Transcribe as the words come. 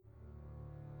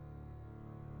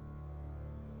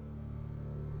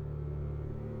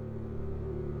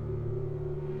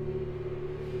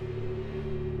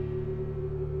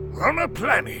On a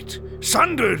planet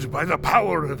sundered by the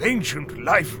power of ancient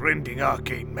life-rending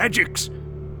arcane magics,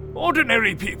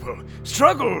 ordinary people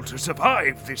struggle to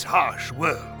survive this harsh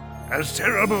world, as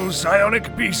terrible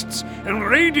psionic beasts and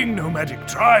raiding nomadic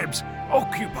tribes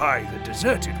occupy the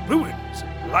deserted ruins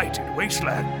and blighted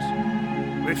wastelands.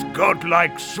 With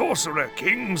godlike sorcerer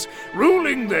kings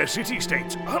ruling their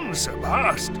city-states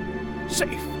unsurpassed,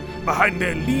 safe behind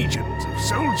their legions of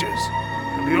soldiers,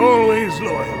 and the always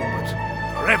loyal but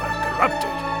forever corrupted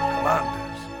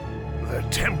commanders, the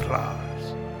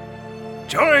Templars.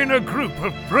 Join a group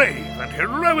of brave and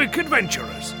heroic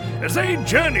adventurers as they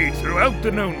journey throughout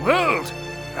the known world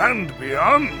and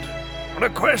beyond, on a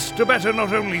quest to better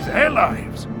not only their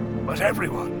lives, but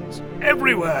everyone's,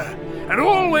 everywhere, and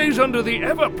always under the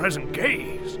ever-present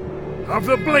gaze of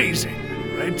the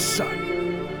blazing red sun.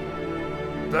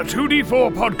 The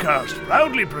 2D4 podcast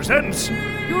proudly presents,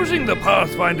 using the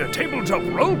Pathfinder tabletop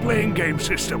role-playing game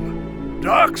system,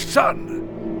 Dark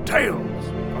Sun, Tales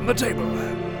from the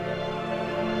Tableland.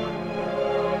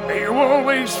 May you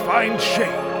always find shade.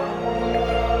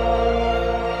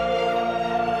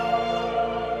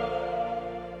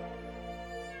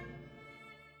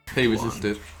 He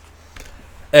resisted.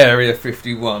 Area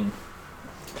 51.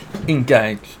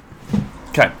 Engage.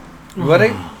 Okay.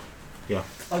 Ready? Yeah.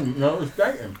 I didn't know it was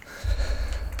dating.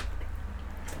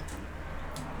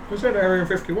 I said Area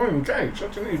 51 engaged. I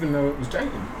didn't even know it was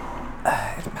dating.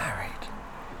 Married.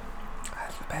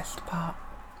 That's the best part.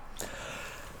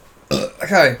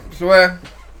 Okay, so where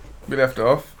we left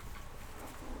off,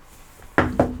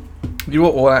 you were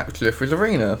all at Clifford's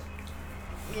Arena.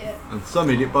 Yeah. And some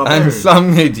idiot barbarian. And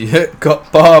some idiot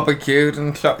got barbecued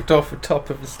and chucked off the top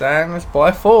of the stands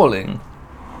by falling.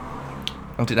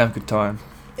 I didn't have a good time.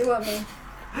 It wasn't me.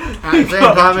 At the same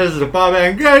time as the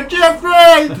barbarian, go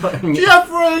Jeffrey!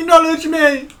 Jeffrey, acknowledge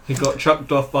me! He got chucked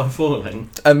off by falling.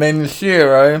 And then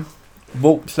Shiro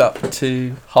walks up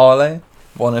to Harley,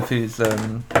 one of his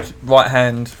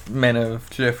right-hand men of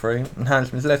Jeffrey, and hands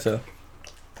him his letter.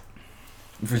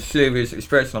 With a serious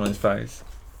expression on his face.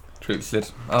 Troop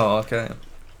said, "Oh, okay.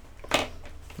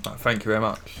 Thank you very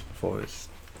much for this.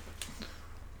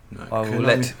 No, I will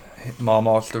let my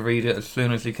master read it as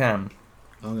soon as he can."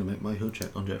 I'm going to make my hood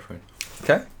check on Jeffrey.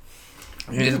 Okay.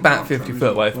 He's about 50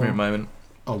 foot away from you at the moment.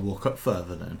 I'll walk up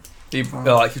further then. If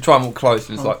you try and walk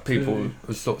closer, it's like people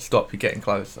will sort of stop you getting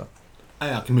closer.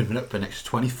 Hey, I can move it up for the next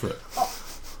 20 foot.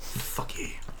 Fuck you.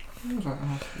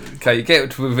 Okay, you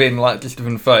get to within, just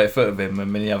within 30 foot of him,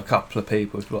 and then you have a couple of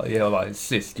people who are like, yeah,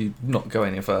 insist you not go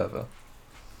any further.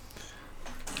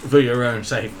 For your own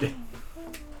safety.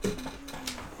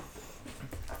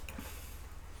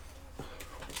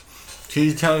 Can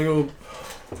you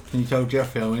tell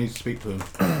Jeffrey I need to speak to him?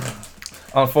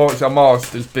 Unfortunately, our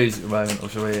master's busy at the moment,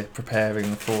 so we're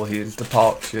preparing for his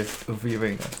departure of the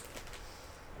arena.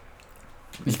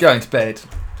 He's going to bed.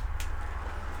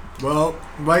 Well,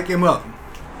 wake him up.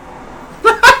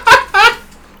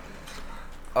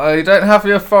 I don't have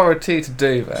the authority to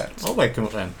do that. I'll wake him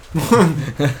up then.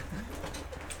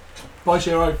 Bye,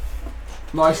 Shiro.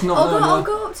 Nice not I'll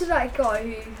go up to that guy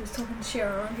who was talking to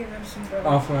Shiro and give him some bread.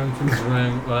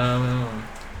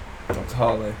 Dr.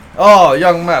 Harley. Oh,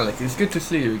 young Malik, it's good to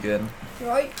see you again.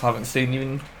 Right? Haven't seen you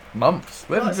in months.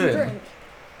 Where have you been? Drink?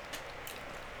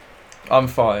 I'm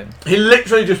fine. He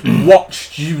literally just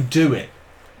watched you do it.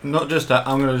 Not just that,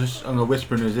 I'm gonna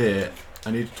whisper in his ear.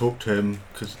 I need to talk to him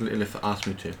because Lilith asked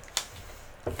me to.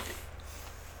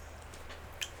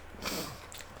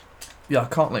 Yeah, I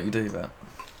can't let you do that.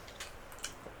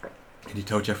 Can you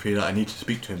tell Jeffrey that I need to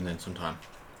speak to him then sometime?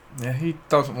 Yeah, he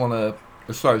doesn't want to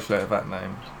associate with that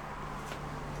name.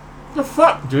 The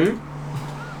fuck, dude?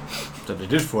 So they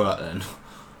did fall out then.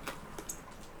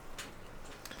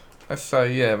 Let's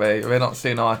say, yeah, they're not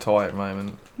seeing eye to eye at the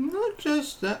moment. Not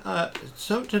just that, it's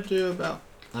something to do about...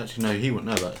 Actually, no, he wouldn't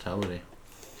know about that, would he?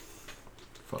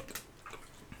 Fuck.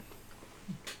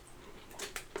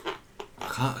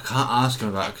 I can't ask him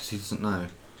about it because he doesn't know.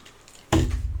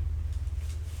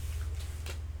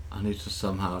 I need to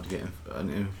somehow get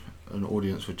an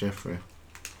audience with Jeffrey.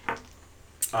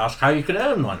 Ask how you can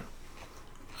earn one.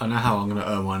 I know how I'm going to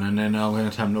earn one, and then I'm going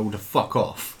to tell him all to fuck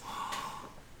off.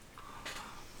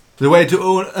 The way to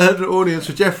earn an audience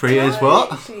with Jeffrey is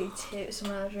what? Actually, tip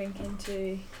some of our drinking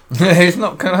too. He's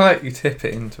not going to let you tip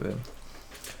it into him.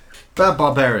 Bad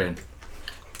barbarian.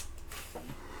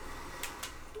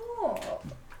 What?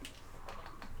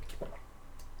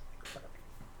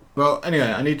 Well,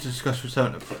 anyway, I need to discuss with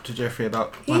something to Jeffrey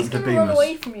about what He's happened going to to run Bemis.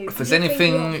 away from you. If there's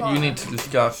anything you need to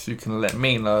discuss, you can let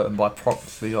me know, and by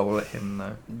proxy, I will let him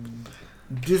know.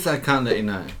 This I can't let you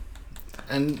know.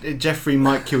 And Jeffrey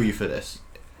might kill you for this.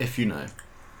 if you know.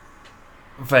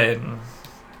 Then,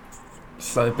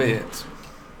 so be it.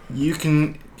 You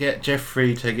can get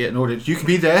Jeffrey to get an audience. You can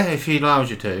be there if he allows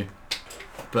you to,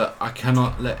 but I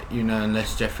cannot let you know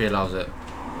unless Jeffrey allows it.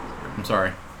 I'm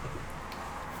sorry.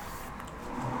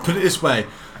 Put it this way: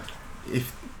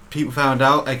 if people found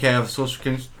out, aka other sorcerer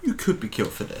kings, you could be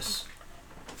killed for this.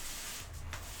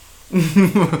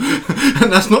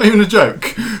 And that's not even a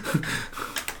joke.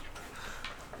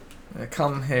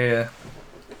 Come here.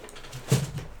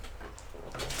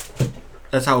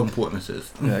 That's how important this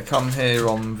is. Yeah, come here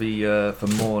on the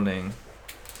morning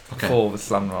before the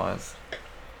sunrise.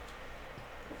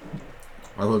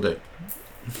 I will do.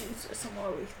 It's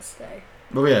somewhere we can stay.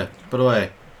 But yeah, by the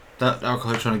way, that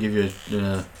alcohol trying to give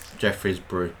you Jeffrey's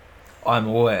brew. I'm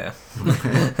aware.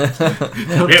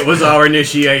 It was our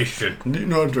initiation. Do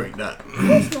not drink that.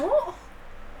 No, it's not.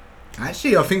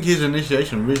 Actually, I think his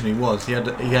initiation originally was he had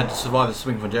to survive a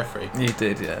swing from Jeffrey. You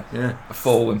did, yeah. Yeah. A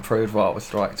full improved right with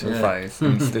strike to the Yeah. face,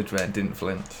 and he stood there and didn't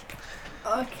flinch.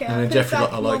 Okay, And I'll then put Jeffrey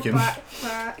back I like my him.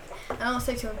 backpack, and I'll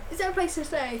say to him, "Is there a place to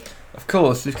stay?" Of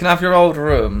course, you can have your old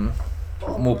room,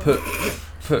 and we'll put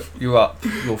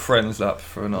your friends up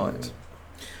for a night.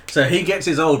 So he gets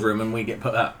his old room and we get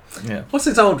put up. Yeah. What's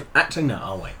his old... Actually, no,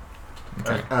 I'll wait.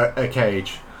 Okay. A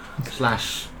cage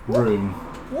 / room.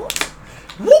 What?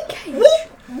 Cage?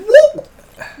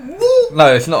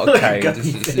 No, it's not a cage. Gummy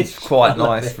It's fish. quite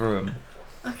nice room.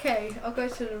 Okay, I'll go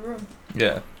to the room.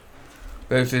 Yeah.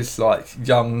 There's this like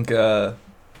younger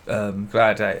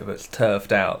gladiator that's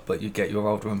turfed out, but you get your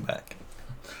old room back.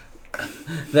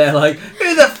 They're like,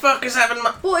 who the fuck is having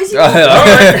my... What is he?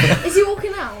 Is he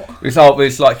walking out?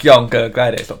 It's like younger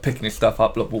gladiator, it's like picking his stuff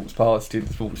up, like walks past you,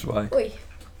 just walks away. Oi,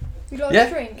 you like Yeah. a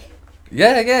drink?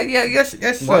 Yes.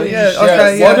 Why So, don't yeah, you share-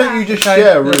 okay, Why yeah. don't you just Okay,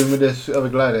 share a yeah. room with this other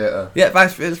gladiator? Yeah,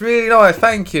 it's really nice.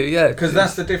 Thank you. Yeah, Because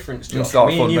that's the difference, You Josh. start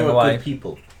Me and you wandering are away. good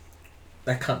people.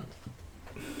 They're cunt.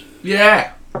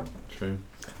 Yeah. True.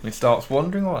 he starts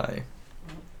wandering away.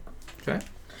 Okay.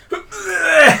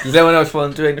 Does anyone else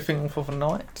want to do anything for the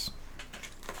night?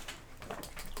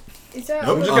 Is there?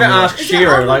 Nope. I'm just Oh, going to no. ask Is there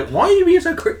Shiro, other- like, why are you being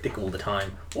so cryptic all the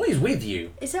time? What is with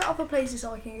you? Is there other places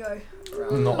I can go?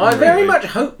 Around? Not I very really. much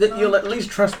hope that you'll at least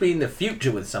trust me in the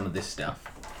future with some of this stuff.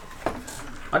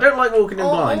 I don't like walking in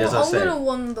blind, as I I'm said. gonna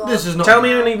wander. This is not. Tell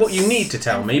me only what you need to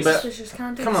tell me, but Suspicious,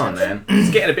 can I do come on, deception? man. It's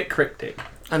getting a bit cryptic.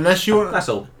 Unless you want That's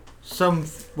all.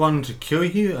 someone to kill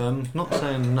you, not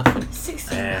saying nothing.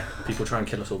 16. Yeah, people try and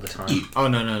kill us all the time. Oh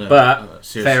no. But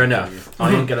Seriously, fair kill enough.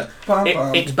 I ain't gonna.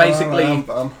 It's basically.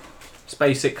 It's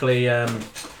basically.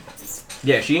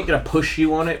 Yeah, she ain't gonna push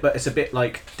you on it, but it's a bit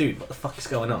like, dude, what the fuck is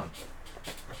going on?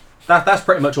 That's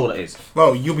pretty much all it is.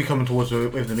 Well, you'll be coming towards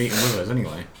with the meeting with us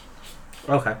anyway.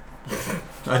 Okay,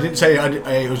 I didn't say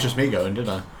it was just me going, did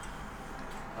I?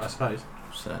 I suppose.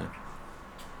 So.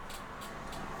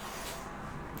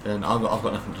 Then I've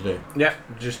got nothing to do. Yeah,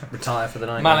 just retire for the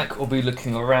night. Malik will be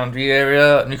looking around the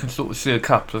area, and you can sort of see a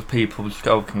couple of people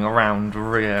skulking around the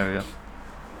area.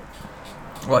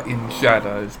 Like in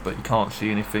shadows, but you can't see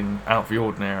anything out of the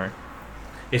ordinary.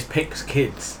 It's Pick's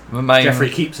kids. The main Jeffrey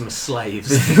keeps them as slaves.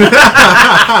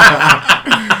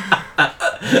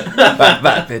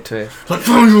 that bit to it. Like,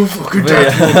 oh, you fucking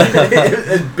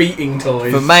As beating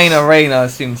toys. The main arena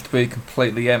seems to be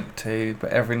completely empty,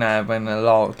 but every now and then a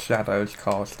large shadow is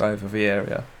cast over the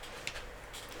area.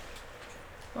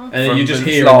 And then you From just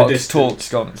the hear in the large distance. torch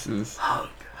sconces. Hug.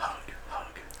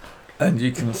 And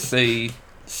you can see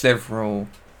several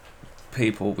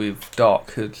people with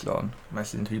dark hoods on, they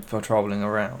seem to be patrolling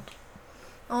around.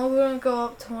 I'm gonna go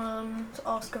up to one to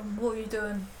ask him, what are you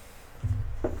doing?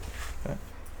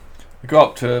 You go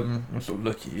up to him and sort of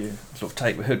look at you, sort of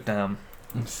take the hood down.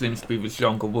 It seems to be this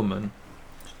younger woman,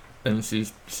 and she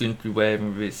seems to be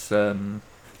wearing this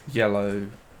yellow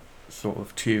sort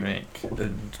of tunic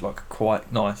and like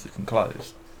quite nice looking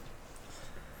clothes.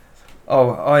 Oh,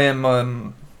 I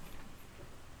am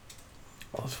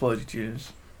what's the word did you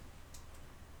use?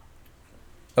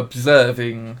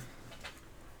 Observing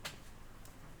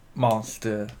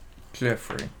Master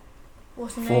Jeffrey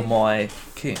What's your for name? my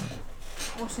king.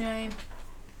 What's your name?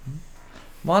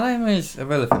 My name is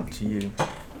irrelevant to you,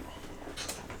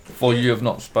 for you have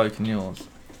not spoken yours.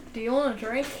 Do you want a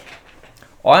drink?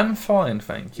 I'm fine,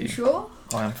 thank You you. sure?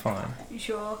 I am fine. You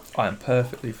sure? I am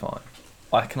perfectly fine.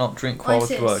 I cannot drink while I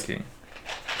was ISIS. working.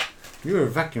 You're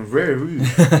fucking very rude.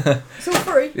 It's all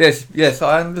free. Yes,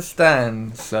 I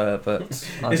understand, sir, but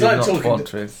I It's do like not talking want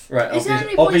to- to. Right, Is there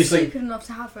any place obviously, stupid enough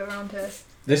to have it around here?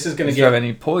 this is going to Is there get.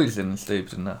 any poison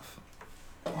stupid enough?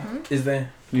 Is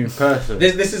there? You in person.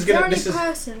 This is Is there going to. any This is.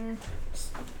 person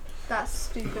that's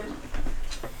stupid?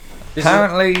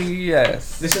 Apparently,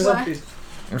 yes. This is Where? obvious.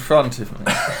 In front of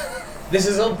me. This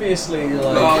is obviously You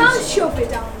like. can't shove it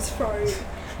down his throat.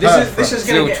 This is gonna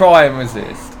Still get. try and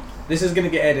resist. This is gonna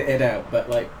get edited out, but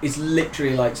like it's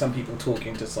literally like some people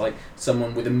talking to like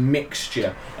someone with a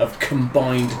mixture of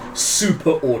combined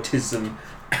super autism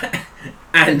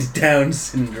and Down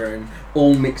syndrome,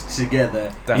 all mixed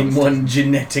together in one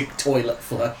genetic toilet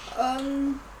flush.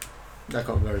 That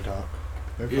got very dark.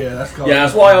 Yeah, that's Yeah,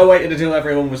 that's why I waited until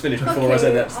everyone was finished before I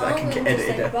said that, so that I can I'm get gonna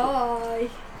edited say out. bye.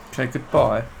 Okay,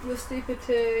 goodbye. You're stupid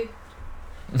too.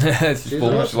 It's She's just a lot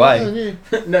Bournemouth smarter way. than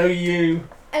you. No, you.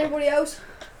 Anybody else?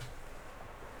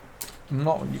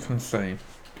 Not what you can see.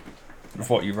 Of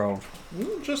what you rolled.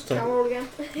 Just Can I roll again?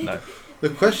 No. the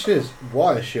question is,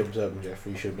 why is she observing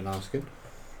Jeffrey? You should have been asking.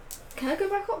 Can I go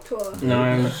back up to her?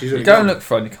 No. She's You already go gone. look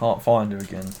for her and you can't find her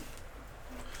again.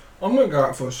 I'm gonna go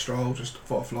out for a stroll, just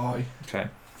for a fly. Okay.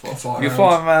 For a fly. You around.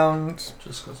 fly around.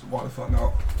 Just because, why the fuck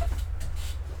not?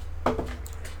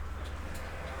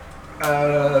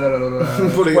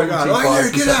 Fully going, "Oh,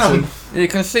 yeah, get out!" You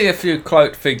can see a few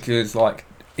cloaked figures like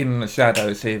in the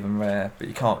shadows here and there, but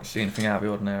you can't see anything out of the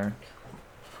ordinary.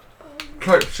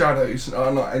 Cloaked shadows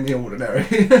are not any ordinary.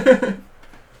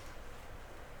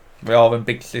 We are in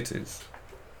big cities.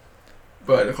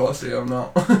 But in the Colosseum,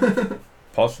 not.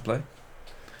 Possibly.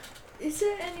 Is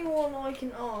there anyone I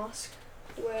can ask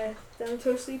where them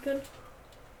two are sleeping?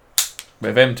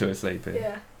 Where them two are sleeping.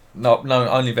 Yeah. No,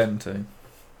 only them two.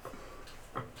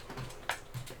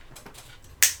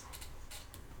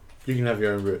 You can have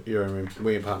your own room.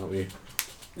 We can partner with you.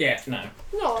 Yeah, no.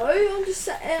 No, I'm just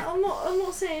saying. I'm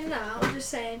not saying that. I'm just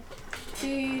saying. Do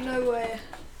you know where?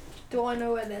 Do I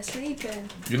know where they're sleeping?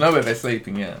 You know where they're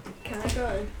sleeping, yeah. Can I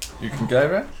go? You can go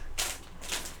there.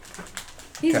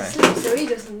 He's Okay. asleep, so he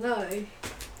doesn't know.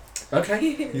 Okay.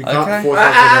 You Okay. can't force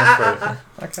us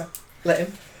to Okay. Let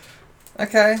him.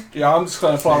 Okay. Yeah, I'm just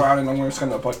gonna fly around and I'm just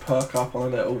gonna like perk up on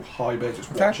a little high bed,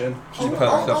 just Okay. watching. She perks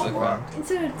up the I'll- ground.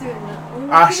 Instead of doing that, I'm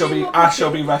Ash shall picking be him up Ash shall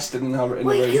and be rested in the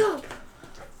Wake room. up!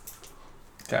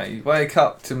 Okay, you wake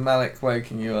up to Malik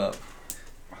waking you up.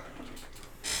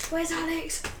 Where's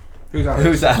Alex? Who's that?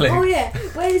 Who's Alex? Oh yeah.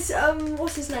 Where's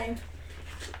what's his name?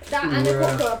 That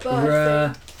Anna Cocker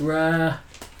bird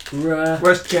thing.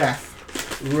 Where's Jeff?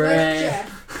 Where's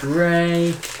Jeff?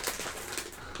 Ray.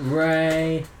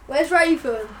 Where's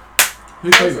Raven?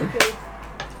 Who's Raven? Basically.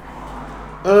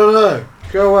 I don't know.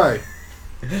 Go away.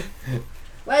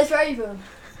 Where's Raven?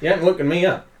 You haven't looked at me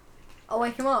up. I'll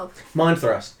wake him up. Mind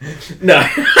thrust. No.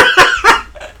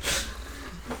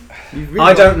 You've really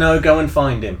I don't know. Go and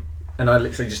find him. And I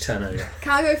literally just turn over.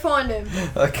 Can I go find him?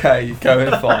 Okay, you go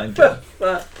and find him.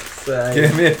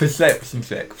 Give me a perception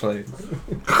check, please.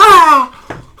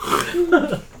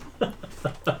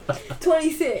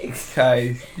 26.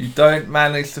 Okay, you don't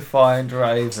manage to find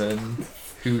Raven,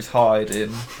 who's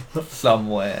hiding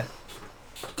somewhere.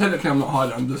 Technically, I'm not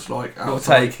hiding. I'm just like You're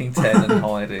outside. taking 10 and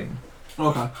hiding.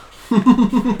 Okay.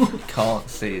 Can't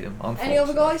see him, Any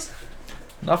other unfortunately. guys?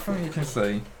 Nothing you can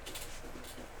see.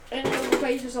 Any other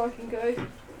places I can go?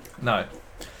 No.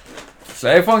 So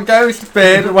everyone goes to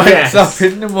bed and wakes Yes. up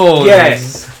in the morning.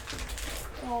 Yes.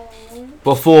 Oh.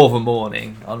 Before the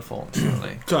morning,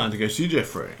 unfortunately. Time to go see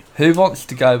Jeffrey. Who wants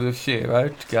to go with Shiro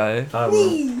to go? I will.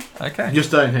 Me. Okay. You're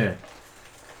staying here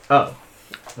Oh.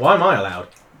 Why am I allowed?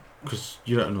 because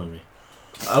you don't annoy me.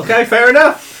 Okay, fair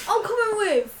enough. I'm coming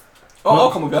with. Oh,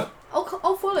 I'll come with you.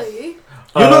 I'll follow you.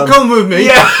 You're not coming with me.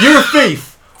 yeah. You're a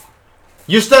thief.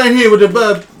 You're staying here with the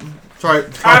bird. Sorry,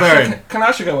 barbarian. Actually, can I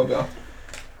actually go with you?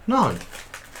 No.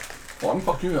 Well, I'm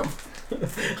fucking you up.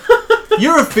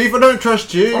 You're a thief. I don't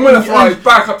trust you. I'm gonna fly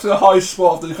back up to the high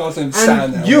spot of the Colosseum and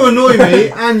stand there. And you annoy me,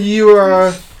 and you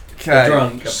are Okay.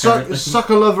 Drunk. apparently.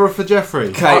 sucker lover for Jeffrey.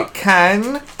 Okay,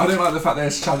 can I don't like the fact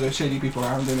there's shady people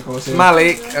around in the Colosseum.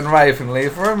 Malik and Raven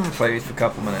leave the room, please, for a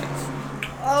couple minutes?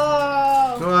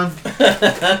 Oh. Go on.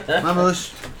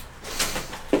 Mamush.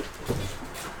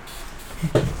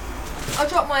 I'll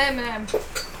drop my M&M.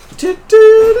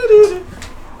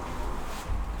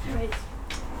 Wait.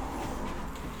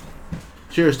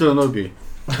 Shiro still annoyed you.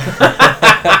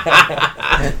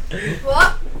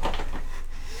 What?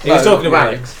 He was No, talking about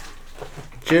Raven. Alex.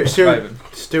 Shiro Raven.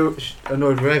 still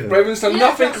annoyed with Raven. Raven's done Yeah,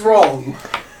 nothing that's- wrong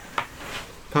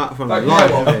Apart from Like, life.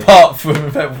 you know what? Apart from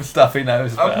the stuff he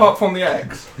knows about. apart from the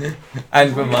eggs.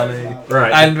 And the money.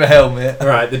 Right. And the helmet.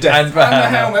 Right, the death. And the And the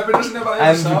hammer. helmet, but doesn't know about the And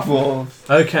other the stuff. dwarves.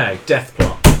 Okay, death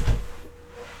plot.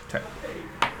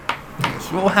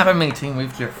 So we'll have a meeting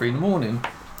with Jeffrey in the morning.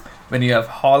 Then you have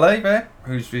Harley there,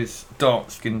 who's this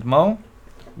dark-skinned mole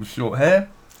with short hair.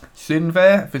 Sin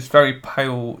there, this very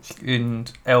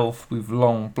pale-skinned elf with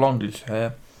long blondish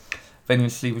hair. Then you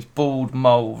see this bald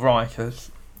mole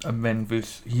Rikus, and then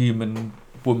this human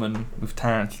woman with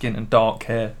tan skin and dark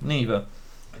hair, neither.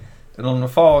 And on the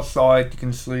far side, you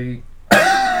can see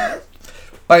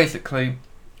basically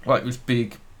like this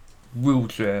big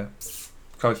wheelchair,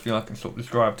 closely I can sort of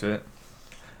describe to it.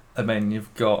 And then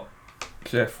you've got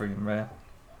Jeffrey in there,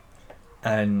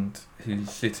 and he's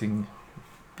sitting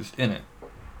just in it.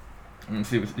 And you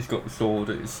see he's got the sword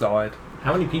at his side.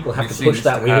 How many people have He to push seems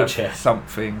that to have wheelchair?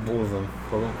 Something All of them.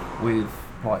 Probably. with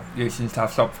like he seems to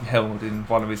have something held in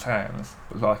one of his hands,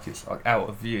 but like it's like out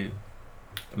of view,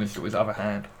 and he's got his other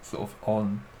hand sort of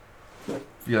on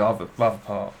the other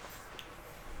part,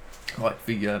 like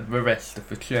the rest of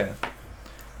the chair.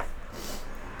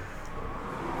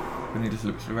 And he just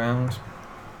looks around.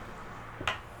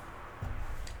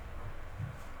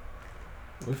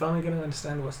 We're finally going to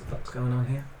understand what the fuck's going on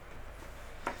here.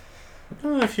 I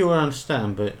don't know if you will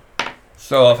understand, but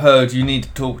So I've heard you need to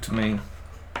talk to me,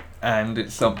 and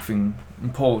it's something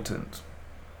important,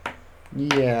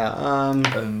 yeah,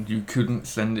 and you couldn't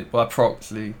send it by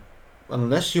proxy.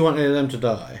 unless you want any of them to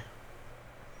die.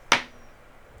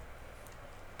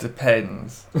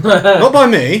 Depends. Not by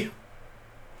me.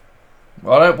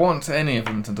 I don't want any of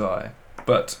them to die,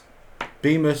 but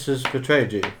Bemis has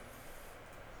betrayed you.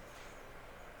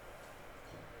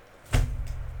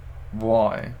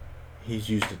 why? He's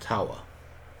used a tower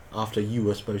after you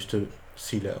were supposed to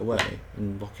seal it away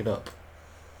and lock it up.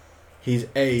 He's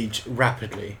aged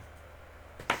rapidly.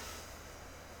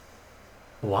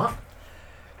 What?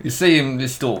 You see him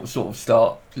just sort of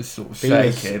start just sort of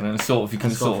Bemis shaking, and sort of you can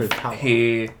has gone sort of through power.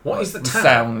 hear What like, is the the tower?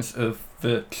 sounds of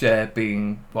the chair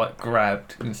being like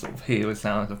grabbed, and sort of hear the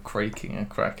sounds of creaking and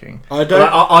cracking. I don't.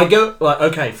 I go, like,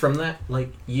 okay, from that,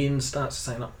 like, Yin starts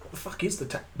saying, like, what the fuck is the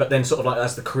tower? But then sort of like,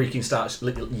 as the creaking starts,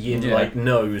 Yin, Yeah. like,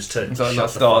 knows to So shut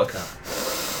let's the start. fuck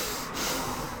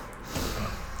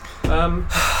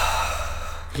up.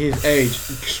 He's aged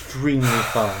extremely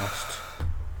fast.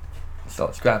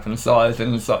 Starts grabbing sides,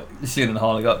 and it's like Sin and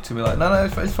Harley up to me like, no,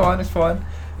 it's fine.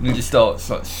 And he just starts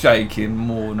like shaking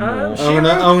more and more. I'm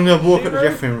gonna walk up to Shiro?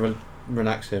 Jeffrey and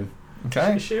relax him.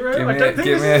 Okay, Shiro, give I me don't think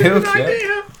give this me a is a heel good check.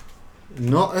 idea.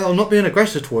 I'm not being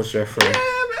aggressive towards Jeffrey. Yeah,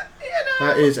 but, you know.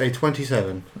 That is a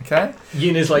 27. Okay,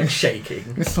 Yin is, like, shaking.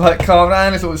 it's like calm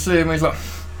down. It's sort of see him. He's like,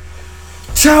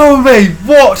 tell me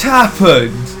what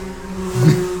happened.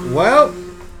 Well,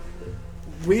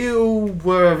 we all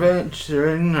were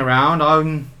venturing around.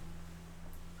 I'm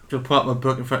to put up my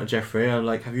book in front of Jeffrey. I'm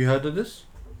like, have you heard of this?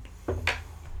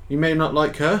 You may not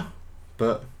like her,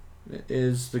 but it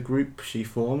is the group she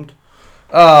formed.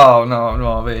 Oh no,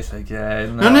 not this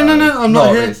again. No, I'm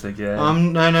not here. this again.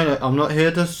 No. I'm not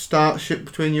here to start shit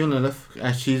between you and Lilith.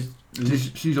 And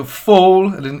She's a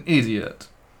fool and an idiot.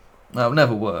 That'll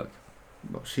never work.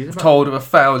 she's I've about, told her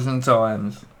 1,000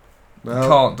 times. well,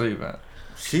 Can't do that.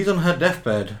 she's on her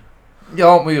deathbed. Yeah,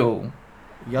 aren't we all?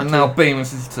 And Yatta, now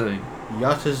Bemis is too.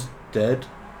 Yatta's dead.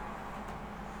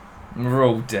 And we're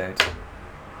all dead.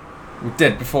 We were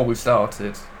dead before we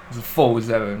started. It was a fool's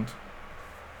errand.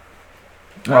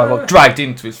 I got dragged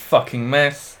into his fucking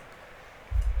mess.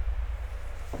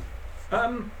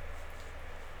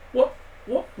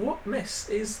 What mess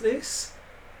is this?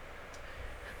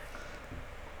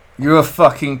 You're a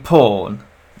fucking pawn.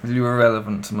 You're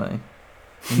irrelevant to me.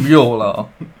 We all are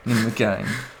in the game.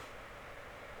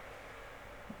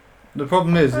 The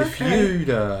problem is, if Okay. you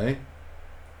die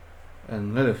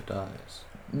and Lilith dies.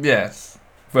 Yes,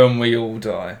 when we all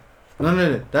die.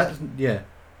 No. That's yeah.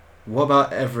 What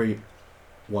about everyone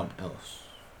else?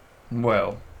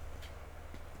 Well,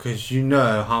 Because you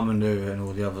know Harmonu and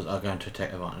all the others are going to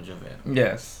take advantage of it.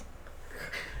 yes.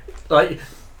 Like,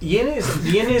 Yin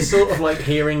is sort of like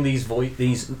hearing these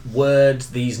words,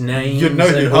 these names, You know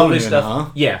who and all this Harmonu stuff.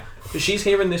 are. Yeah, but she's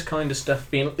hearing this kind of stuff,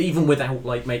 being even without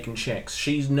like making checks.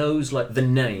 She knows like the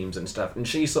names and stuff, and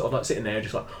she's sort of like sitting there,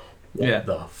 just like, what Yeah.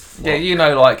 the fuck? Yeah, you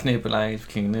know, like Nibelheim,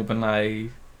 King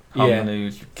Nibelheim, Yeah.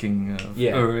 Harmonu's King of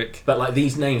Yeah. Urik. But like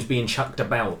these names being chucked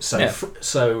about so Yeah.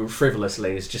 so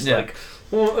frivolously, it's just Yeah. like,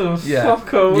 what the Yeah,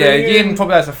 fuck are yeah. we Yin in?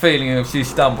 probably has a feeling of she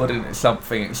stumbled into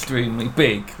something extremely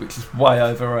big, which is way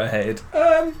over her head.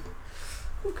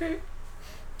 Okay.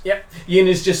 Yep. Yin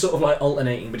is just sort of like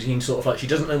alternating between sort of like she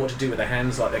doesn't know what to do with her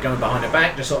hands, like they're going behind her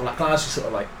back, just sort of like class. She's sort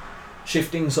of like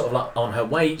shifting, sort of like on her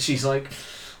weight. She's like,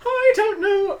 I don't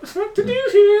know what the fuck to do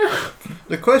here.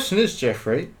 The question is,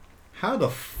 Jeffrey, how the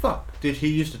fuck did he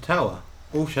use the tower?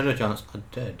 All Shadow Giants are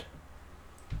dead.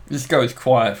 Just goes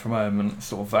quiet for a moment,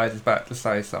 sort of vases back to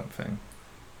say something.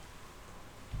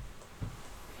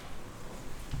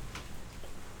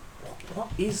 What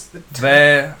is the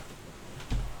There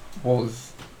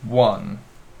was one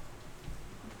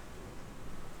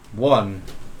One.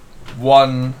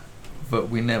 One that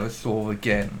we never saw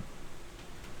again.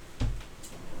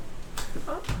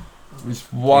 It was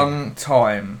one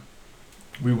time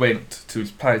we went to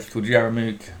this place called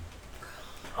Yarmouk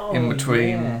in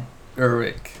between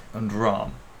Urik and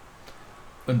Ram,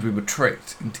 and we were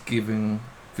tricked into giving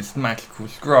this magical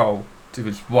scroll to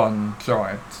this one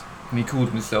giant, and he called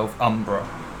himself Umbra.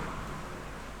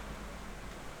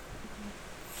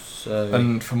 So.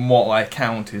 And from what I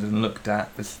counted and looked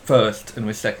at, this first and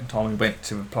the second time we went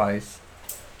to the place,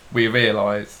 we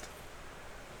realised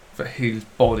that his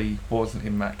body wasn't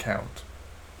in that count.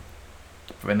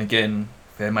 But then again,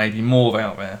 there may be more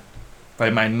out there. They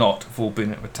may not have all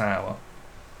been at the tower.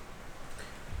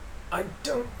 I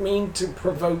don't mean to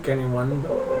provoke anyone,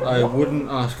 but... I wouldn't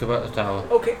ask about the tower.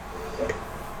 Okay.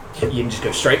 You can just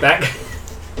go straight back.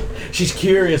 She's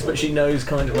curious, but she knows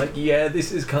kind of like, yeah,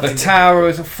 this is kind The of... tower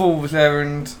is a fool's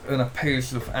errand and a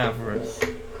piece of avarice.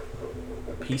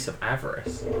 A piece of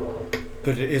avarice?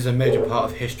 But it is a major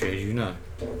part of history, as you know.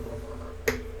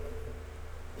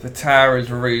 The tower is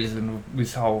the reason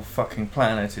this whole fucking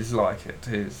planet is like it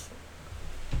is.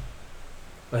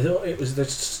 I thought it was the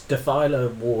Defiler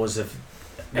Wars of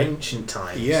ancient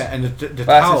times. Yeah, and the That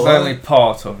tower... is only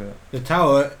part of it. The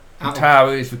tower... The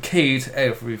tower is the key to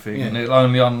everything, and it'll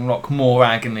only unlock more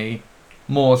agony,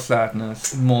 more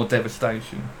sadness, more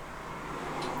devastation.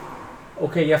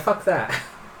 Okay, yeah, fuck that.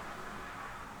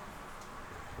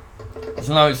 There's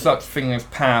no such thing as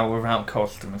power without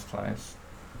cost in this place.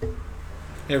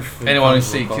 Everything Anyone who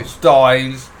comes with seeks cost. it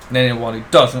dies, and anyone who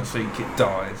doesn't seek it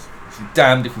dies. So you're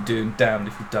damned if you do and damned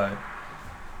if you don't.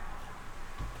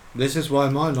 This is why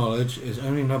my knowledge is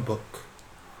only in a book.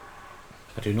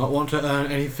 I do not want to earn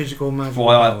any physical magical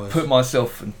Why I powers. put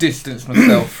myself and distance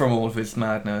myself from all of this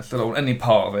madness. I don't want any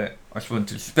part of it. I just want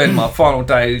to spend my final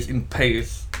days in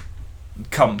peace and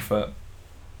comfort.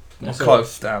 My That's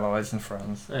close allies and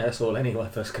friends. Yeah, that's all any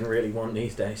of us can really want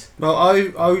these days. Well,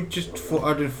 I just thought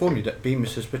I'd inform you that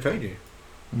Bemis has betrayed you.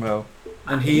 Well,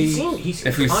 And He's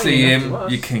if you kind see enough him, to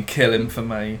us. you can kill him for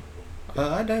me.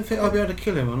 I don't think I'll be able to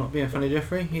kill him. I'm not being funny,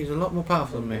 Jeffrey. He's a lot more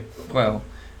powerful than me. Well,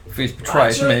 if he's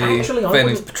betrayed Actually, me, I then he's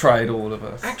wouldn't- betrayed all of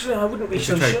us. Actually, I wouldn't be He's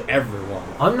so betrayed sure. everyone.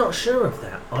 I'm not sure of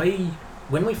that.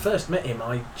 When we first met him,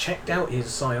 I checked out his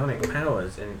psionic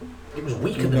powers, and it was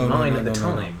weaker than mine at the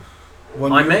time.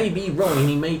 I may be wrong, and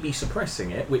he may be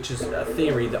suppressing it, which is a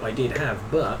theory that I did have,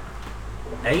 but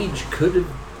age could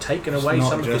have taken away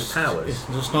some of his powers. It's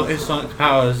just not his psionic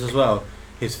powers as well.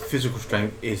 His physical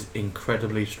strength is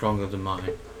incredibly stronger than mine.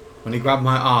 When he grabbed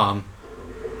my arm,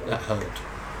 that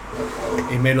hurt.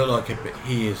 He may look like it, but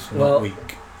he is not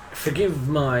weak. Forgive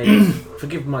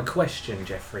my question,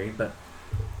 Jeffrey, but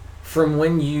from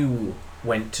when you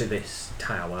went to this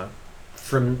tower,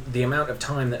 from the amount of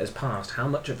time that has passed, how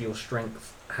much of your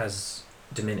strength has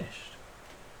diminished?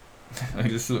 He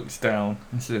just looks down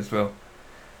and says, well,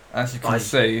 as you can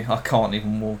see, I can't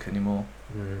even walk anymore.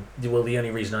 Well, the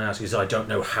only reason I ask is I don't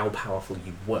know how powerful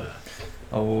you were.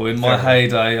 Oh, in my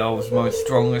heyday, I was the most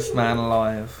strongest man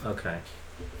alive. Okay.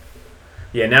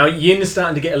 Yeah, now Yin's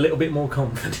starting to get a little bit more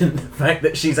confident in the fact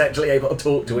that she's actually able to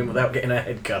talk to him without getting her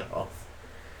head cut off.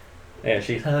 Yeah,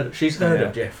 she's heard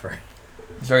of Jeffrey.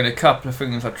 There's only a couple of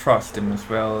things I trust in this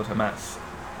world, and that's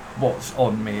what's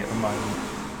on me at the moment.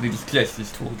 And he just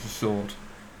gestures towards the sword.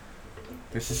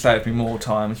 This has saved me more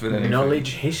times than anything.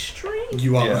 Knowledge history?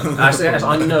 You are. Yeah.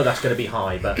 I know that's going to be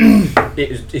high, but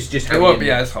it's just... It won't be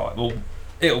as high. Well,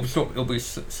 it'll be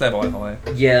semi-high.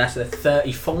 Yeah, that's a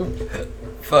 34.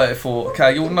 34.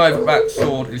 Okay, you'll know that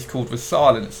sword is called the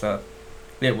Silencer.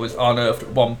 It was unearthed at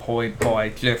one point by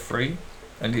Jeffrey,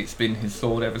 and it's been his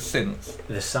sword ever since.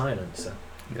 The Silencer?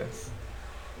 Yes.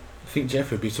 I think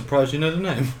Jeffrey would be surprised you know the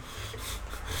name.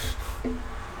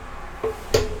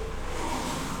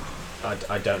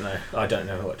 I don't know. I don't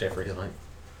know what Jeffrey's like.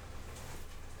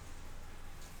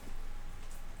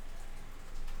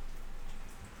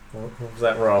 What was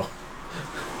that roll?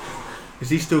 Is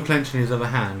he still clenching his other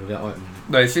hand with that item?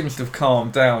 No, he seems to have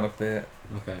calmed down a bit.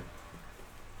 Okay.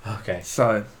 Okay.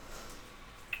 So,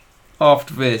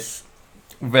 after this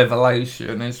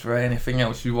revelation, is there anything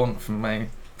else you want from me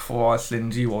before I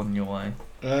send you on your way?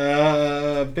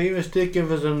 Beavis did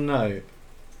give us a note,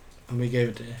 and we gave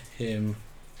it to him.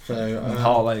 So And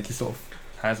Harley just sort of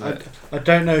has it. I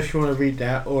don't know if you want to read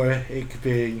that, or it could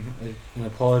be an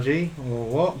apology or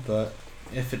what. But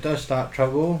if it does start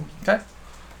trouble, Okay.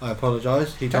 I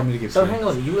apologise. He told me to give it So to you. hang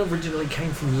on, you originally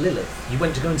came from Lilith. You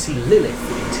went to go and see Lilith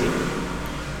in Tyr.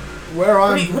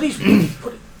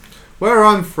 Where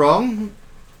I'm from,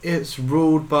 it's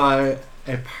ruled by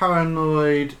a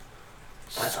paranoid,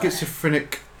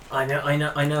 schizophrenic I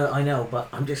know, but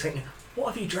I'm just thinking,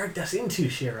 what have you dragged us into,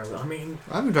 Shiro? I mean...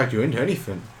 I haven't dragged you into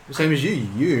anything. The same as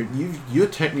you. You're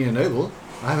technically a noble.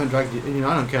 I haven't dragged you...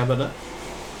 I don't care about that.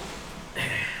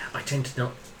 I tend to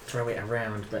not throw it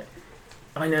around, but...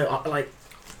 I know,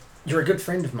 you're a good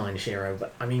friend of mine, Shiro,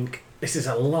 but, I mean, this is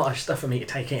a lot of stuff for me to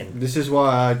take in. This is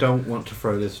why I don't want to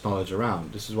throw this knowledge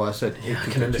around. This is why I said I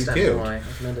can understand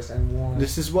why.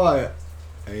 This is why...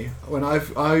 When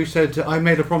I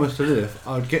made a promise to Lilith,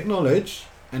 I would get knowledge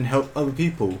and help other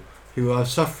people who are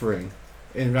suffering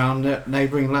around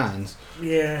neighbouring lands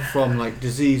from like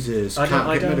diseases. I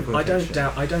don't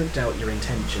doubt your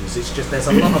intentions. It's just there's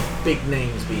a lot of big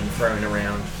names being thrown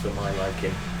around for my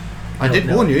liking. I did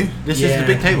warn you. This is the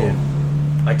big table.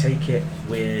 Yeah. I take it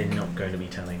we're not going to be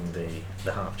telling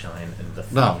the half giant and the.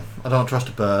 No, I don't trust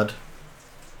a bird.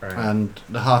 Right. And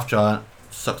the half giant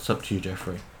sucks up to you,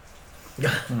 Jeffrey.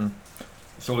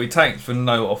 So he takes the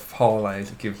note off Harley's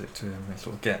and gives it to him, and he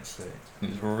sort of gets it, and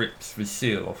he just rips the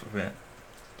seal off of it.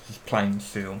 Just plain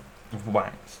seal with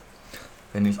wax.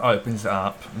 Then he opens it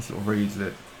up and sort of reads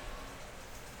it.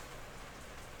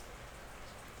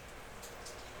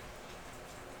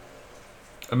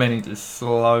 And then he just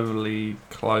slowly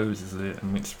closes it,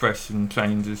 and the expression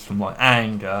changes from like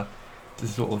anger to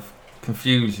sort of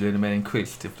confusion and then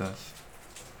inquisitiveness.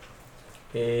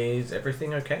 Is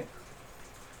everything okay?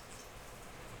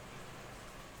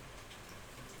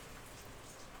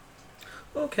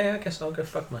 Okay, I guess I'll go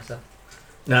fuck myself.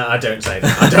 No, I don't say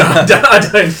that. I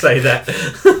don't say that.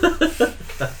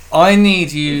 I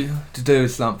need you to do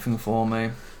something for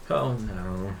me. Oh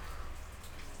no.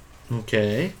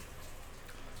 Okay.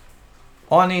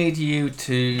 I need you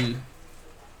to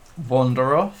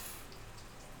wander off,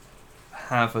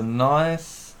 have a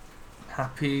nice,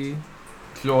 happy,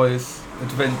 joyous,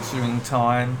 adventuring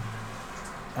time,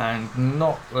 and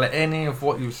not let any of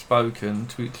what you've spoken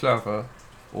to each other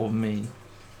or me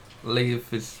leave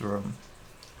this room.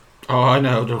 Oh, I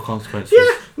know the consequences.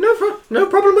 Yeah, no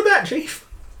problem with that, Chief.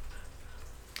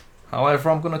 However,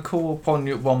 I'm going to call upon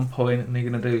you at one point and you're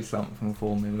going to do something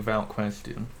for me without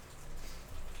question.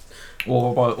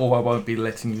 Or I won't be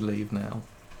letting you leave now.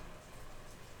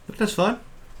 That's fine.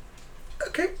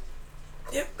 Okay.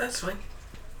 Yep, that's fine.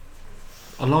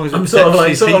 As long as I'm it sort of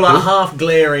protects like these people. half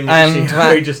glaring And at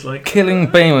that you, just like killing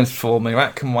Beamers for me,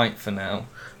 that can wait for now.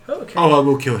 Okay. Oh, I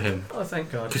will kill him. Oh,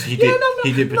 thank God. Because he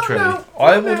did betray me.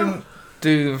 I wouldn't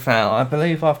do that. I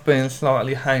believe I've been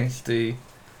slightly hasty,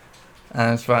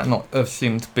 as that not have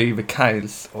seemed to be the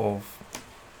case of.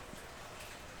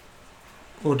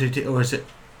 Or did it? Or is it?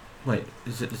 Wait,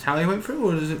 is it how he went through,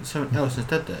 or is it something else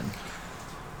instead then?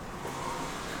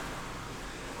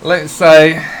 Let's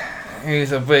say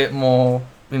he's a bit more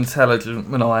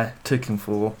intelligent than I took him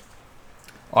for.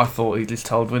 I thought he just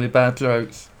told really bad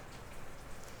jokes.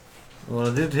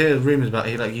 Well, I did hear rumours about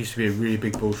he used to be a really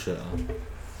big bullshitter.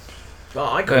 Oh,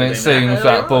 I And it seems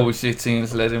that bullshitting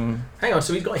has led him. Hang on,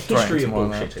 so he's got a history of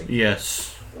bullshitting.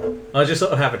 Yes. I just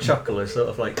sort of have a chuckle as sort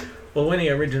of like, well, when he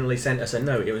originally sent us a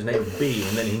note, it was named B,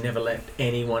 and then he never left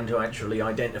anyone to actually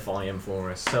identify him for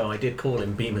us. So I did call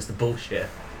him Beam as the bullshit.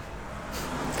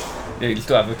 Yeah, you just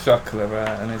have a chuckle at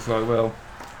that, and it's like, well,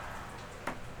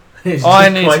 It's I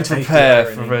just need quite to tasty prepare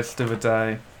irony. for the rest of the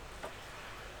day.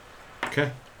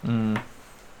 Okay.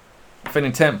 If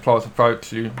any Templars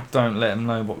approach you, don't let them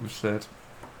know what we've said.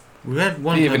 We had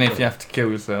one. Even Templar. if you have to kill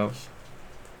yourselves.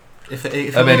 If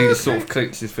And then he just sort of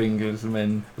clicks his fingers, and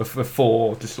then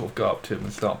before just sort of go up to him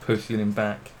and start pushing him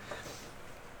back.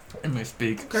 In this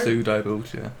big pseudo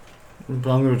bullshit.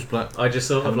 I just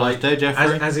sort Have of a nice like, day,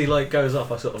 Jeffrey. as he like goes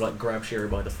off, I sort of like grab Shiro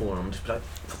by the forearm and just be like,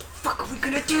 what the fuck are we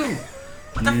gonna do?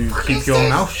 What the You fuck keep is your this?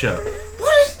 mouth shut.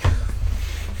 What is...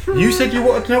 You said you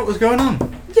wanted to know what was going on.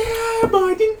 Yeah, but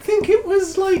I didn't think it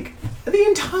was like the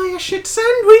entire shit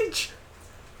sandwich.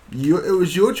 It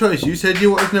was your choice. You said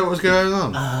you wanted to know what was going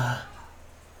on.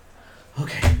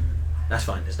 Okay. That's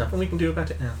fine. There's nothing we can do about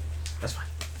it now. That's fine.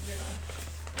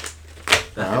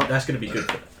 That's going to be good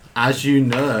for it. As you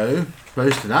know,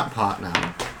 close to that part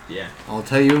now, Yeah. I'll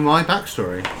tell you my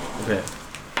backstory a bit.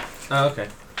 Oh, okay.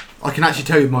 I can actually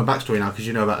tell you my backstory now because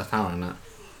you know about the tower and that.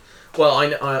 Well,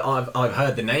 I've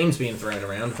heard the names being thrown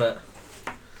around, but...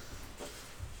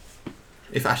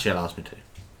 If Ashley allows me to.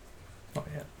 Not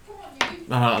yet.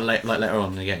 Later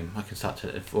on in the game, I can start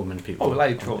to inform many people. Oh,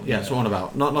 later on. Yeah, that's what I'm on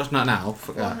about. Not now.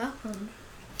 Fuck What that. happened?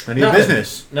 None of your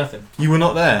business. Nothing. You were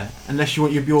not there, unless you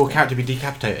want your character to be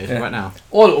decapitated Yeah. right now.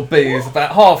 All it'll be is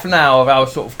about half an hour of I'll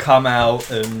sort of come out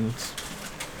and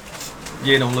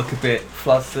you know look a bit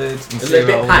flustered and A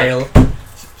little bit pale.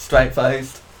 straight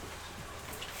faced.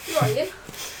 You right, Ian?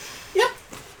 Yep.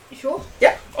 You sure?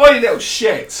 Yep. Oh, you little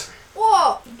shit!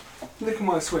 What? Look at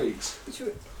my sweets.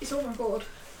 It's on record.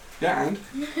 Yeah, and?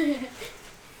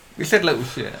 You said little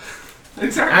shit.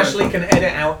 Exactly. Ashley can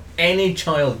edit out any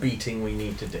child beating we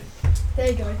need to do.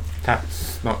 There you go.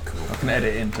 That's not cool. I can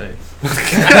edit in too.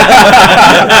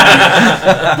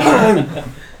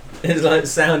 It's like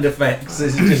sound effects.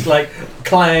 It's just like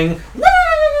clang.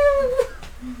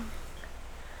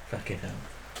 Fucking hell.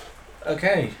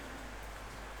 Okay.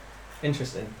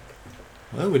 Interesting.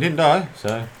 Well, we didn't die,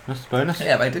 so that's a bonus.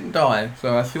 Yeah, they didn't die,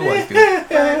 so that's always good.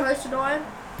 Very close to dying.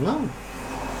 No.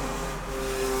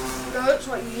 Looks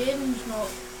like Yin's not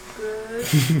good.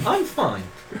 I'm fine.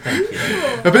 Thank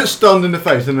you. A bit stunned in the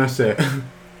face, and that's it.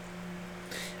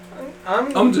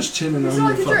 I'm just chilling It's on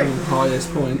like the a fucking drink.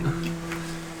 highest point.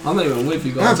 I'm not even with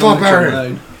you guys. That's I'm literally barbarian.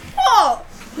 alone. What?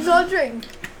 Is that a drink?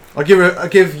 I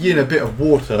give Yin a bit of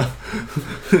water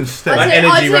instead. Like I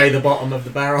energy think- ray the bottom of the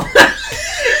barrel.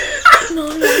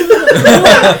 No.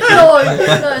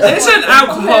 It's an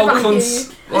alcohol As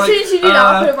soon as you do that,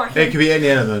 I'll put it back It in. could be any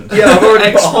element. Yeah, I've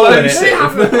already put a hole in it.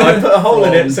 Explosive. I put a hole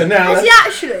in it, so now. Is he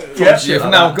actually? Yeah. You've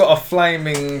now got a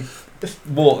flaming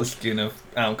water skin of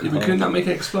Yeah, alcohol. we couldn't that make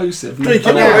it explosive. Drink Oh,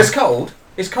 it no, now. it's cold.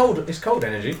 It's cold. It's cold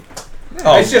energy.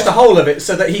 Oh, It's just a hole of it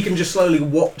so that he can just slowly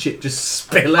watch it just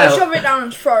spill I out. shove it down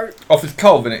his throat. If it's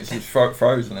cold, then it's just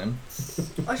frozen in.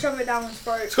 I shove it down his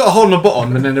throat. It's got a hole in the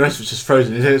bottom, and then the rest of it's just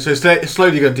frozen. So it's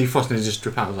slowly going to defrost, and it just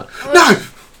drip out. I was like, no!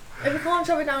 If I can't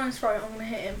shove it down his throat, I'm gonna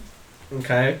hit him.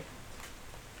 Okay.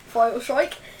 Vital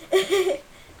strike.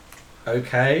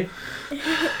 Okay. Are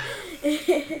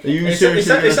you It's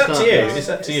seriously up gonna to you. start? It's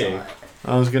up to you.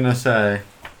 I was gonna say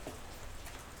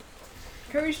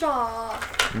Can we start?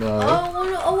 no. I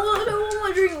don't want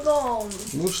my drink gone.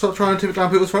 We'll stop trying to tip it down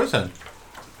people's throats then.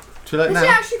 Too late Has he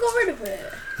now. actually got rid of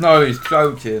it? No, he's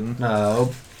joking.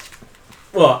 No.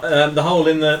 What? The hole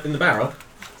in the barrel?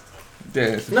 Yeah,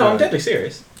 it's a No, I'm joke. deadly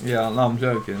serious. Yeah, no, I'm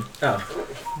joking. Oh.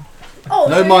 Oh,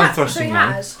 No so he mind ha- thrusting, so he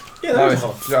man. has. Yeah, No, there is it's a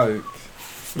a hole. joke.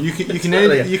 You can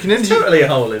There's totally a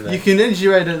hole in there. you can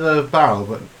injure the barrel,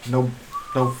 but no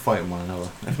fighting one another.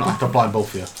 If not, I have to blind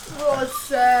both of you. For God's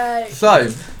sake. So,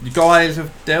 you guys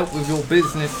have dealt with your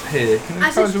business here. Can you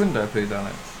As close if- the window, please,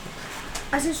 Alex?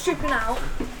 As it's stripping out,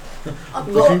 I've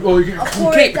You got. can, or you I'll can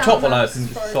pour keep it the top down one Max's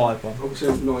open, just throat. side one.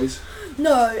 Obviously, noise.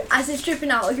 No, as it's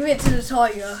stripping out, I'll give it to the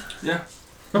tiger. Yeah.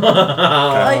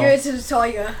 I'll give it to the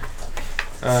tiger.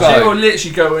 She will So,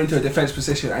 literally go into a defence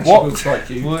position and what she will strike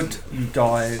you. would you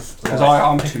guys Because like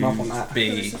I'm to picking up on that.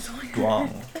 be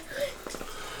wrong?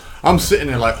 I'm sitting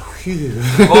there like, phew.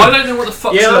 Well, I don't know what the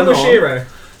fuck's Yeah, I'm going a on. Shiro.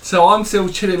 So I'm still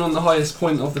chilling on the highest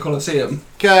point of the Colosseum.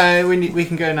 Okay, we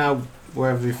can go now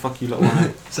wherever the fuck you lot want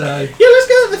it. So Yeah, let's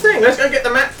go to the thing. Let's go get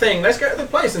the map thing. Let's go to the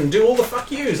place and do all the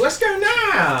fuck yous. Let's go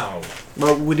now.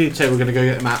 Well, we did say we're going to go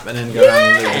get the map and then go around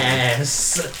and leave.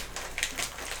 Yes.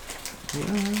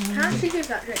 Can I actually give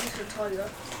that drink to the tiger?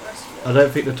 I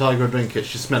don't think the tiger will drink it.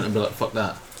 She smelled it and be like, fuck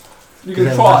that. you can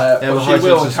Yeah, try it, yeah, but high she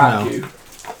will sense of attack smell. you.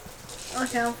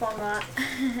 Okay, I'll find that.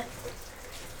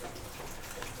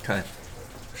 Okay.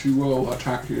 She will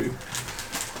attack you.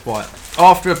 Right.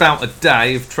 After about a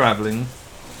day of travelling,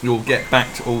 you'll get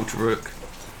back to Urik,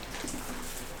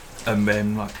 and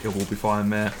then like it will be fine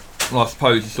there. And I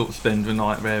suppose you sort of spend the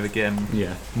night there again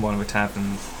Yeah. in one of the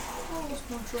taverns, Oh, what's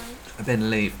my drink? and then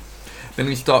leave. Then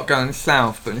we start going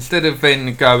south, but instead of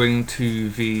then going to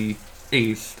the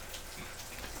east,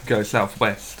 you go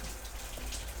southwest.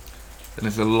 And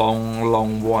there's a long,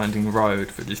 long, winding road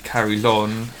that just carries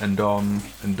on and on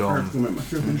and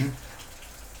on.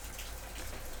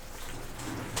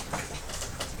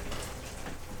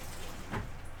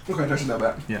 Okay, just a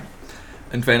little bit.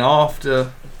 And then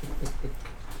after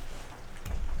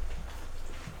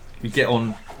you get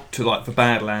on to like the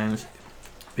Badlands,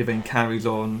 it then carries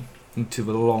on into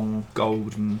the long,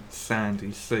 golden,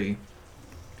 sandy sea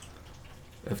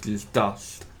of just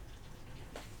dust,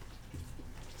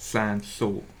 sand,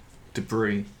 salt,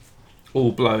 debris,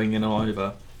 all blowing in and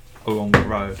over along the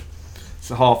road.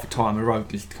 So half the time the road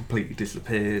just completely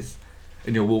disappears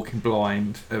and you're walking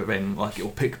blind, and then like it'll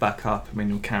pick back up and then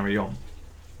you'll carry on.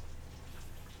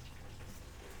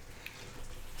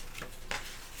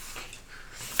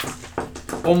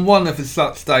 On one of the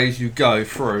such days you go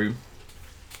through,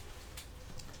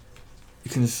 you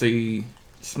can see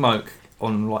smoke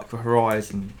on like the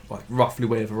horizon, like roughly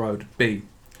where the road would be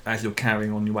as you're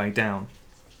carrying on your way down.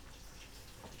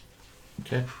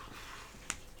 Okay.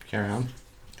 Carry on.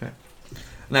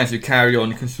 And as you carry on,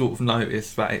 you can sort of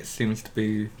notice that it seems to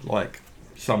be like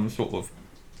some sort of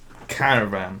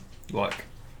caravan, like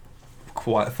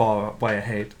quite far way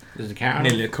ahead, There's a carry on.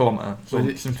 nearly a kilometre. So Was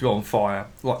it seems to be on fire,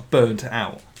 like burnt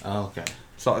out. Oh, okay.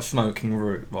 It's like a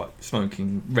smoking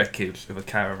smoking wreckage of a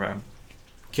caravan.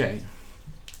 Okay.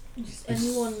 Is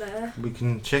anyone there? We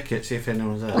can check it, see if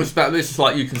anyone's there. This is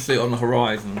like you can see it on the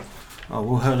horizon. Oh,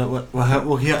 we'll head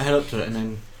up to it and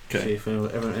then see if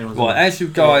anyone's Right, there. as you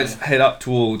guys head up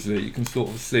towards it, you can sort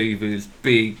of see these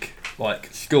big, like,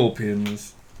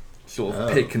 scorpions sort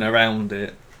of picking around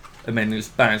it. And then there's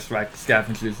bag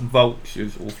scavengers and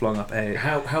vultures all flung up ahead.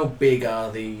 How big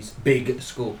are these big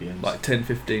scorpions? Like 10,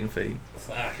 15 feet.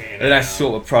 Fucking And they hell.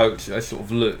 sort of approach, they sort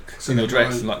of look So in your they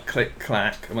direction, like click,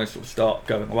 clack, and they sort of start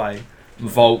going away. And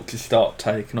the vultures start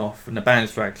taking off, and the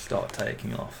bandstrags start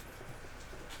taking off.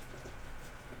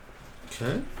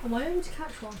 Okay. Am I able to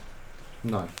catch one?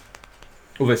 No.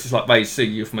 All this is like they see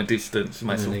you from a distance and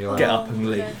they And sort then of they get go, up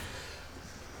and leave. Okay.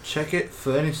 Check it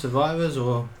for any survivors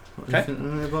or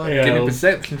anything nearby. Yeah. Give me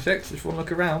perception checks if you want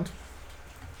to look around.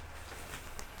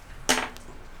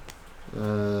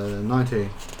 19.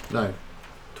 No.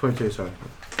 22, sorry.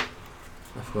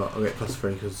 I forgot. I'll get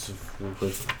 +3 because of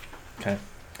walkers.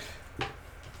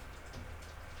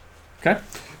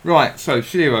 Right, so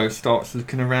Shiro starts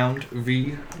looking around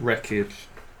the wreckage.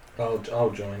 I'll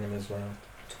join him as well.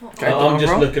 Okay, I'm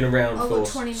just roll. looking around I've for got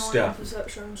 29 stuff.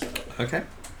 perception, so. Okay.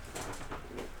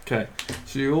 Okay,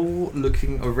 so you're all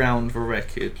looking around the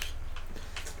wreckage.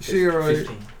 Shiro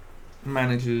 15.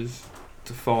 manages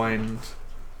to find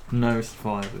no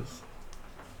survivors.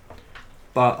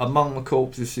 But among the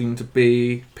corpses seem to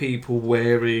be people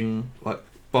wearing like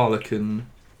Barlacan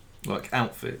like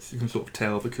outfits. You can sort of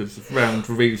tell because around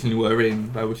the region you were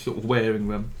in, they were sort of wearing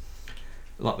them.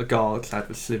 Like the guards had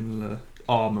a similar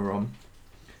armour on.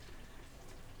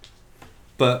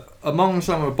 But among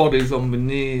some of the bodies on the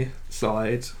near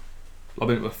side, I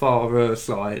mean the far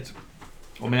side,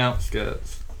 on the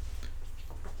outskirts,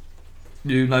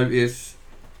 you notice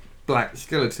black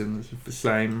skeletons with the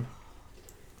same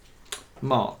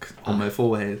mark on their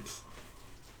foreheads,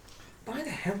 Why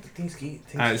the hell did these things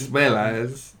as keep well going?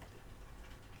 as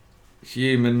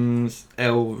humans,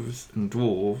 elves and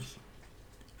dwarves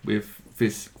with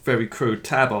this very crude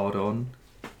tabard on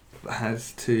that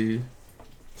has two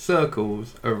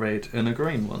circles, a red and a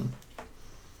green one.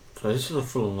 So this is a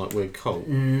full on like weird cult.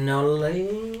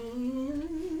 Knowledge.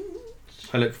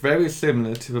 They look very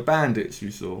similar to the bandits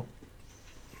you saw.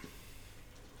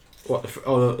 What?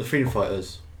 The freedom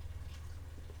fighters.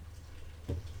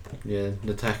 Yeah,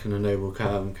 the attacking the noble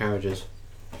carriages.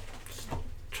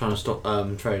 Trying to stop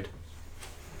trade.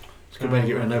 It's a good way to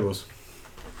get rid of nobles.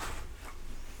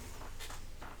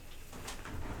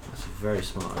 That's a very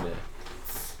smart idea.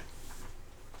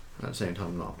 At the same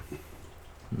time, not.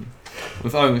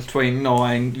 With Omens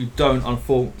 29, you don't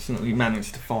unfortunately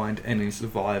manage to find any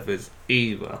survivors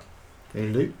either. Any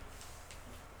loot?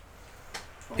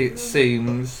 It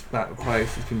seems that the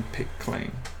place has been picked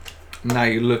clean. Now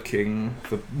you're looking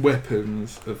for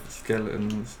weapons of the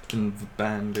skeletons and the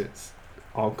bandits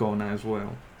are gone as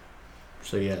well.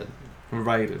 So yeah, The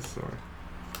raiders, sorry,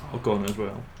 are gone as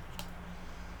well.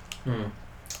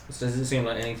 This doesn't seem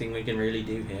like anything we can really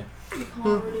do here. You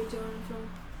can't really do anything.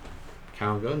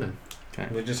 carry on going then.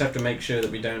 We just have to make sure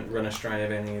that we don't run astray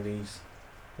of any of these,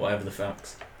 whatever the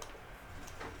fucks.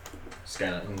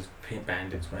 Skeletons,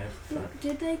 bandits, whatever the fuck.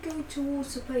 Did they go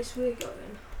towards the place we're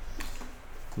going?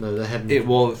 No, they're heading. It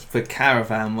was, the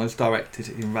caravan was directed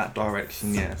in that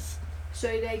direction, yes. So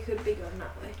they could be going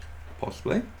that way.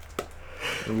 Possibly.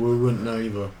 We wouldn't know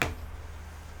either.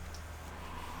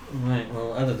 Right,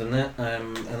 well, other than that,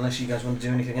 unless you guys want to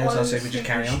do anything else, I'll say we just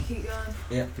carry on. Keep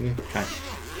going. Okay.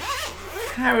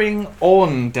 Carrying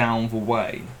on down the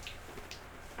way.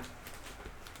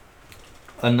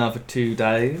 Another 2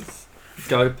 days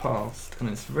go past and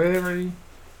it's very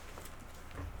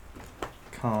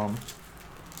calm.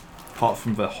 Apart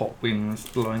from the hot winds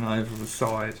blowing over the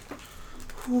side,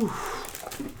 Was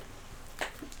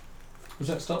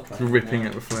that stop track? ripping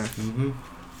at the flesh. Mm-hmm.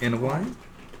 In a way.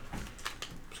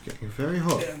 It's getting very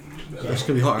hot. It's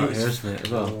gonna be hot out here, isn't it?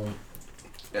 As well.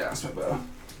 Yeah, that's a bit better.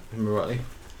 Remember rightly.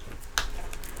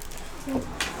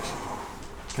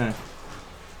 Okay.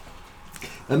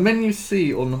 And then you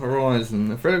see on the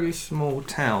horizon a very small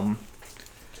town.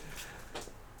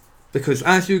 Because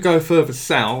as you go further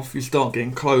south, you start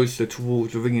getting closer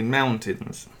towards the Ringing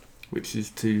Mountains, which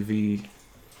is to the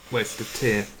west of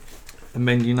Tyr. And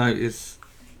then you notice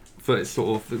that it's the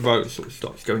road sort of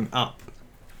stops going up,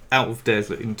 out of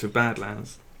desert into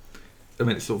Badlands. And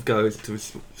then it sort of goes to a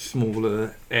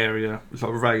smaller area, it's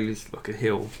like raised, like a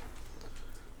hill.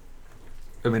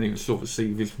 And then you can sort of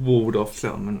see this walled off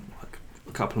settlement like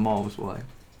a couple of miles away.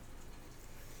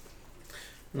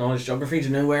 Knowledge geography to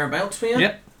know whereabouts we are?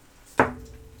 Yep.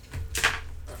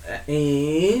 That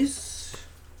is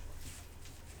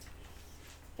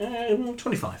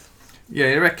 25.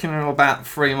 Yeah, you reckon we're about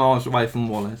 3 miles away from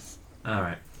Wallace.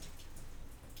 Alright.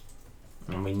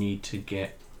 And we need to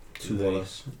get To this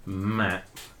Wallace. map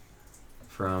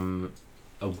from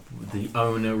the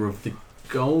owner of the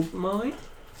gold mine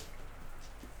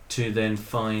to then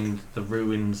find the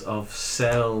ruins of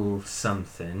Sell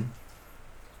something,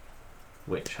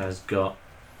 which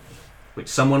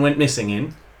someone went missing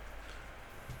in,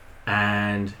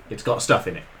 and it's got stuff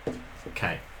in it.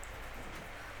 Okay.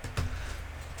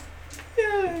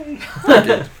 Yay!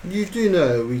 You do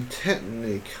know we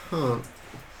technically can't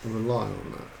rely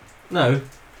on that. No.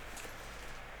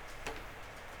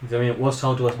 I mean, it was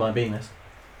told to us by Venus.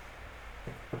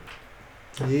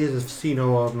 He is a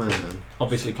senile man.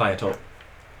 Obviously, play it up.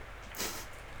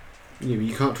 Yeah, but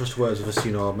you can't trust the words of a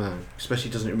senile man, especially he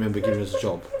doesn't remember giving us a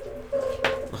job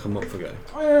like a month ago.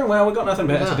 Oh, well, we've got nothing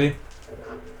better to do.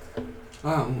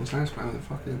 Oh, what's nice about the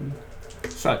fucking...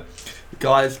 So,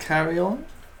 guys, carry on.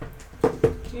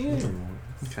 Yeah.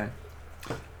 Okay.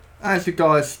 As you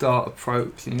guys start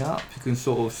approaching up, you can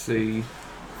sort of see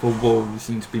the walls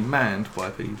seem to be manned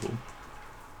by people.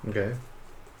 Okay.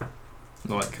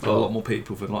 Like, a lot more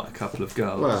people than like a couple of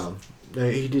girls. Well,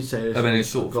 he did say this. And then you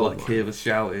sort of gold like mine. hear the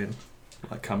shouting,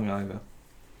 like coming over.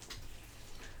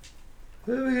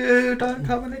 Who are you? Don't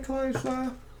come any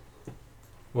closer.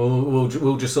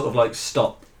 We'll just sort of like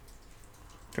stop.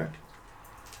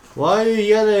 Why are you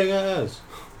yelling at us?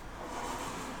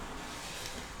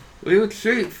 We would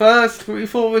shoot first, but we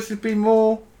thought this would be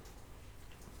more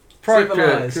appropriate.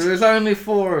 Civilised. 'Cause there's only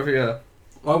 4 of you.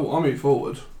 I'll move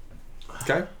forward.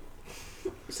 Okay.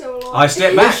 So I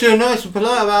step At back. least you're nice and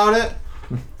polite about it.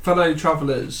 Fellow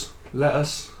travellers, let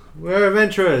us... We're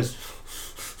adventurers.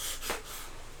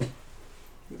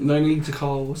 No need to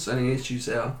cause any issues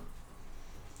here.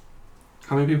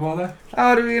 How many people are there?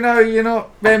 How do you know you're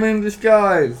not them in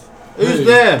disguise? Who's Who?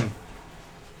 them?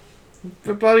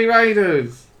 The bloody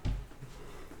raiders.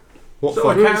 What So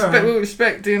fuck? We were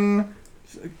expecting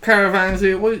caravans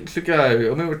here weeks ago,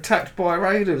 and we were attacked by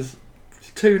raiders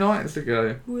 2 nights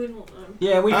ago. we're not them.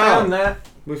 Yeah, we Ow. found that.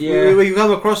 We've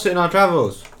come across it in our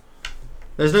travels.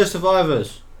 There's no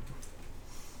survivors.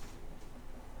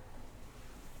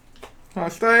 I'll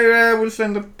stay there, we'll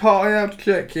send a party out to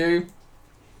check you.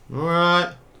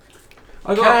 Alright.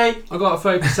 I got a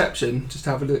phone perception, just to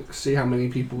have a look, see how many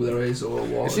people there is or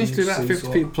what. It seems to be about and 50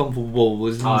 see people on the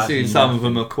walls, and Oh, you see that's some of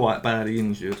nothing. them are quite badly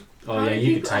injured. Oh How yeah, many you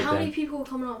people- could take How many them. people are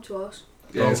coming up to us?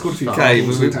 Yeah, it's called a few Okay,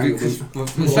 towns and tangles.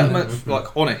 there's that much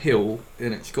like on a hill,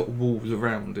 and it's got walls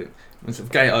around it. And so the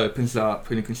gate opens up,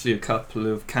 and you can see a couple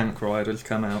of camp riders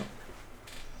come out.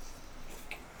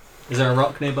 Is there a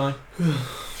rock nearby?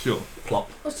 Sure.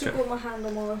 Plop. I've still got my hand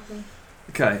on my weapon.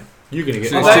 Okay. You're gonna get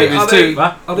So Are they, There's are two- they,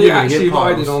 are they You're gonna actually get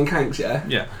piles. riding on kanks, yeah?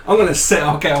 Yeah. I'm going to sit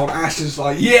up, get on Ash's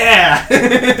like, yeah! Okay,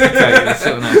 that's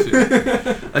sort of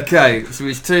nice. Okay, so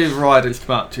these 2 riders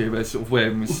come up to you, they're sort of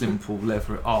wearing this simple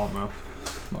leather armour,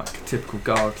 like typical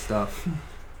guard stuff.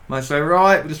 Might say,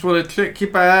 right, we just want to check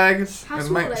your bags How and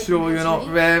small make are they sure you're compared not to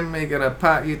me? them, we're going to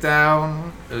pat you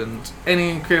down, and any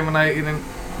incriminating...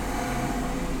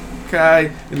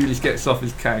 Okay, and he just gets off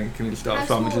his cank and he starts How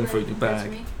small rummaging are through they your compared to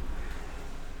bag. me?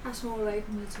 How small are they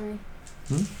compared to me?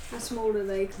 Hmm? How small are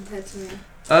they compared to me?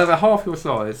 They're half your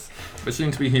size, but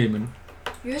seem to be human.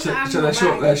 You're So, not so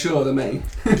they're shorter than me.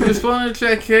 Just want to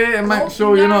check it and make Oh,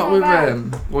 sure you're not no, with bag.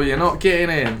 them, or you're not getting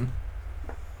in.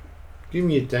 Give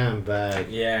me your damn bag.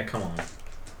 Yeah, come on.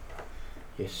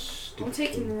 You I'm stupid.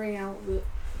 taking the ring out of it.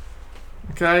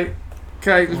 Okay,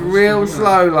 just real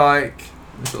slow, like.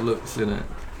 He sort of looks in it.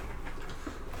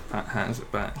 Hands it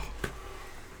back.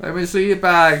 Let me see your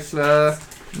bag, sir.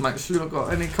 Make sure you've not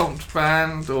got any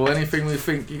contraband or anything we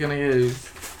think you're going to use.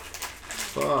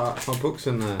 Fuck, my book's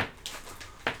in there.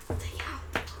 Take it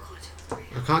out. God.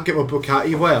 I can't get my book out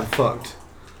either way, I'm fucked.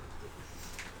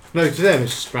 No, to them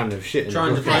it's just random shit. in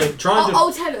Trying the to book. play. Trying to.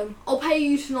 I'll tell them. I'll pay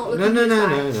you to not look No, at no, this no,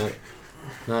 bag.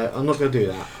 no, no. No, I'm not going to do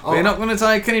that. But you're not going to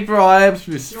take any bribes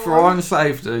just No. for our own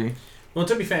safety. Well,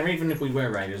 to be fair, even if we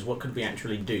were raiders, what could we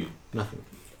actually do? Nothing.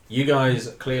 You guys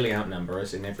clearly outnumber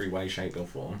us in every way, shape, or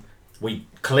form. We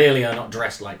clearly are not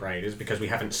dressed like raiders because we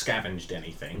haven't scavenged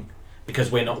anything.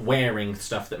 Because we're not wearing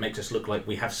stuff that makes us look like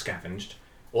we have scavenged.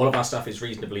 All of our stuff is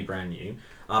reasonably brand new.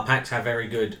 Our packs have very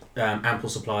good, ample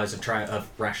supplies of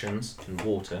rations and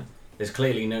water. There's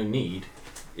clearly no need.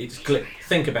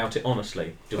 Think about it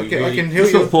honestly. Do we Okay, really... I can heal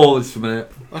Just sort your. of pause for a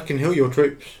minute. I can heal your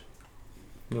troops.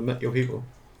 I met your people.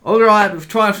 Alright, we've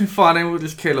tried something funny, we'll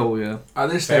just kill all you.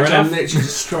 At this Fair stage, I'm enough. literally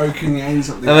just stroking the ends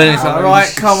of the And then it's like, arrows.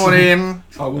 alright, come on in.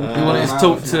 I will You You want Uh, to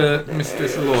talk to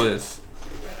Mistress of Lawyers.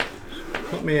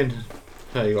 Put me in.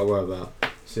 Hey, you got to worry about.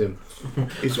 It's him.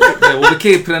 He's, We're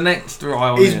keeping an extra eye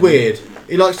on him. he's weird.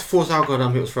 He likes to force alcohol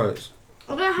down people's throats.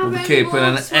 I don't have We're any keeping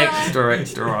an more, swear.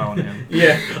 extra eye on him.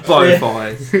 Yeah. Both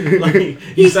eyes. Like, He,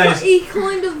 he says. he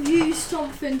kind of used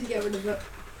something to get rid of it.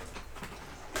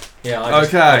 Yeah. I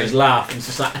Okay. just laugh. And it's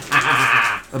just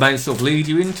like. And they sort of lead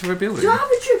you into a building. Do I have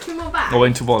a drip in my bag? Or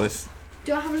into Wallace.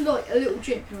 Do I have like a little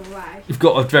drip in my bag? You've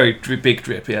got a very big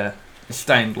drip, yeah. It's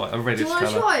stained like a Do reddish you want to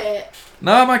colour. try it?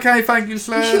 No, I'm okay, thank you, You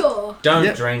sir. sure? Don't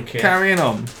Yep. drink it. Carrying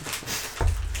on.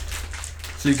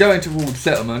 So you go into Walled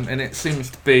Settlement and it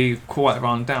seems to be quite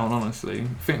run down, honestly.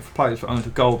 I think for players that owned a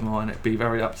gold mine it'd be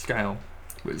very upscale.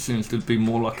 But it seems to be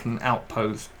more like an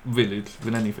outpost village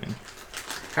than anything.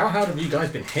 How hard have you guys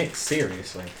been hit?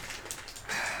 Seriously.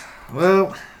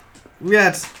 Well, we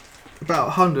had about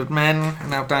 100 men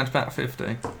and now down to about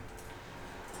 50.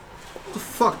 What the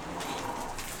fuck?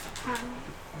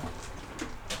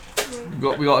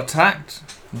 We got attacked.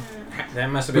 There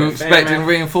must have We been were a fair expecting amount.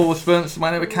 reinforcements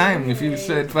when they never came. If you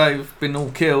said they've been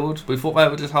all killed, we thought they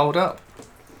would just hold up.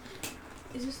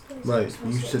 Is this place Wait,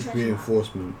 supposed you to said get treasure?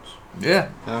 reinforcements. Yeah,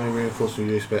 How many reinforcements were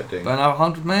you expecting? don't know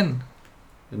 100 men.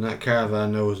 In that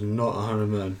caravan, there was not 100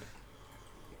 men.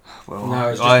 Well, No,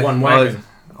 it's just one wagon.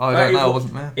 I don't know, I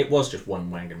wasn't there. It was just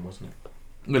one wagon, wasn't it?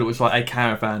 But it was like a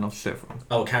caravan of several.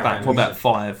 Oh, caravan. Probably about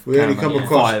 5. We only caravan- come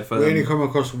across. five, we only come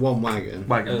across one wagon. It was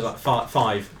wagons. like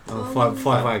five. Five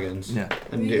wagons. Yeah.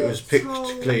 And We it got was picked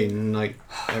told- clean, and like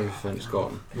everything's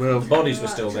gone. Well, the bodies were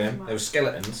still there. There were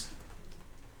skeletons.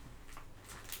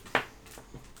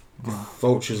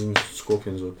 Vultures and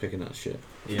scorpions were picking that shit.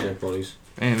 Yeah. Dead bodies.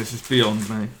 Yeah, this is beyond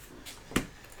me.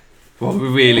 Well, we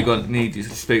really need you to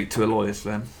speak to Aloysius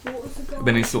then. What was the guy's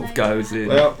Then he sort of name goes who in.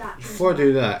 had Well, that before I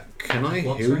do that, can I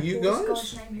What, heal sorry? you What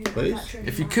was the guys? guy's name who had Please? that treasure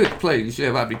If you map? could, please,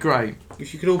 yeah, that'd be great.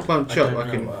 If you could all bunch I up, don't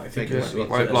I can know, I think take it a might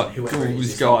be- slot. Like, whoever all it is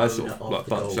these is the guys owner sort of of like the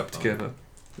bunch gold up together.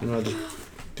 And I just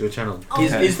do a channel.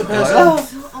 Is the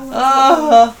person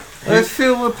Ah, I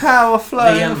feel the power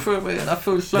flowing The, through me and I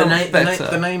feel so the, much better.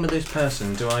 the name of this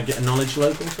person? Do I get a knowledge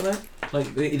local for that?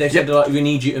 Like they said, like we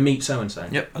need you to meet so and so.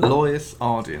 Yep, Aloysius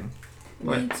Ardian.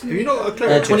 Wait, Need to have you not got a meet-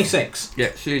 cleric? 26. Yeah,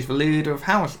 she's the leader of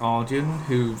House Ardian,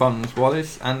 who runs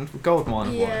Wallace and the gold mine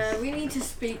of Yeah, Wallace. we need to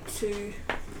speak to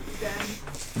them.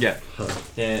 Yeah.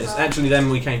 Yeah, it's actually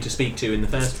them we came to speak to in the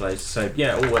first place. So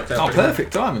yeah, it all worked out. Oh, pretty well.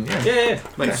 perfect timing, yeah. Yeah.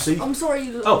 Mate, see, I'm sorry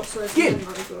you Oh, sorry for Gin. the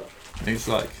money, but He's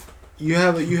like, you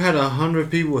had 100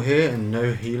 people here and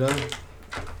no healer.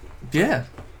 yeah.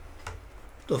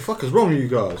 What the fuck is wrong with you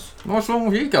guys? What's wrong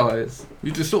with you guys?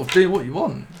 You just sort of do what you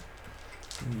want.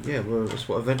 Yeah, well, that's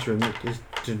what adventuring is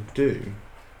to do.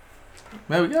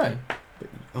 There we go.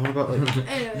 I want about like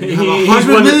anyway. you have He's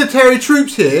 100 one- military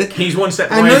troops here He's one step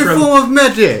and away no from. form of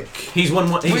medic. He's one.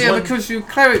 Well, He's yeah, one. because you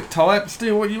cleric types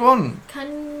do what you want.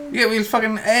 Can You get these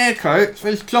fucking air coats,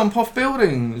 they just jump off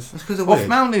buildings, That's because of off weird.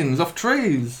 mountains, off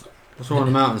trees. What's wrong with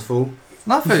the mountains, fool?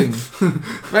 Nothing.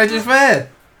 They're just there.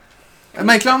 And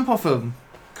they jump off them.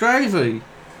 Crazy.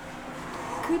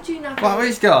 could you navigate? Like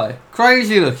this guy.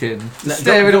 Crazy looking. No,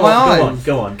 Staring go at my on, eyes.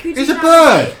 Go on. Could It's you a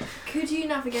bird! navigate- Could you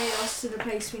navigate us to the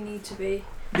place we need to be,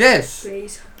 Yes.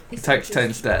 please? It takes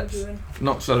 10 steps.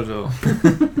 Not so at all.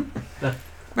 No.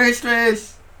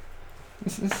 Mistress!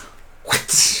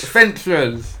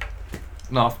 Adventurers!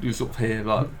 And after you sort of hear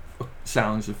like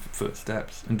sounds of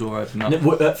footsteps and door open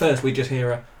up. At first, we just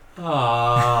hear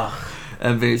a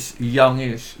And this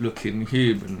youngish looking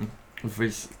human with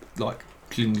this like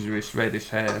gingerish reddish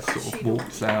hair sort of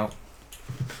walks out.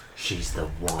 She's the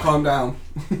one. Calm down.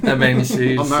 And then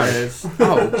she I'm married. says,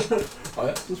 "Oh, Oh,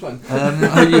 yeah, that's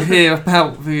fine. you hear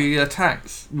about the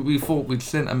attacks? We thought we'd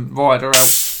sent a rider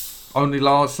out only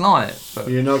last night, but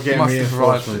You're not getting must have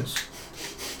arrived reinforcements.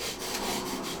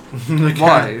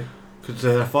 why? Because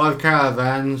there are 5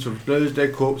 caravans with loads of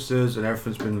dead corpses and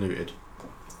everything's been looted.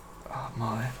 Oh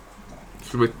my!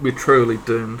 So we're truly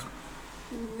doomed."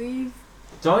 We've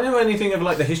Do I know anything of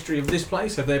like the history of this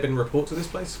place? Have there been reports of this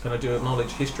place? Can I do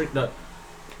acknowledge history? No,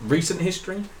 recent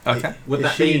history. Okay, Would Is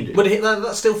that she be? Indian? Would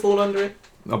that still fall under it?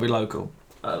 I'll be local.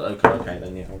 Okay,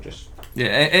 then yeah, I'll just. Yeah,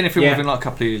 anything Yeah. within like a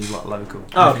couple of years is like local.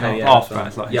 Oh, Anything okay, like yeah. after that's that,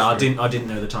 it's fine. like yeah, history. I didn't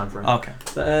know the time frame. Okay.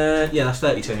 But, yeah, that's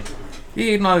 32.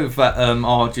 You know that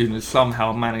Arjun has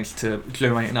somehow managed to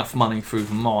generate enough money through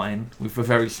the mine with a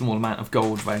very small amount of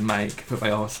gold they make, but they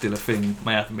are still a thing.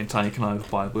 They haven't been taken over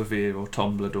by Wavir or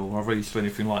Tomblador or Reese or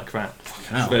anything like that.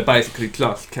 So they're basically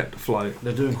just kept afloat.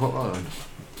 They're doing quite well.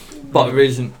 But there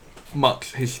isn't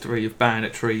much history of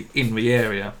banditry in the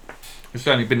area. It's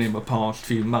only been in the past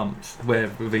few months where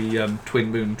the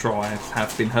Twin Moon tribes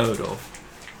have been heard of.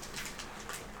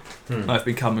 They've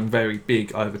becoming very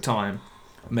big over time.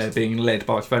 And they're being led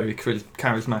by a very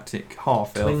charismatic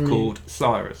half-elf called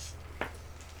Cyrus.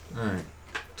 Alright.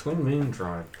 Twin Moon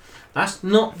Tribe. That's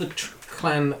not the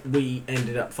clan we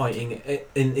ended up fighting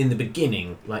in the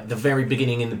beginning, like the very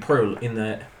beginning in the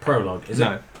prologue, is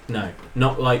it? No,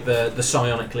 not like the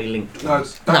psionically linked No,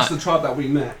 ones. that's the tribe that we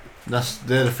met.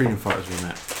 They're the freedom fighters we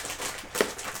met.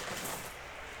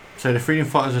 So the freedom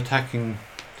fighters attacking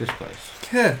this place.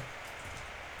 Yeah.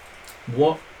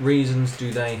 What reasons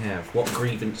do they have? What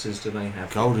grievances do they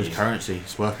have? Gold is currency.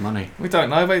 It's worth money. We don't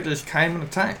know. They just came and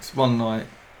attacked one night.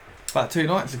 About 2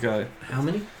 nights ago. How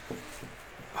many?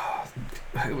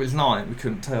 It was night. We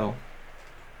couldn't tell.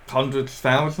 Hundreds,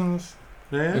 thousands.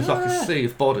 Yeah. It was like a sea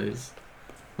of bodies.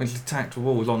 We just attacked the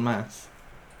walls en masse.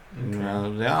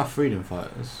 Well, they are freedom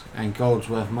fighters, and gold's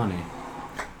worth money.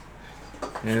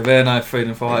 Yeah, they're no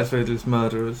freedom fighters. They're just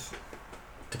murderers.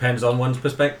 Depends on one's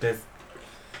perspective.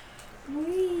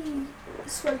 We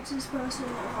spoke to this person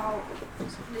about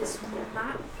this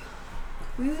map.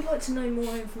 We would like to know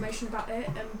more information about it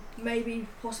and maybe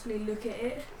possibly look at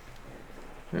it.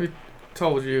 Who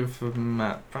told you of the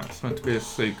map? That's meant to be a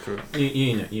secret.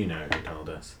 You know who told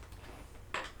us.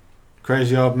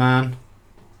 Crazy old man.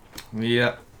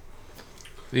 Yep.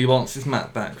 He wants his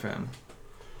map back then.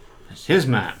 It's his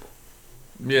map.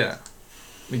 Yeah.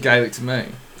 He gave it to me.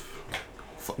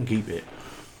 Fucking keep it.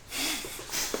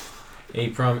 He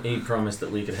promised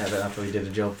that we could have it after we did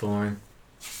a job for him.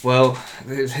 Well,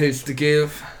 it's his to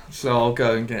give, so I'll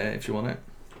go and get it if you want it.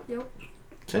 Yep.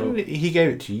 So he gave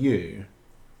it to you.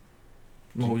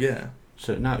 Well, yeah.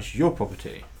 So now it's your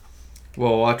property.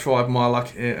 Well, I tried my luck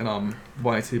at it and I'm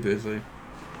way too busy.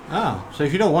 Oh, so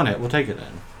if you don't want it, we'll take it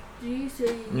then. Do you see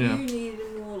Yeah. you need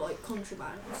more like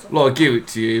contraband and stuff? Well, I'll like give that? it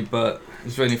to you, but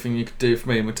is there anything you could do for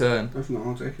me in return? If not,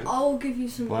 I'll take it. I'll give you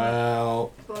some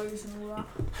Well, like, bows and all that.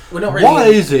 We're not really. why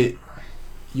is it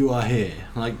you are here?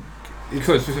 Like,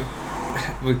 Because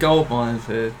with gold mines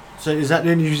here. so is that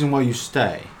the only reason why you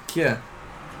stay? Yeah.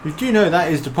 You do know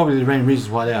that is probably the main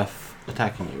reason why they are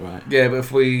attacking you, right? Yeah, but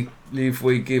if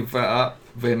we give that up,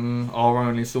 then our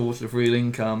only source of real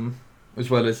income, as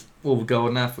well as all the gold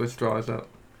and apples, dries up.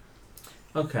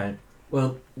 Okay.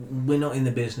 Well, we're not in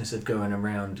the business of going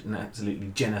around and absolutely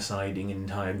genociding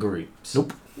entire groups.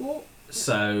 Nope. What?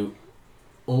 So,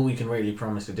 all we can really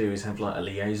promise to do is have like a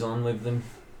liaison with them.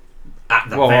 At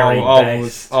the Well, very I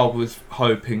best. was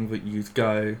hoping that you'd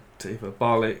go to either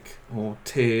Balik or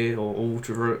Tyr or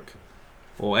Urik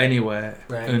or anywhere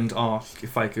Right. and ask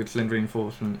if they could send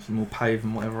reinforcements and we'll pay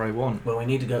them whatever they want. Well, we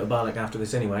need to go to Barlick after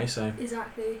this anyway, so.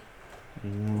 Exactly.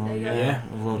 Well, There you go. Yeah.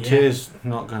 Well, Yeah. Tyr's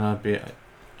not gonna be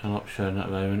an option at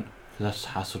the moment. 'Cause that's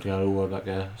hassle to go all the way back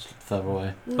there, it's further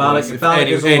away. Barlick- If Balik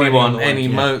is already anyone, on the any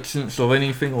line, yeah. merchants or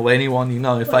anything or anyone you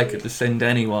know, if they Wait. could just send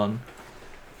anyone,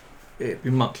 it'd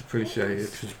be much appreciated.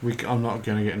 I'm not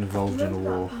gonna get involved in a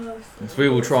war. So we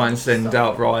will try and send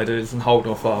out riders and hold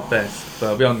off our best,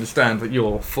 but we understand that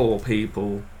you're 4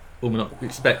 people. Well, we're not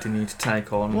expecting you to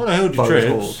take on What the hell do both troops?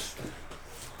 hordes.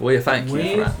 Well, yeah, thank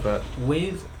you for that, but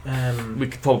With we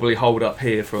could probably hold up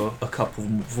here for a couple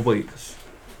of weeks.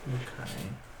 okay.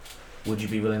 Would you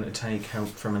be willing to take help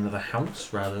from another house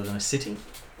rather than a city?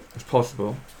 It's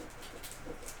possible.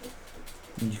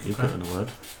 You can put in a word.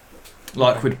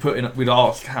 Like we'd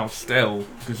ask House Stell,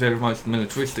 because they're the most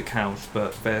militaristic house,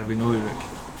 but they're in Urik.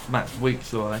 That's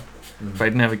weeks away.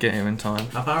 They'd never get here in time.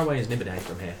 How far away is Nibiday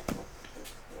from here?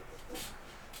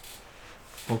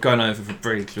 Well, going over the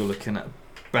bridge, you're looking at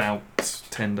about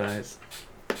 10 days.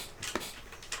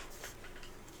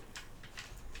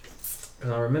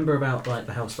 Because I remember about like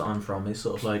the house that I'm from is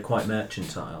sort of like quite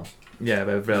mercantile. Yeah,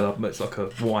 it's like a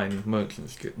wine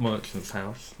merchant's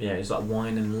house. Yeah, it's like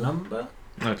wine and lumber.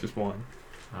 No, just wine.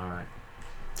 All right.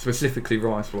 Specifically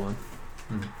rice wine.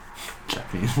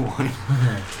 Japanese wine.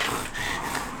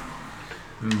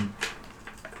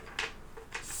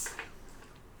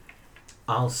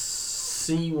 I'll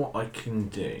see what I can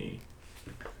do.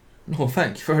 Well,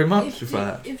 thank you very much for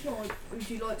that. If not, would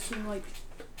you like some like?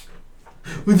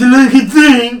 Would you like a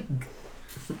drink?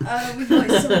 We'd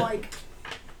like some like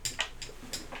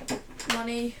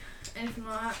money, anything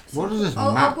like that. What does this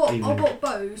I've map got even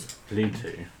bows. lead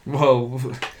to? Well,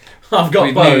 I've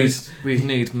got bows. We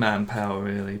need manpower,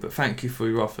 really, but thank you for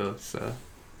your offer, sir.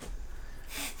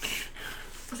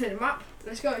 I said the map.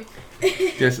 Let's go.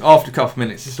 Yes, after a couple of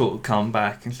minutes, you sort of come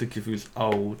back and give you this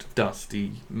old,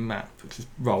 dusty map, which is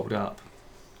rolled up.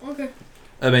 Okay.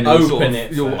 And then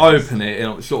you'll open it and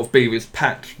it'll sort of be this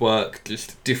patchwork,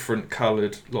 just different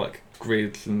coloured like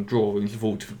grids and drawings of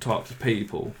all different types of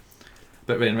people.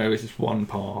 But then there is this one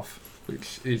path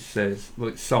which says, well,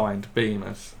 it's signed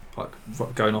Beamers,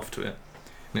 like going off to it.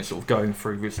 and it's sort of going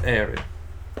through this area.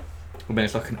 And then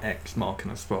it's like an X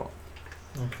marking a spot.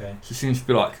 Okay. So it seems to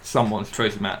be like someone's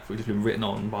treasure map which has been written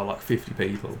on by like 50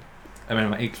 people, and then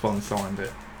like, each one signed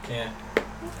it. Yeah.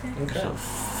 Okay. Okay.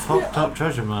 Fucked up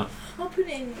treasure map. I'll put it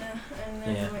in there and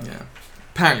then Yeah. like, Yeah.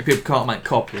 Apparently people can't make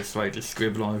copies, so they just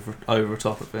scribble over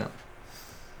top of it.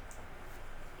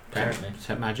 Apparently. Is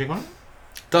that magic on it?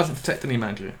 Doesn't detect any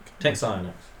magic. Take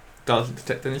Cyanox. Doesn't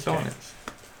detect any science.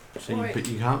 So Right. but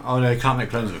you can't. Oh no, you can't make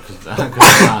clones of it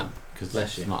because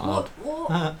Bless you. it's not what?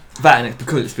 hard. That and it's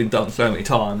because it's been done so many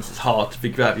times, it's hard to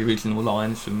figure out the original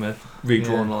lines from the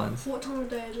redrawn lines. What time of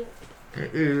day is it?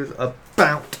 It is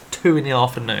about 2 in the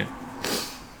afternoon.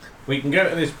 We can go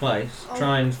to this place,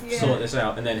 try and yeah. sort this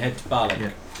out, and then head to Balik.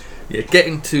 Yeah. Yeah,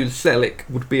 getting to Selic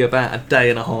would be about a day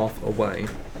and a half away.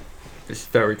 It's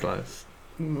very close.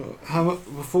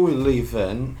 Before we leave,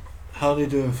 then, how are they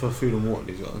doing for food and water?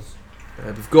 These guys.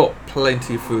 We've got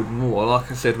plenty of food and more. Like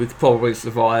I said, we could probably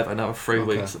survive another 3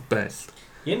 Okay. weeks at best.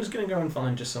 Yin's going to go and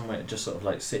find just somewhere to just sort of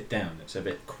like sit down. It's a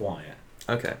bit quiet.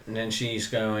 Okay. And then she's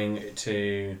going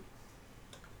to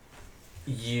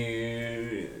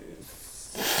use...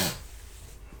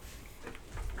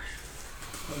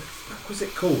 What was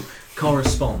it called?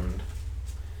 Correspond.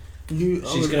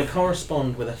 She's going to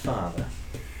correspond with her father.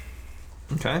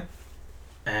 Okay.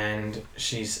 And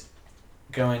she's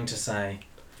going to say,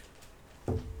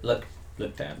 look,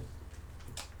 Dad,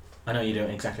 I know you don't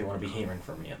exactly want to be hearing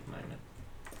from me at the moment,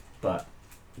 but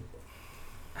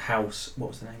what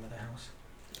was the name of the house?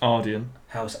 Ardian.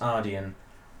 House Ardian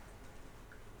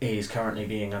is currently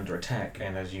being under attack,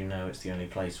 and as you know, it's the only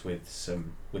place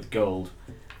with gold,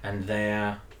 and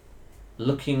they're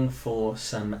looking for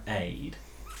some aid.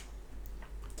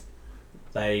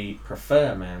 They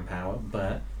prefer manpower,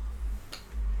 but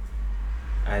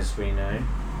as we know,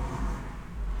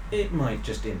 it might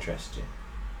just interest you.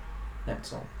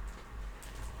 That's all.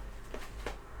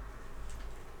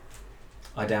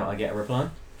 I doubt I get a reply.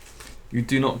 You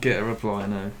do not get a reply,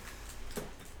 no.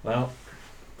 Well,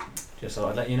 just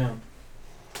thought I'd let you know.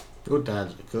 Good,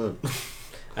 Dad. Good.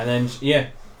 And then, and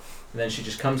then she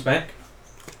just comes back,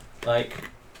 like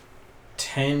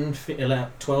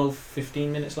 12,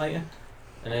 15 minutes later,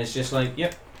 and it's just like,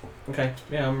 yep, okay,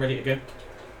 yeah, I'm ready to go.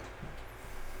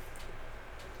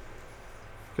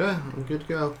 Okay, I'm good to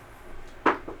go.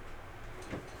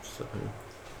 So,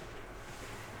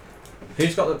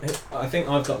 Who's got the? I think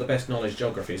I've got the best knowledge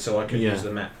geography, so I can Yeah. use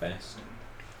the map best.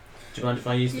 Do you mind if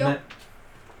I use the Yep. map?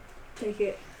 Take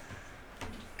it.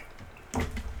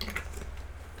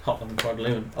 Hop on the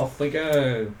quadloon. Off we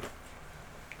go.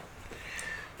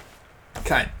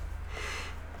 Okay.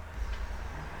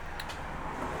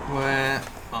 Where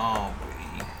are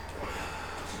we?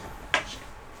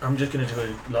 I'm just going to do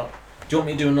a lot. Do you want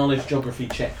me to do a knowledge geography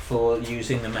check for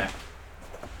using the map?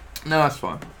 No, that's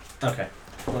fine. Okay.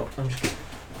 Well, I'm just...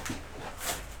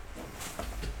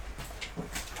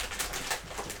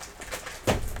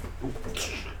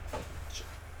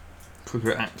 Because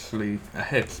we're actually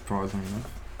ahead, surprisingly enough.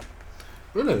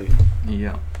 really?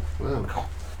 Yeah. Wow.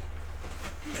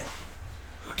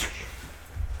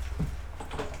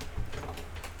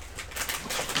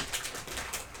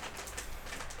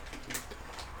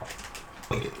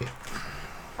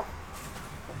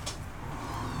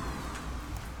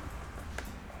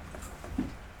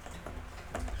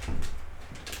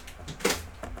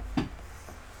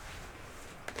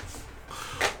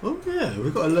 Oh yeah,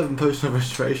 we've got 11 posts of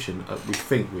restoration. We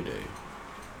think we do.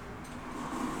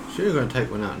 Sure, you're going to take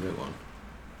one out and do one.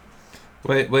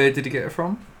 Where did you get it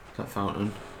from? That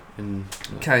fountain.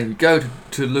 Okay, you go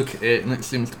to look at it and it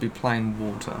seems to be plain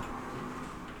water.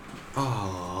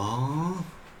 Oh,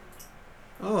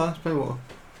 that's plain water.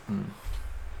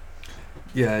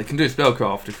 Yeah, you can do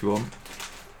spellcraft if you want.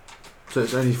 So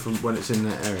it's only from when it's in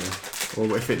that area,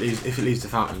 or if it leaves the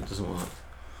fountain, it doesn't work.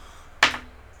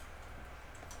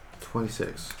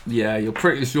 26. Yeah, you're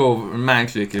pretty sure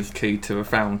magic is key to a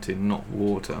fountain, not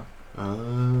water.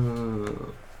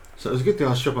 Oh. So it was a good thing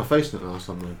I struck my face in it last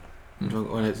time then,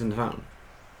 when it's in the fountain.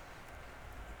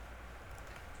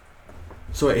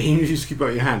 So wait, you just keep out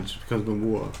your hands because of the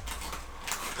water.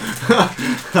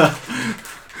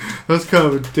 That's kind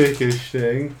of a dickish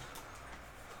thing.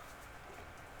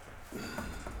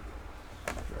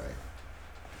 Right.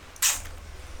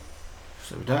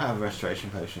 So we don't have restoration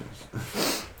potions.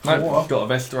 Nope, I've got a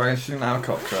restoration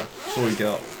helicopter. That's all we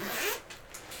got.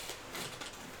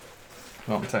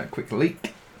 I'll take a quick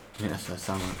leak. Yes, that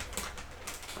sounds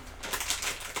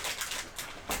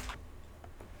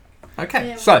like. Okay,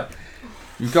 Yeah. so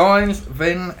you guys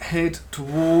then head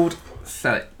toward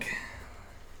Selic.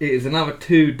 It is another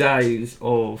 2 days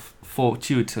of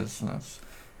fortuitousness.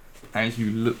 as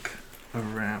you look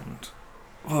around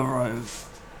the road,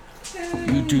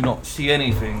 you do not see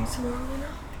anything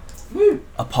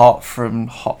apart from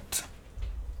hot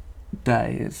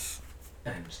days,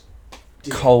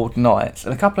 cold nights,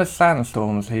 and a couple of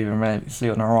sandstorms here and there you see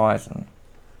on the horizon.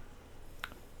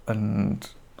 And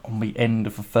on the end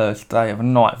of the first day of the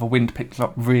night, the wind picks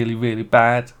up really, really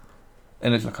bad.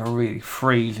 And there's like a really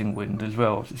freezing wind as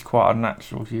well, which is quite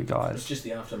unnatural to you guys. It's just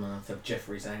the aftermath of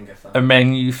Jeffrey's anger. And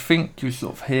then you think you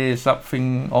sort of hear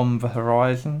something on the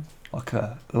horizon, like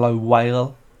a low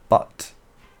wail, but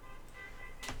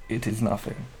it is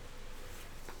nothing.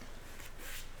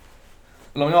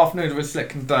 Along the afternoon of the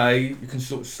second day, you can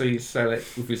sort of see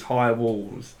Selleck with his high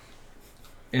walls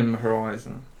in the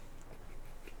horizon.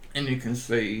 And you can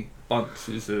see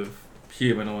bunches of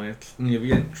humanoids near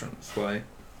the entranceway.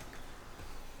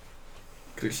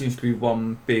 It seems to be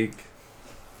one big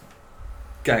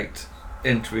gate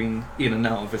entering in and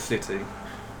out of the city.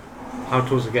 How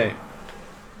tall's the gate?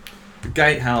 The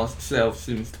gatehouse itself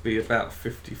seems to be about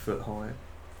 50 foot high,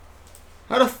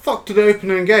 How the fuck did they open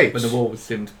them gates? but the walls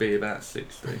seem to be about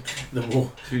 60. The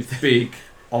wall. These big,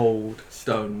 old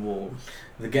stone walls.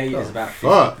 The gate is about 50.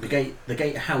 Fuck. The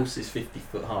gate house is 50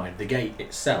 foot high. The gate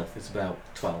itself is about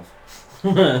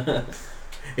 12.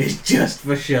 It's just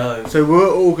for show. So we're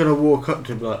all gonna walk up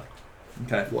to like,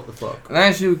 Okay. what the fuck? And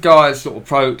as you guys sort of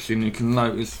approaching, you can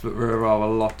notice that there are a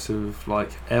lot of like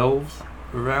elves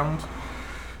around.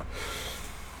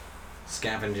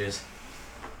 Scavengers.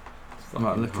 I'm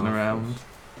like looking around.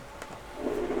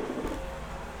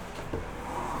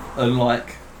 And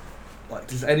like,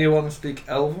 does anyone speak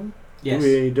Elven? Yes.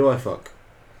 Really, do I fuck?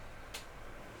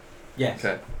 Yes.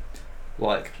 Okay.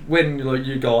 Like, when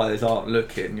you guys aren't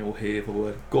looking, you'll hear the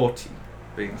word Gorti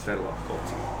being said like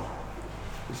Gorti.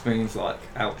 Which means like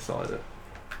outsider.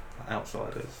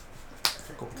 Outsiders.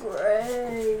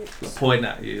 Great. Like, point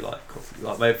at you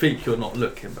like they think you're not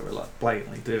looking, but they're like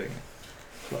blatantly doing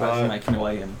it. Like, actually making your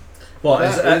way in. What,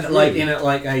 That is like really- in it,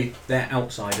 like they're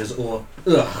outsiders or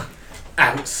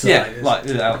outsiders? Yeah, like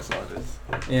they're outsiders.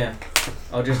 Yeah.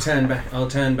 I'll just turn back. I'll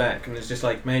turn back, and it's just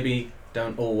like maybe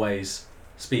don't always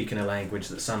speak in a language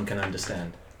that some can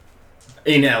understand.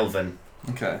 In Elven.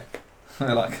 Okay.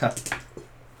 They're like that.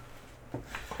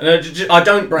 I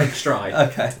don't break stride.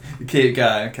 Okay. You keep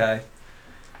going, okay.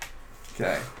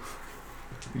 Okay.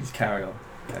 You just carry on.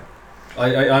 Okay.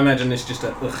 I imagine it's just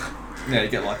a ugh. Yeah, you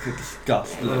get like a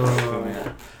disgust look from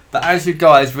it. But as you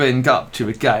guys ring up to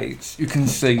the gates, you can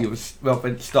see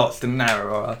it starts to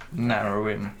narrow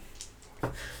in.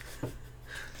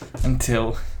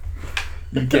 Until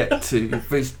you get to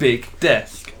this big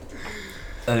desk.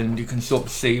 And you can sort of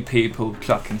see people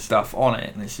chucking stuff on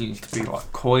it. And it seems to be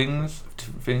like coins,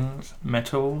 different things,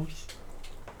 metals.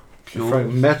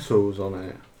 Throwing metals on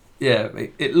it. Yeah,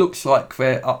 it looks like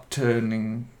they're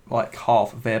upturning like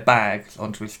half of their bags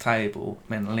onto his table,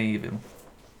 then leaving.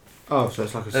 Oh, so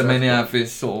it's like a. And then you have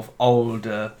this sort of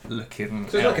older looking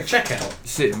So it's elf like a checkout.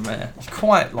 sitting there. It's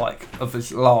quite like of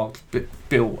this large,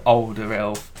 built older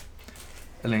elf.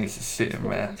 And then he's just sitting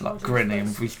there, like grinning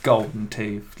with his golden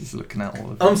teeth, just looking at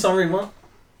all of them. I'm sorry, what?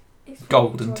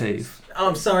 Golden teeth.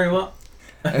 I'm sorry, what?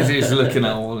 As he's looking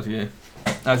at all of you.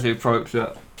 As he approaches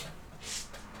up.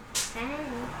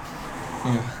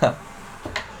 Yeah.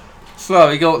 So,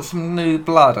 you got some new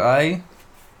blood, eh?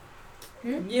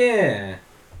 Yeah.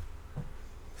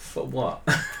 For what?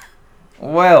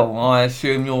 Well, I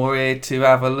assume you're here to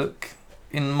have a look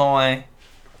in my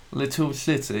little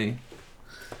city.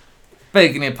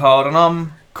 Begging your pardon,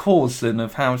 I'm Coulson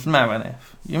of House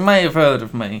Marineth. You may have heard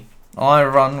of me. I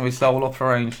run this whole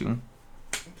operation.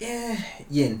 Yeah,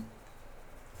 Yin.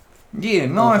 Yeah,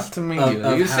 nice to meet you.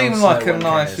 of You seem House like No a One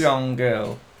nice Cares. young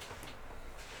girl.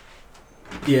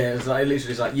 Yeah, it's like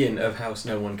literally like Yin of House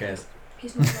No One Cares.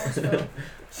 He's not nice though.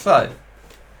 So,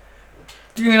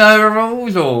 do you know the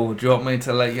rules, or do you want me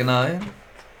to let you know?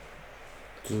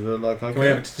 Does it look like I Can we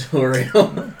have a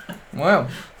tutorial? Well,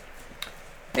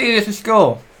 here's the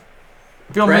score.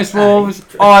 Beyond Press Miss Wolves,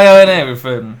 A. I own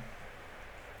everything.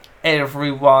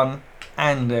 Everyone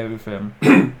and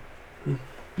everything.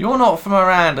 You're not from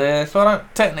around here, so I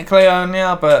don't technically own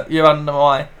you, but you're under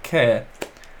my care.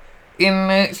 In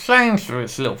exchange for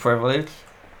this little privilege,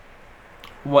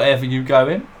 whatever you go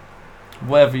in,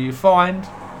 whatever you find,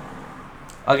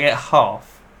 I get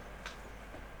half.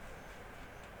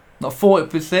 Not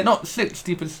 40%, not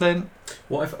 60%.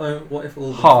 What if all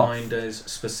we Half. find is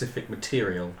specific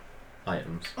material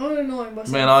items? I don't know. I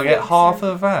Then I get half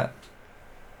of that.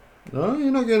 No,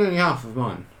 you're not getting any half of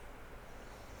mine.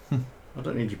 I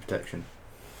don't need your protection.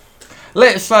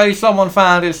 Let's say someone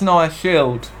found this nice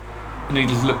shield And he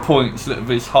just points at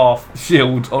this half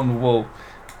shield on the wall.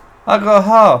 I got a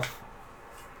half.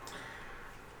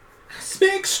 It's a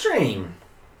bit extreme.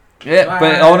 Yeah,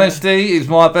 but honesty is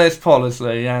my best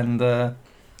policy, and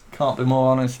can't be more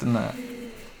honest than that.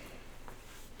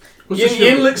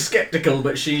 Yin looks sceptical,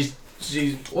 but she's.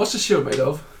 What's the shield made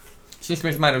of? It's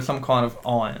made of some kind of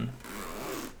iron.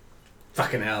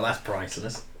 Fucking hell, that's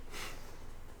priceless.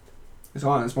 It's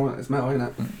iron, it's metal, isn't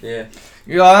it? Yeah.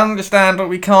 Yeah, I understand, but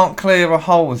we can't clear a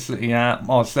whole city out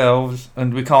ourselves,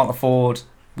 and we can't afford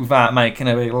without making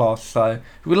a big loss. So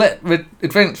we let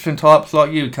adventuring types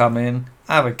like you come in,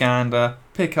 have a gander,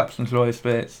 pick up some choice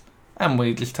bits, and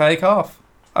we just take off.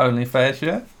 Only fair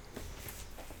share.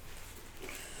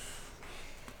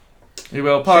 You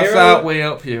will pass Shiro, out, we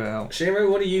help you out.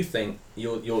 Shiro, what do you think?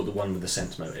 You're the one with the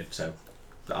sense motive, so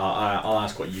I'll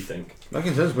ask what you think. I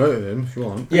can sense motive him if you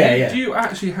want. Yeah. Do you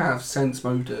actually have sense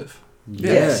motive?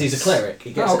 Yes, he's a cleric.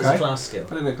 He gets it as a okay. class skill. I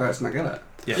didn't know clerics didn't get it.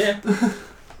 Yeah.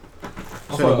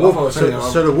 So the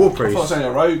war priest. I thought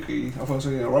it was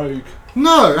only a rogue.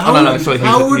 No, sorry,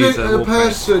 how would he's a a war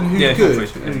person who's Yeah, good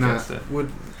priest, in gets that it.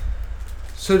 would?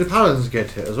 So the paladins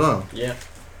get it as well. Yeah.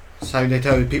 So they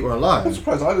tell people are I'm alive.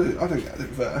 surprised I didn't get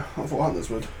it there. I thought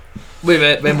hunters would. With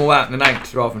it, then we'll out in the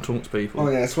nature rather than talk to people. Oh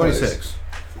yeah, it's 26.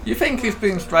 You think he's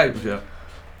being straight with you?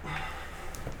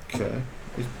 Okay.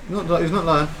 He's not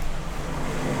lying.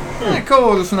 Yeah, of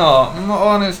course not. I'm not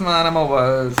honest man, I'm my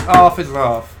words. Half is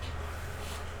half.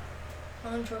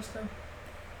 I don't trust him.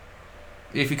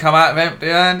 If you come out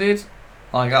empty-handed,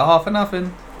 I got half of nothing.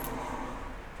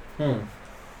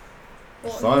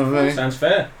 What Fine are you with me. Sounds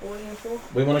fair. for? What are you for?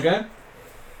 We want to go?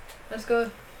 Let's go.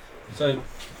 So,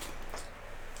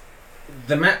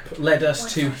 the map led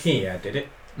us to here, did it?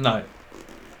 No.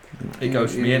 It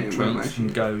goes from the Yeah, entrance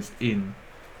and goes in.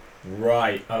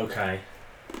 Right, okay.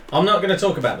 I'm not going to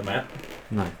talk about the map.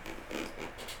 No.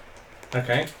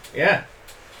 Okay, yeah.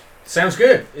 Sounds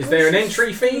good. Is there an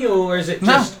entry fee or is it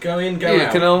No. just go in, go You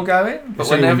out? can all go in, but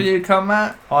So whenever you come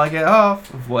out, I get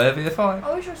half of whatever you find.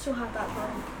 I wish I still had that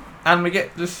phone. And we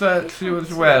get to search you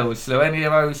as well, so any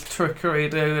of those trickery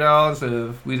doodahs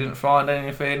of we didn't find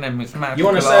anything and it's magical. You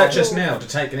want to search us now to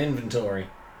take an inventory?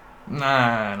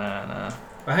 Nah.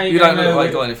 Well, how You don't gonna look know like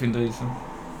you got anything decent.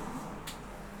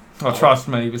 Oh, trust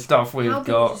me, the stuff we've How big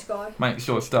got, is this guy? make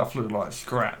sure stuff look like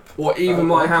scrap. Or even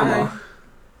my okay. hammer.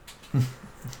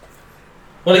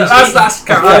 Well,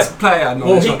 That's player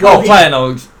knowledge. Well, Well, player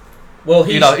knowledge, well,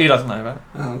 he he's, doesn't know that.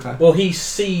 Oh, okay. well, he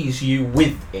sees you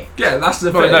with it. Yeah, that's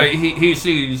the But thing. no, he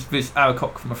sees this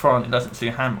arrowcock from the front, he doesn't see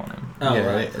a hammer on him. Oh, Yeah,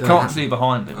 right. Can't see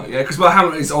behind him. Oh, yeah, because my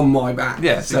hammer is on my back.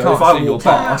 Yeah, so you can't if I see your walk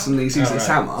back. past and he sees Oh, his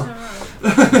right.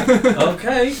 hammer,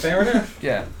 Okay, fair enough.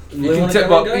 Yeah. We You can wanna tell, go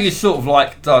well, in, guys? he sort of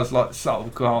like does like subtle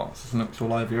glances and looks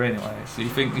all over you anyway, so you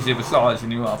think he's either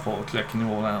sizing you up or checking you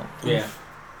all out. Yeah.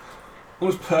 I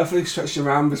was perfectly stretched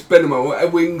around, but spinning my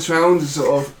wings round and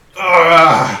sort of.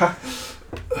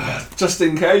 Just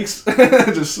in case.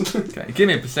 Just. Okay, give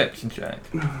me a perception check.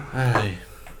 Hey.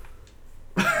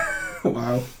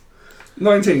 Wow.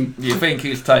 19. You think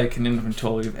he's taken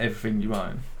inventory of everything you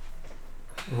own,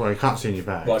 Well, you can't see in your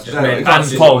bag. Well, just No, made it can't and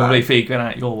see probably back. figuring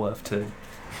out your worth too.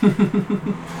 I've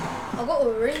got a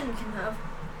ring you can have.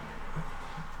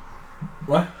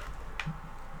 What?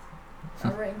 A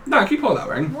ring. No, keep all that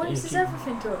ring. What is this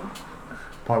everything to him?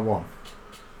 By one.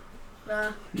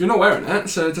 Nah. You're not wearing it,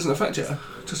 so it doesn't affect you.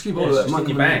 Just keep all Yeah, of it's it. just Might in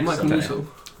your come bag, might come so- useful.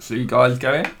 So you guys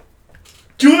go in.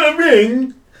 Do you want a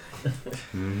ring?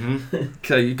 Mm-hmm.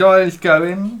 Okay, you guys go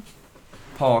in,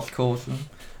 past Corson,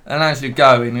 and as you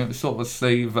go in, you sort of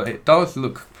see that it does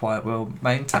look quite well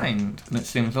maintained, and it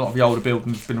seems a lot of the older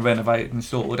buildings have been renovated and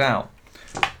sorted out.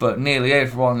 But nearly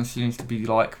everyone seems to be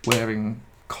like wearing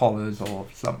collars or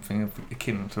something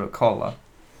akin to a collar,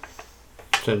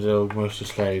 So they'll mostly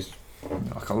slaves.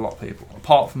 like a lot of people.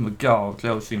 Apart from the guards, they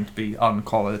all seem to be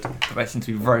uncollared, but they seem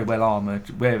to be very well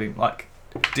armoured, wearing like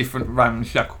different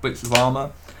ramshackle bits of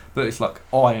armour, but it's like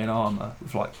iron armour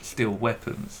with like steel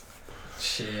weapons.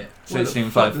 Shit. So Where it the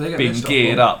seems fuck like do they get being this stuff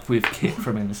geared from? up with kit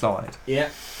from inside. Yeah.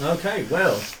 Okay,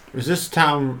 well. Is this a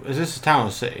town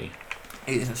or city?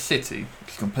 It is a city,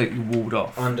 it's completely walled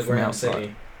off from Underground outside.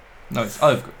 city. No, it's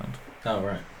overground. Oh,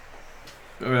 right.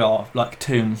 There are like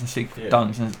tombs and secret Yeah.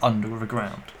 dungeons under the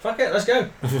ground. Fuck it, let's go.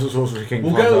 This is also King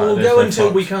We'll go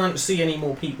until we can't see any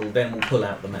more people, then we'll pull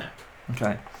out the map.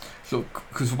 Okay, so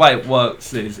because the way it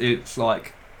works is it's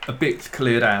like a bit's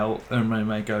cleared out and then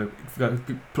they go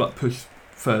push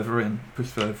further in,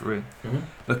 Mm-hmm.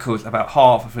 because about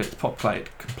half of it's populated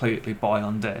completely by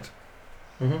undead.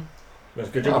 Mm-hmm. That's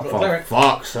a good Oh, job for a for cleric.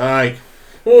 fuck's sake.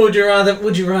 Or would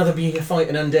you rather be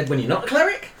fighting undead when you're not a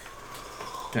cleric?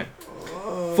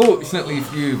 Fortunately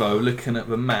for you, though, looking at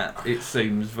the map, it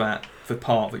seems that the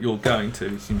part that you're going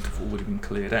to seems to have already been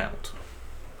cleared out.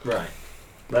 Right.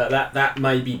 That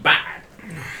may be bad.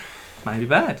 Maybe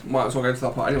bad. Might as well go to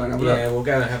that part anyway. And have a Yeah, look. we'll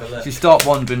go and have a look. So you start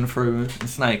wandering through and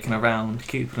snaking around,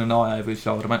 keeping an eye over his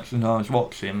shoulder, making sure no one's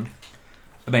watching.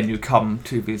 And then you come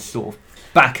to this sort of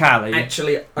back alley.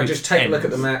 Actually, I just take a look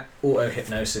at the map.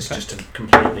 Auto-hypnosis, just to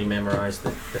completely memorise the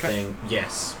thing.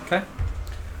 Yes. Okay.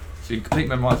 So you completely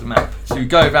memorise the map. So you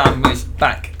go around this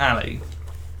back alley,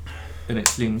 and it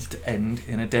seems to end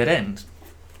in a dead end.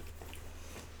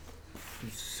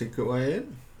 Secret way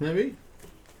in, maybe?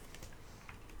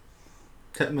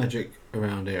 Tech magic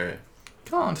around area.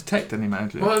 Can't detect any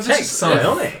magic. Well, if Take this is,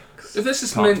 psionics. if this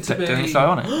is Can't meant to detect any be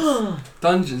psionics.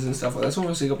 dungeons and stuff like that, there's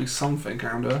obviously got to be something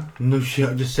around her. No shit,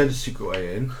 I just said a secret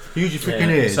way in. Use your freaking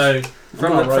Yeah. ears. So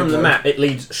from not the rogue. map, it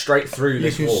leads straight through you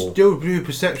this can wall. still do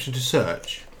perception to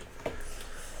search.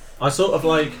 I sort of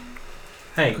like.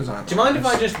 Hey, do 'Cause I you mind if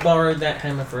I have just borrowed that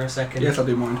hammer for a second? Yes, I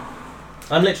do mind.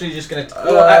 I'm literally just gonna.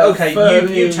 Okay,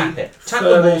 30, you tap it. Tap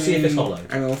the wall, see if it's hollow.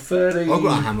 Hang on, 30. I've got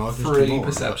a hammer, I can just do 3 more,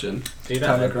 perception. Do To that.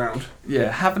 have a Then. ground.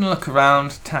 Yeah, having a look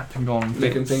around, tapping on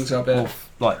Looking bits things up there. of,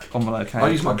 like, on the location. I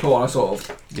use my claw and I sort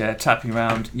of. Yeah, tapping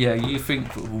around. Yeah, you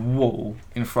think that the wall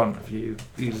in front of you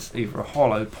is either a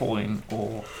hollow point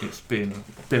or it's been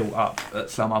built up at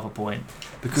some other point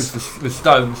because the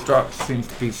stone structure seems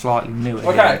to be slightly newer.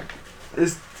 Okay. Here.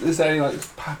 Is there any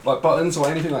like buttons or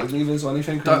anything like levers or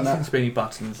anything? Don't in seem that? to be any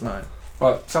buttons, no.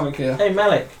 Right, something here. Hey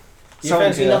Malik, you Something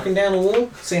fancy here. knocking down a wall?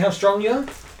 See how strong you are?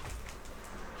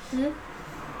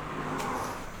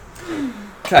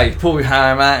 Okay, pull your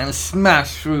hammer out and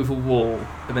smash through the wall,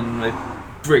 and then the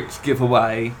bricks give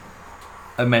away,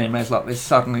 and then there's like this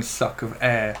suddenly suck of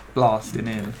air blasting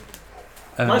in,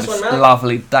 and Nice this one, Mel.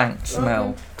 lovely dank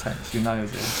smell takes your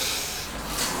nose in.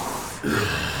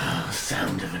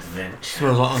 Sound of adventure.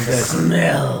 Smells like undead.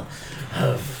 Smell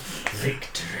of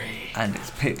victory. And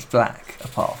it's pitch black,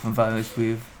 apart from those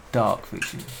with dark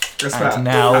vision. That's And back.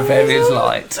 now there is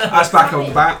light. That's back on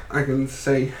the back. I can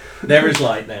see. There is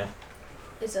light now.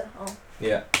 Is it? Oh.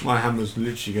 Yeah. My hammer's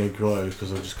literally going to close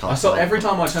because I just can't. I sort every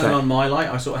time I turn So- on my light,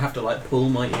 I sort of have to like pull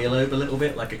my earlobe a little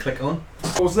bit, like a click on.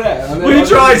 I was there. And then We I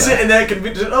tried did that. sitting there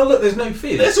convinced. Oh look, there's no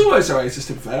fizz. It's always racist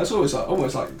to be fair. It's always like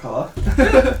almost like a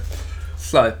colour.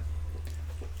 So,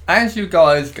 as you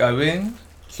guys go in,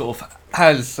 sort of,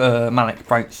 as Malik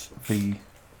breaks the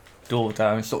door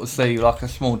down, you sort of see like a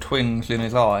small twinge in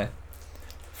his eye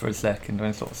for a second, and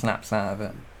then sort of snaps out of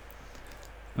it.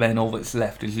 Then all that's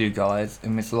left is you guys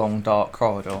in this long dark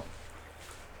corridor.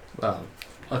 Well,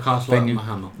 I cast Then light on you- my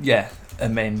hammer. Yeah,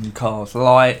 and then you cast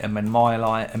light, and then my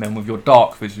light, and then with your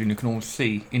dark vision you can all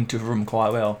see into the room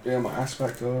quite well. Yeah, my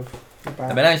aspect of the back.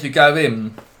 And then as you go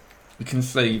in, you can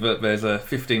see that there's a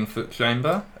 15-foot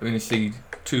chamber, and then you see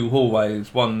 2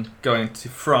 hallways, one going to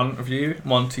front of you,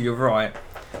 one to your right,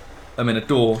 and then a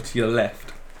door to your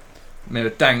left. And then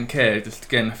a dank air just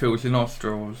again fills your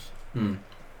nostrils. Hmm.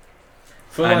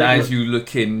 And as you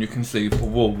look in, you can see the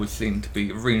walls seem to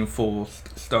be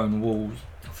reinforced stone walls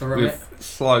for a with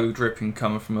slow dripping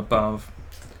coming from above,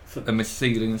 and the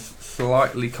ceiling's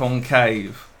slightly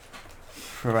concave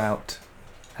throughout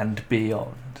and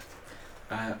beyond.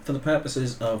 for the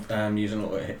purposes of using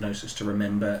auto hypnosis to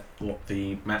remember what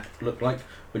the map looked like,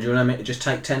 would you allow me to just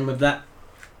take 10 with that?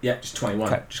 Yeah, just 21.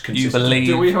 Okay. Just You consistent. believe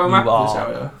Do we have a map you of this are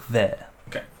area? there.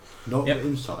 Not Yep. the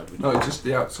inside. We No, just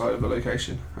the outside of the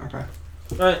location. Okay.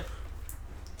 Right,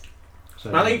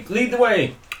 So, Malik, lead the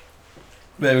way.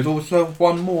 There is also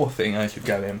one more thing as you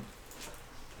go in.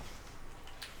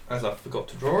 As I forgot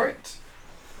to draw it.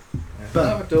 There's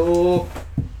another door.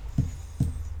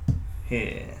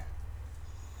 Here.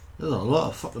 There's a lot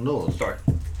of fucking doors. Sorry.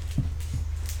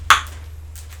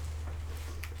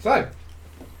 So,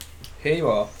 here you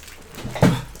are.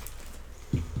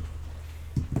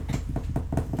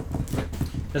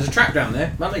 There's a trap down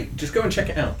there. Malik, just go and check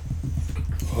it out.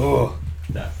 Oh.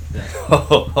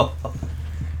 No.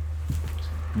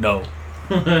 No.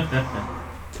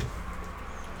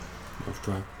 Let's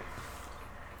try.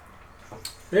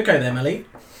 You okay there, Malik?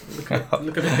 Look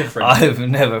a bit different. I've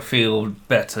never felt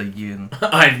better, Yin.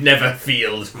 I've never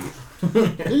feeled.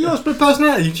 Your split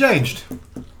personality, you changed.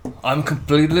 I'm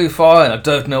completely fine. I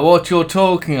don't know what you're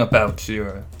talking about,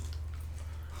 Zero.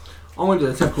 I went to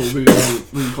the typical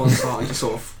recon style and just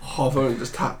sort of hover and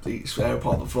just tap each area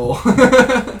part of the floor.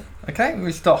 Okay,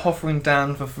 we start hovering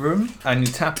down the room, and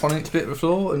you tap on each bit of the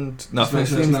floor, and nothing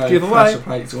Just seems make sure to give there's no away. pressure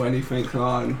plates or anything.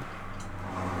 Line.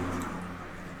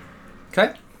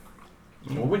 Okay.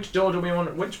 Well, which door do we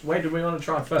want? Which way do we want to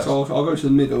try first? So I'll go to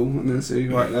the middle and then see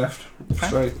right, left,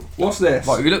 straight. What's this?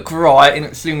 Right, if you look right, and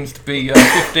it seems to be a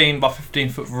 15 by 15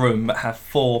 foot room that has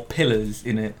 4 pillars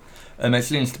in it, and there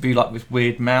seems to be like this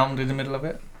weird mound in the middle of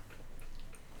it.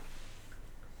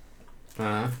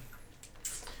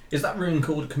 Is that room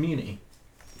called community?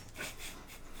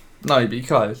 No, but you're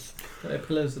close. They're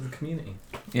pillars of the community.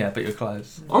 Yeah, but you're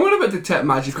close. I'm going to put detect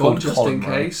magic on called just column, in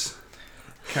right? case.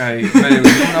 Okay, there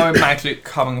is no magic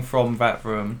coming from that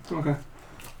room. Okay.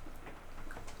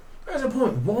 There's a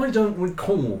point. Why don't we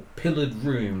call pillared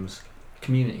rooms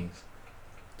communities?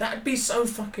 That'd be so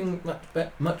fucking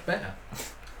much better.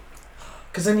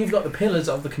 Because then you've got the pillars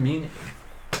of the community.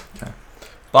 Okay.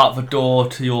 But the door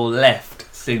to your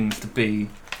left seems to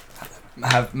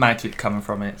have magic coming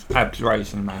from it. It's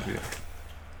abjuration magic.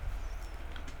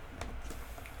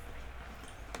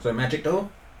 So magic door?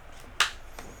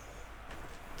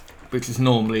 Which is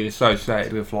normally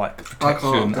associated with like I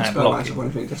protection can't and dispel magic or blocking.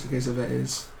 anything just in case if it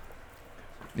is.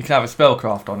 You can have a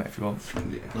spellcraft on it if you want.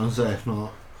 Yeah. I'll say if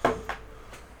not.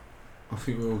 I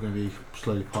think we're all going to be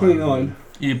slowly piling 29.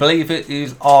 You believe it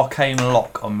is arcane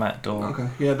lock on that door. Okay.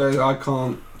 Yeah, I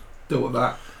can't deal with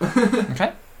that.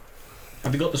 Okay.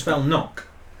 Have you got the spell knock?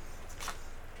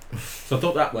 So I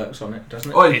thought that works on it,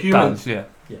 doesn't it? Oi, It human. does, yeah.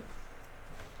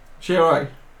 She alright?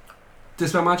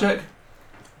 Dispel magic?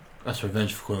 That's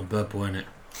revenge for calling Bird Boy, innit?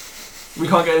 We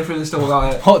can't get in through this door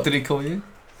without it. What did he call you?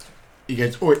 He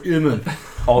gets, oi, human.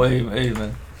 Oh,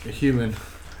 even. A human.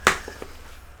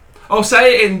 I'll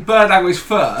say it in bird language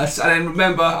first, and then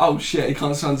remember, oh shit, he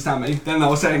can't understand me. Then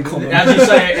I'll say it in common.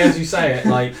 As you say it,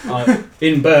 like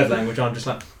in bird language, I'm just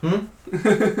like,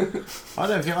 I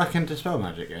don't think I can dispel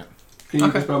magic yet. Can you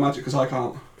Okay. dispel magic? Because I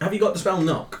can't. Have you got the spell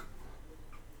knock?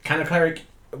 Can a cleric,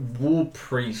 war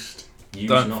priest use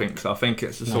Don't knock? think so. I think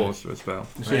it's a No. sorcerer spell.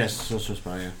 Yes, sorcerer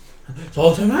spell, yeah.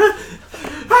 Sorcerer?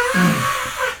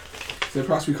 So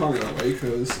perhaps we can't go that way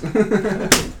because.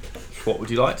 What would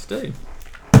you like to do?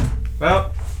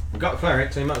 Well, we've got a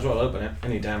cleric, so you might as well open it.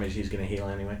 Any damage he's going to heal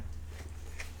anyway.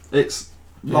 It's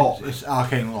locked, It's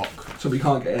arcane lock. so we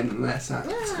can't get in unless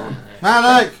that's gone.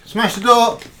 Malik, smash the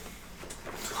door.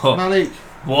 Oh, Malik.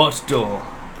 what door?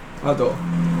 Our door.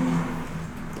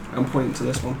 I'm pointing to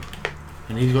this one.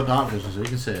 And he's got dark vision, so he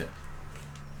can see it.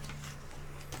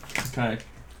 Okay.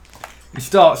 You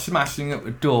start smashing at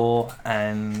the door,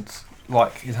 and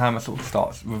like his hammer sort of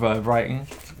starts reverberating.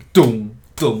 Dong,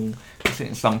 dong. It's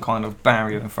hitting some kind of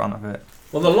barrier in front of it.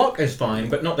 Well, the lock is fine,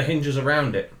 but not the hinges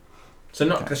around it. So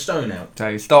knock the stone out.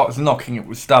 So he starts knocking it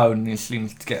with stone, and it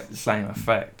seems to get the same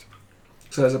effect.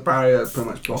 So there's a barrier pretty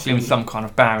much It blocking. seems some kind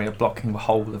of barrier blocking the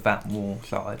whole of that wall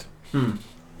side. Hmm.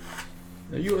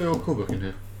 Are you got your call book in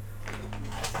here?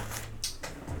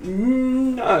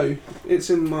 No, it's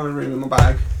in my room in my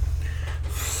bag.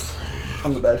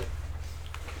 On the bed.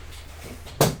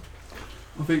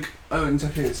 I think Owen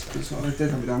took his. That's what I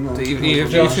did have it down there. Do you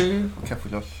Josh.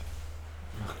 Careful, Josh.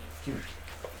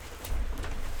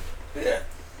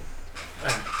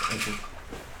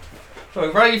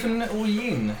 So, Raven or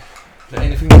Yin, is there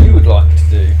anything you would like to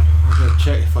do? I'm going to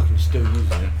check if I can still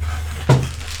use it.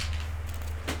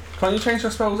 Can't you change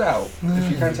your spells out?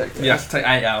 If you can take it. You have to take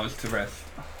 8 hours to rest.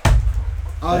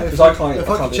 If I can't- if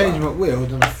I I can't could do change that. them at will,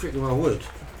 then I freaking well would.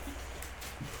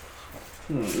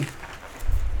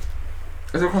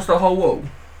 Is it across the whole wall?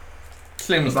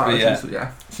 Seems Is to that be, yeah. essentially-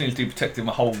 yeah. Seems to be protecting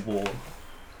the whole wall.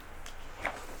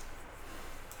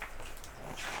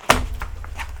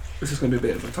 This is going to be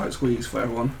a bit of a tight squeeze for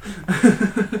everyone.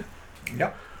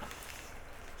 Yep.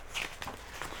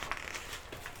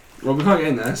 Well, we can't get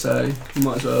in there, so we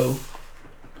might as well.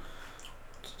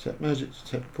 Detect magic,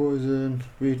 detect poison,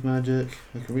 read magic.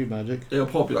 I can read magic. It'll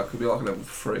probably could be like a level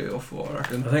 3 or 4, I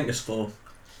reckon. I think it's 4.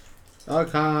 I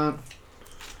can't.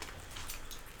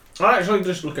 I actually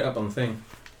just look it up on the thing.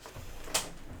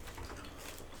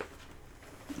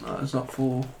 No, it's not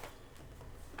 4.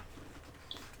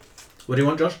 What do you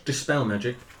want, Josh? Dispel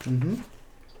magic. Mm-hmm.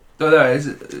 Oh, there it is.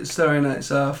 It's there in it.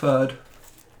 It's a third.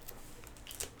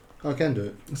 I can do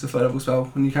it. It's a third level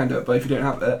spell, and you can do it, but if you don't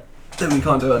have it, then we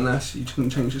can't do it unless you can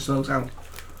change your spells out.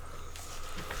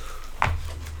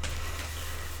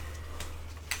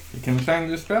 You can change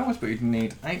the spells, but you'd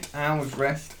need 8 hours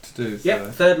rest to do so. Yep,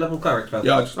 3rd level cleric spell.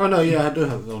 Yeah, I just, Oh no, yeah, I do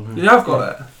have it on here. you have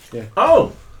got it.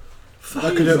 Oh! I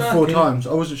could do it 4 Fucking- times.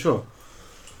 I wasn't sure.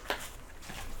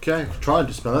 Okay, try and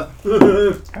dispel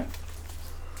it.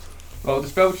 Well, the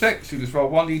spell check, so you just roll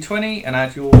 1d20 and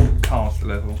add your cast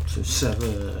level. So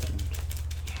 7.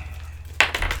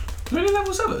 Really,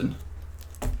 level 7?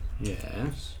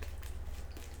 Yes.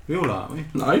 We all are, aren't we?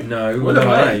 No. No, We're we're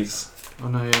level level 8. 8. Oh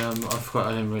no, yeah, I forgot.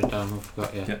 I didn't write it down. I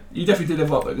forgot. Yeah. You definitely did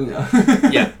live up, though, didn't you?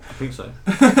 Yeah. I think so.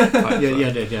 Yeah,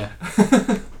 I did. Yeah.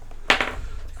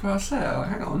 Can I say it? Like,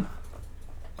 hang on.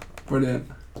 Brilliant.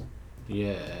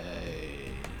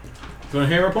 Yay. Do you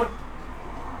want a hero point?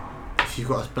 If you've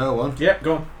got a spell one. Yeah,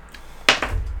 go on.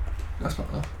 That's not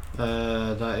enough.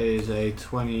 That is a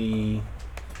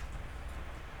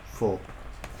 24.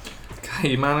 Okay,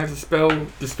 you manage to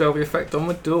dispel the effect on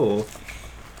the door.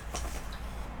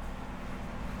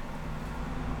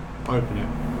 Open it.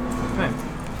 Okay.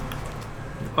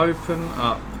 Open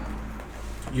up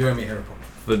You owe me a hero point.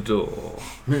 the door.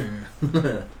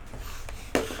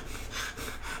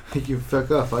 You fuck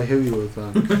off. I hear you all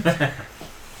the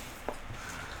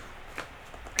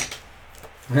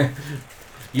time.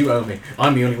 You owe me.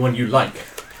 I'm the only one you like.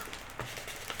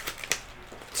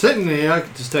 Technically, I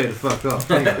could just stay the fuck off.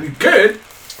 Good.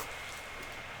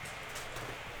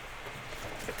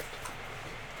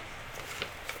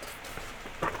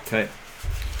 Okay.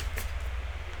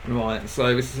 Right,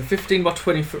 so this is a 15 by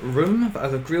 20 foot room that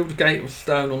has a grilled gate of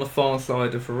stone on the far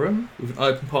side of the room, with an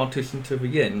open partition to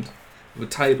the end, with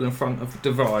a table in front of the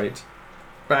divide.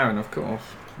 Barren, of course.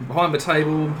 Behind the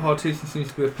table and partition seems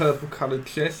to be a purple coloured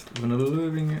chest with an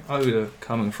alluring odour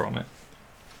coming from it.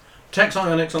 Text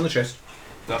ionics on the chest.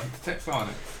 That detects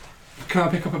ionics. Can I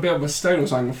pick up a bit of a stone or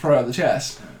something and throw it at the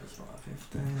chest? That's like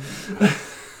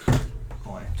 15.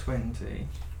 Right, 20.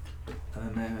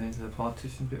 And then there's a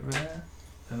partition bit there.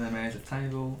 And then there's a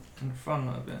table in the front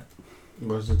of it.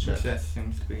 Where's the The chest? chest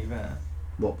seems to be there.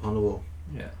 What, on the wall?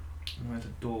 Yeah. And there's a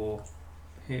door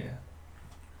here.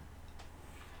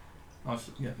 Oh,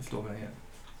 yeah, there's a door there, yeah.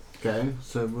 Okay,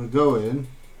 so we're going.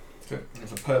 So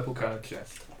there's a purple coloured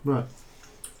chest. Right.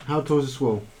 How tall is this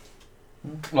wall?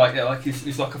 Like yeah, like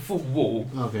it's like a full wall,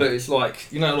 Okay. but it's like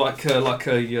like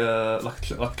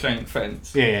a chain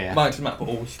fence. Yeah. Mine's map but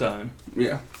all stone.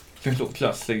 Yeah. You can sort of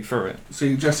just see through it. So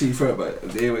you just see through it, but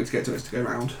the only way to get to it is to go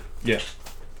round. Yeah.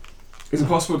 Is it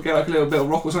possible to get like a little bit of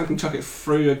rock or something and chuck it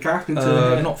through a gap into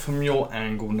the Not from your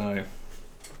angle, no.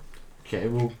 Okay,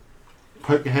 we'll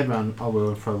poke your head round. I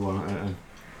will throw one at it.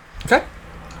 Okay.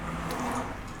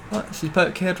 Right, so you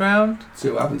poke your head round. See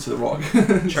what happens to the rock.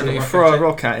 So you throw a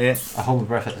rock at it. I hold my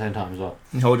breath at the same time as well.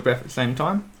 You hold your breath at the same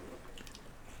time.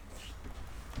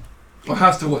 I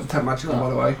have still got the 10 magic on, by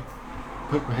the way.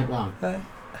 Poke my head round.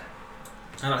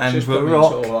 And just the put me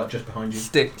rock sort of like just behind you.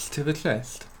 Sticks to the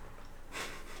chest.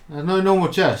 There's no normal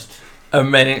chest.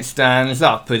 And then it stands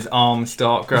up as arms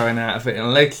start growing out of it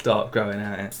and legs start growing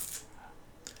out of it.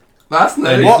 That's And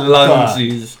new. it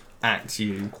lunges at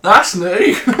you That's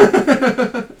new.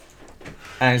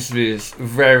 as this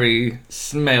very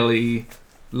smelly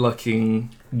looking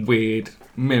weird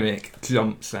mimic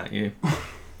jumps at you.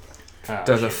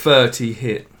 Does a 30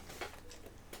 hit.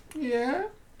 Yeah.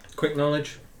 Quick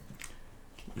knowledge.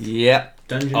 Yep.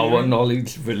 Dungeon. Our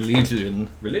knowledge religion.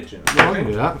 Religion. Yeah, I can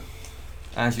do that.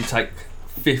 As you take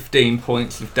 15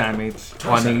 points of damage.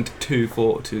 I need 2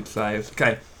 fortitude saves.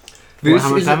 Okay. How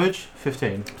much is damage?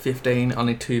 15. 15. I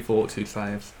need 2 fortitude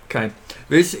saves. Okay.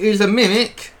 This is a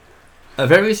mimic. A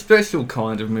very special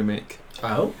kind of mimic.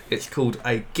 Oh. It's called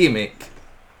a gimmick.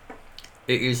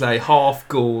 It is a half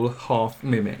ghoul, half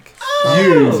mimic.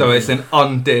 You. So it's an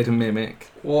undead mimic.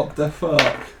 What the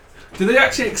fuck? Do they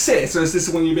actually exist, or is this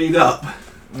the one you made up?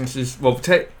 This is, well,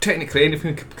 technically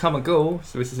anything can become a ghoul,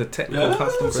 so this is a technical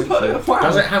custom creature. Wow.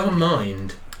 Does it have a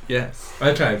mind? Yes.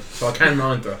 Okay, so I can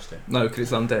mind thrust it. No, because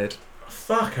it's undead.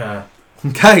 Fuck her.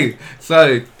 Okay,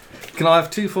 so can I have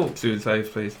 2 fortitude saves,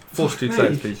 please? Fortitude me.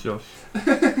 saves, please, Josh.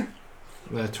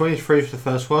 23 for the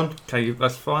first one. Okay,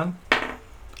 that's fine.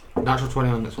 Natural 20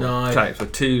 on this one. No. Okay, so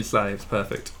 2 saves,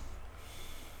 perfect.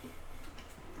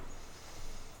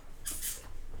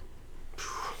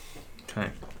 Okay.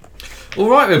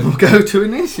 Alright then, we'll go to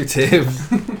initiative.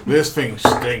 This thing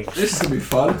stinks. This is going to be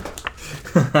fun.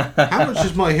 How much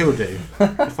does my heal do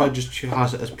if I just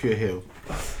cast it as pure heal?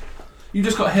 You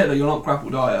just got hit though, you're not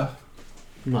grappled, are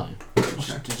you? No. It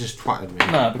just twatted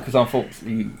me. No, because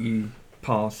unfortunately you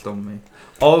passed on me.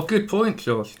 Oh, good point,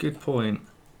 Josh. Good point.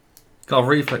 Got a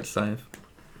reflex save.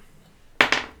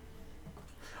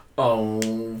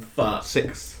 Oh, fuck.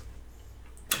 6.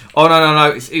 Oh,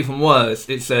 no. It's even worse.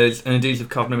 It says an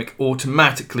elusive mimic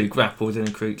automatically grapples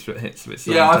any creature it hits with its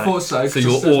Yeah, I attack. thought so. So 'cause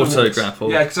you're that's what auto mimics-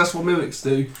 grapple. Yeah, because that's what mimics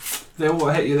do. They all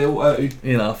hit you, they all hit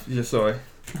you. Enough. You're sorry.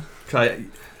 Okay.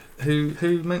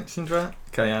 Who mentioned that?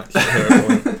 Okay, yeah. It's a hero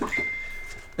point.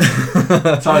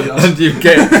 Sorry, Josh. And you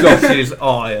get Josh's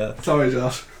ire. Sorry,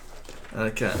 Josh.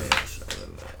 Okay.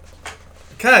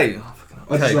 Okay.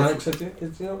 I just Okay. like-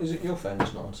 Is it your friend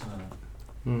that's not on time?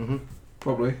 Mm-hmm.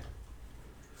 Probably.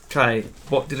 Okay,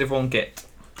 what did everyone get?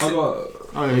 I got.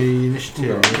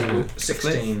 Initiative.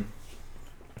 16.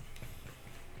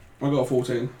 I got a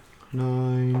 14.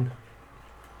 9.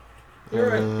 You're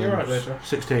right, Laser.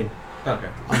 16. Okay.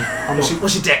 I'm not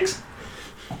What's your dex?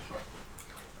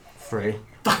 3.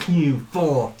 Fuck you,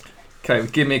 4. Okay, the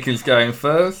Gimmick is going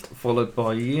first, followed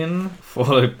by Ian,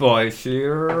 followed by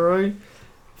Shiro,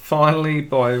 finally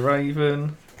by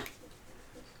Raven.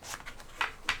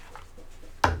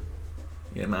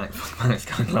 Yeah, Max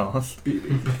going last. Beep,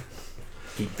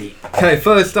 beep. Okay,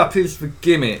 first up is the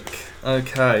Gimmick.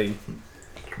 Okay.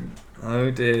 Oh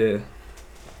dear.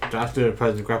 Do I have to do a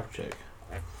present grapple check?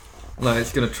 No,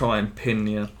 it's going to try and pin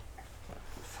you.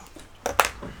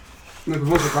 No, because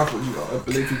once the grapples you got, I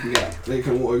believe you can get. They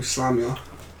can auto slam you.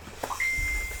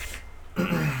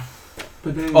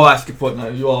 But then. Oh, that's a good point. No,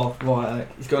 you are right.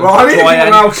 It's going Well, I to need to try keep my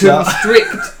and mouth shut.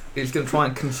 constrict. It's going to try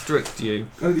and constrict you.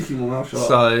 I need to keep my mouth shut.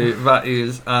 So that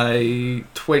is a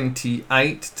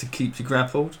 28 to keep you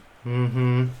grappled.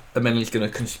 Mm-hmm. And then he's going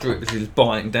to constrict as he's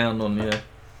biting down on you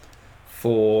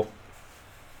for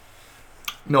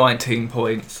 19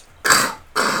 points.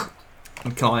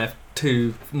 And can I have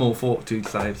 2 more fortitude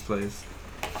saves, please?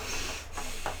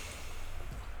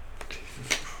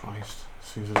 Jesus Christ.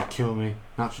 Seems to kill me.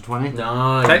 Natural 20.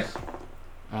 Nice. Okay.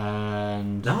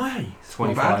 And Nice.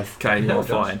 25. Okay, Yeah, you're it does.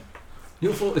 fine.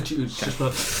 Your fortitude's just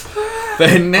like.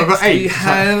 Then I've next got 8. we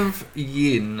have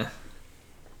Yin.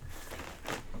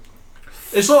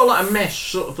 It's sort of like a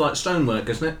mesh, sort of like stonework,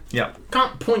 isn't it? Yeah.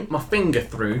 Can't point my finger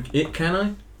through it, can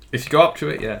I? If you go up to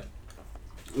it, yeah.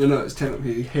 You know, it's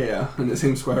technically here, and it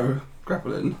seems square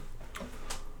grappling.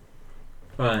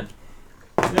 Right.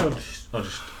 Yeah, I'll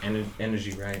just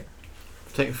energy rate.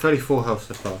 Take 34 health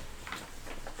so far.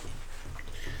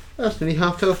 That's nearly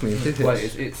half health me.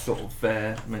 Wait, it's sort of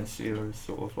there. Monsieur is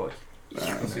sort of like.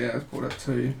 So yeah, let's pull that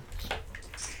 2.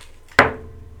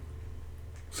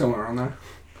 Somewhere around there.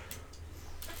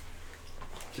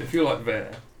 So if you're like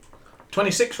there,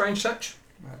 26 range touch.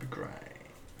 that'd be great.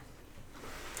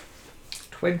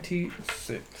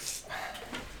 26.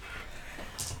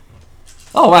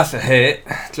 Oh, that's a hit.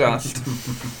 Just.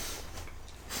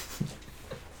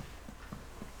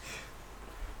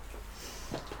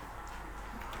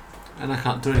 And I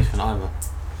can't do anything either.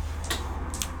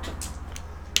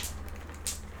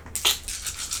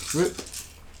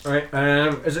 Right.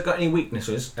 Has it got any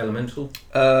weaknesses? Elemental.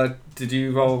 Did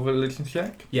you roll a religion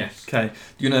check? Yes. Okay.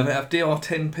 You know they have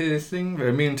DR10 piercing. They're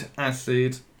immune to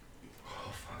acid.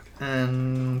 Oh fuck.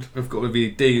 And we've got to be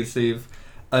adhesive.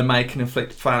 They can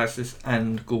inflict paralysis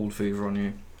and gall fever on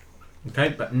you. Okay,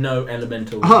 but no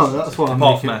elemental. Oh, that's why I'm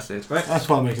Apart from making. acid. Right. That's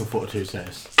why I'm making 42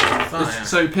 saves. Fine.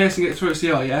 So piercing it through its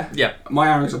CR, yeah? Yeah. My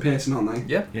arrows are piercing, aren't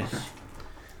they? Yeah. Yes. Okay.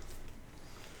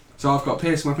 So I've got a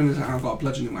piercing weapon and I've got a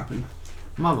bludgeoning weapon.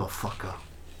 Motherfucker.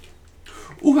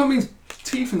 Oh, that means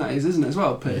teeth in that isn't it, as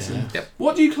well, piercing? Yeah. Yep.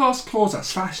 What do you class claws as?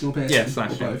 Slashing or piercing? Yeah,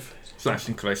 slashing. Or both?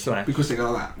 Slashing, close slash. Because they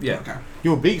go like that? Yeah. Okay.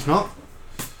 Your beak's not.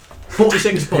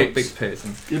 46 Big points.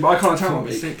 piercing. Yeah, but I can't attack my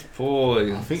beak. 6 I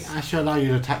points. think I should allow you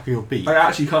to attack with your beak. I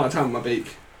actually can't attack with my beak.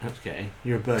 Okay.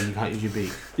 You're a bird, you can't use your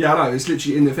beak. Yeah, I know, it's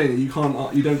literally in the thing that you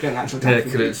can't, you don't get an actual Yeah, attack.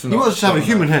 because with your beak. it's You not. must just have a strong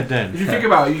human enough. head then. If you think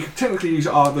about it, you can technically use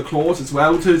the claws as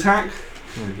well to attack.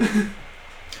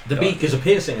 The beak is a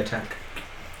piercing attack.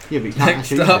 Yeah, but you can't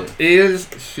Next actually up use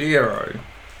is Shiro.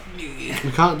 it.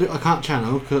 I can't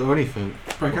channel or anything.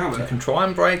 Break out with You it. can try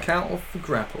and break out of the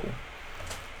grapple.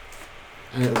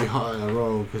 And it'll be hot in a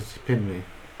roll because he pinned me.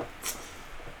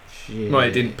 Shit. No,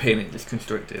 it didn't pin, it just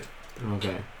constricted.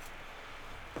 Okay.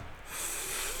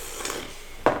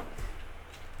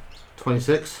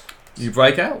 26. You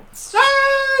break out.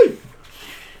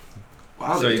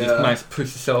 Wow, So you just managed to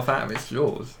push yourself out of its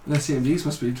jaws. their CMDs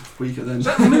must be weaker than. Is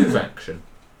that a move action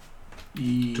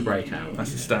to break out?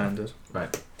 That's the standard.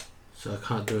 Right. So I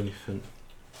can't do anything.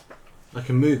 I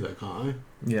can move it, can't I?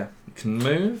 Yeah. You can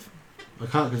move. I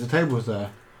can't because the table's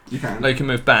there. You can. No, you can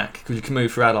move back because you can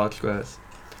move through allied squares.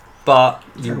 But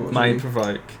you Okay, what may do you-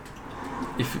 provoke.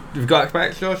 If you've got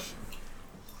acrobatics, Josh,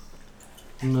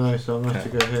 No, so I'm going to have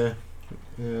Okay. to go here.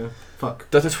 Yeah. Fuck.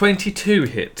 does a 22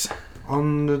 hit?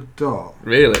 On the dot.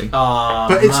 Really?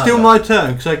 But it's still my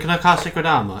turn, so can I cast Sacred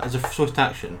Armour as a swift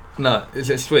action? No. Is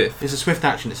it swift? It's a swift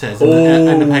action, it says, in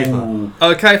the paper.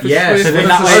 Okay, for Yeah, swift. so then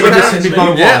that's that way like- it misses me by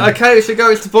one. Yeah, okay, so it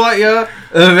goes to bite you,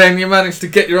 and then you manage to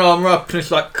get your armour up, and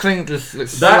it's like clink, just That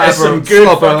is slabber some and good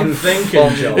slobber fucking thinking,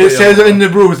 on Joel. you. It says in the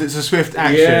rules it's a swift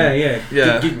action. Yeah, yeah.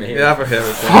 Yeah, Give me you have a hero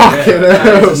point. Fucking Yeah,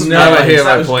 hell. that is You have a nice. hero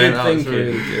That was point, good that was thinking.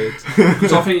 really good.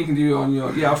 Because I think you can do on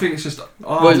your. Yeah, I think it's just.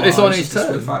 Well, it's on his just a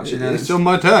swift turn. action, It's It's on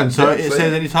my turn, so Yeah, it sweet.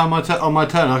 says any time on my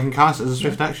turn I can cast it as a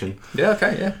swift action. Yeah,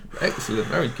 okay, yeah. Excellent,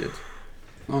 very good.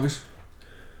 Nice.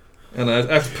 And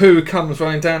as Pooh comes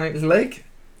running down his leg,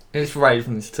 it's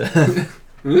Raven's turn.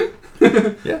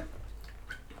 Yeah.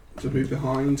 To move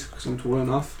behind because I'm tall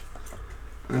enough,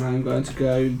 and I'm going to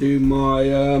go do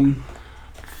my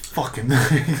Fucking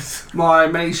nice. my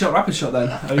main shot, rapid shot then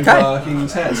over Okay.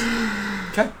 King's head.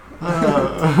 Okay.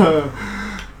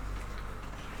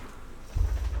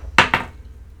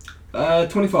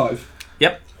 25.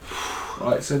 Yep.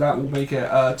 Right, so that will make it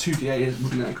 2d8,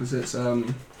 wouldn't it? Because it's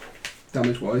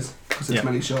damage wise, because it's Yep.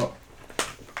 many shot.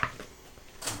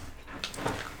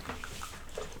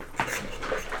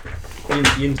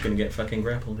 Yin's gonna get fucking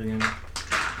grappled again.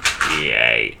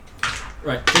 Yay.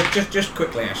 Right, just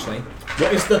quickly, Ashley.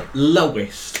 What is the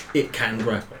lowest it can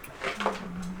grapple?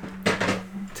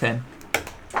 10.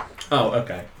 Oh,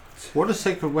 okay. What does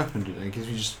Sacred Weapon do then? It gives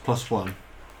you just +1.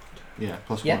 Yeah,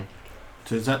 +1. Yeah.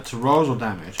 So is that to rolls or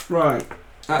damage? Right.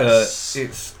 That's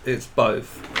It's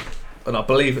both. And I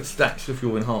believe it stacks with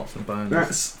your enhancement bonus.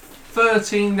 that's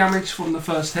 13 damage from the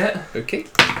first hit, Okay.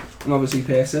 and obviously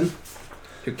piercing.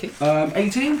 Okay.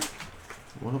 18.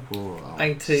 What a ball.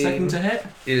 18 Second to hit.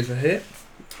 is a hit.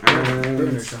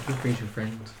 And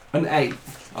friends. an 8.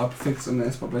 I think it's on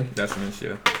this probably. That's an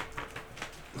issue.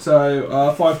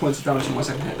 So 5 points of damage on my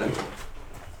second hit then.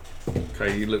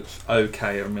 Okay, he looks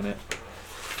okay a minute.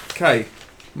 Okay,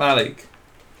 Malik.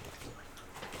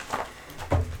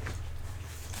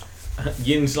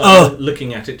 Yin's like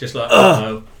looking at it just like,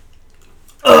 oh.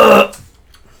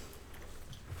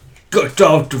 Get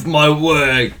out of my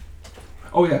way!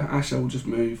 Oh yeah, Asher will just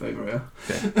move over here.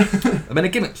 And then a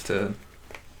Gimmick's turn.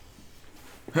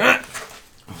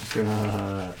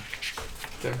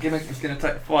 So Gimmick is going to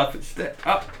take a 5-foot step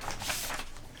up.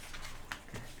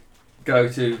 Go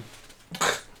to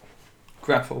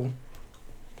grapple.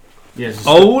 Yes.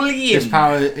 Holy This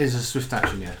power is a swift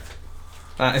action, yeah.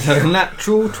 That is a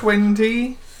natural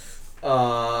 20,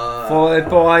 followed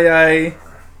by a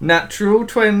natural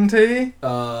 20,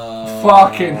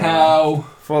 Fucking hell.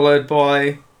 followed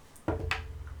by...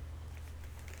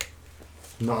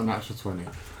 Not a natural 20.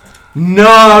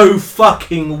 No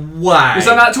fucking way! Was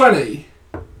that nat 20?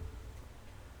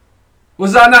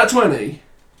 Was that nat 20?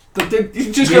 Did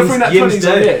you just go through nat Yin's 20s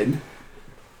dead. in?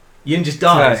 Yin just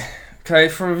dies. Okay,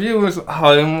 for viewers at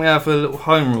home, we have a little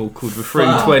home rule called the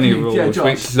 320 Fuck. rule, Yeah, which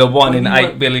Josh, is a 1 in when you 8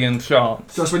 went- billion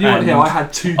chance. Just when you weren't here, And I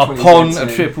had 2 20s upon in.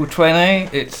 a triple 20,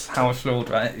 it's how short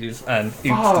that is an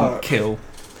instant Fuck. kill.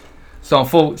 So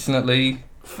unfortunately,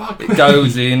 Fuck it me.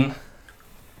 goes in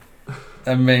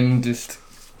and then just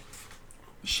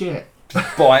Shit.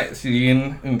 bites you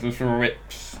in and just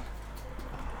rips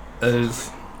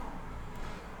as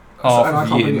half And I of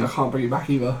can't, yin I can't bring it back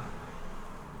either.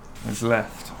 is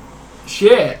left.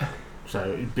 Shit. So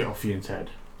it bit off Ian's head.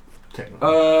 Technically.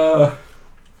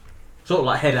 Sort of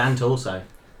like head and torso.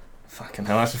 Fucking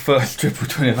hell, that's the first triple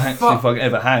 20 I've actually Fuck. fucking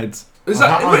ever had. Is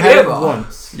that I really had it ever?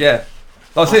 once. Yeah.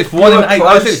 I said it's You 1 were in 8. I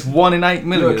close. said it's 1 in 8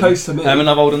 million. You were close to me. And then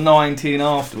I've rolled a 19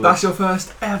 afterwards. That's your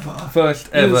first ever. First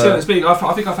Yeah, see what ever. it's been.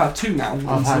 I think I've had 2 now.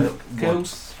 I've had it Instant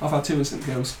kills. I've had 2 instant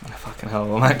kills. Fucking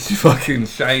hell, I'm actually fucking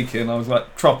shaking. I was like,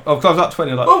 I was like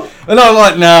 20, like, Oh, and I was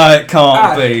like, no, it can't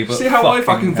Ash, be. But see how I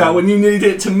fucking felt when you needed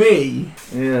it to me?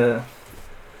 Yeah.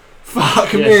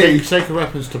 Fuck Yeah, me. sacred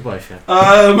weapons to both,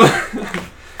 yeah.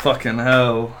 Fucking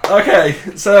hell. Okay,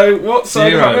 so what's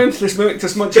Zero. happened? This mimic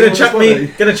just munching Gonna on chuck his me, body.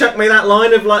 gonna chuck me that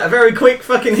line of like a very quick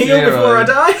fucking heal Zero. before I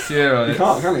die. Zero. He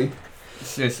can't, can he?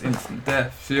 It's just instant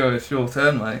death. Zero, it's your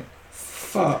turn, mate.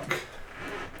 Fuck.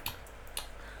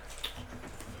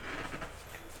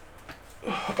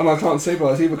 And I can't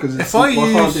stabilise either because If I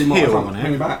can't use do my heal can't on it-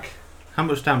 bring back. How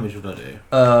much damage would I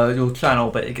do? Your channel,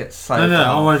 but it gets saved. No, I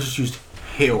out. want to just use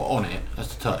heal on it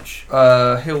as the touch.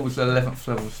 Heal was the 11th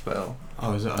level spell.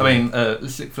 Oh, is it? I mean, the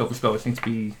 6th level spell seems to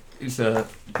be. It's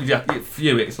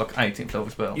view it, it's like an 18th level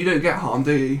spell. You don't get harm,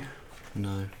 do you?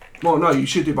 No. Well, no, you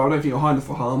should do, but I don't think you're high enough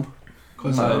for harm.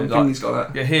 Because No, like- Thingy's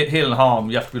got Yeah, heal and harm,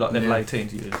 you have to be like level Yeah. 18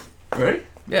 to use. it. Really?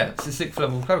 Yeah, it's a 6th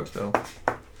level cleric spell.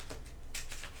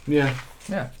 Yeah.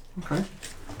 Yeah. Okay.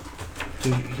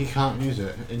 So he can't use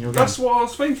it in your game. That's what I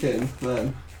was thinking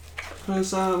then.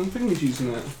 Because Thingy's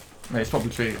using it. No, it's probably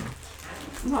cheating.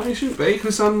 No, he shouldn't be,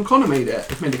 because Connor made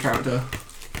it. Made the character.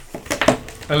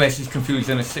 Unless he's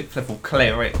confusing a 6th level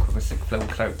cleric with a 6th level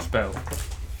cleric spell.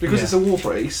 Because Yeah. it's a war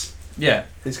priest. Yeah.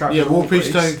 His character Yeah, war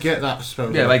priests don't get that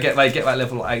spell. Yeah, they get that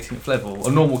level at 18th level.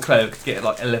 A normal cleric get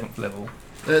like 11th level.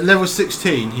 At level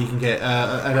 16, he can get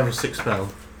a level 6 spell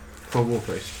for war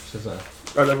priest. Says that.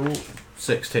 A level.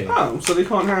 16. Oh, so they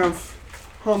can't have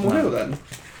harm or No. heal then?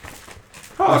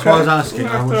 But That's why I was asking.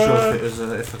 I wasn't sure if it was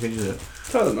if I could use it.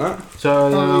 Tell them that. So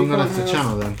I'm gonna have to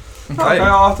channel then. Okay,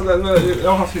 I'll have to let them know.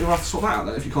 You'll have to sort that out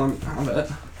then if you can't have it.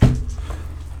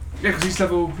 Yeah, because he's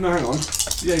level. No, hang on.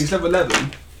 Yeah, he's level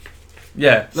 11.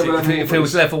 Yeah, Level 11 if he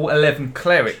was level 11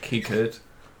 cleric, he could.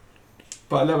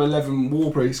 But level 11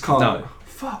 war priest can't. No.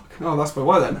 Fuck. Oh, that's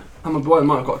why then. I'm a boy. I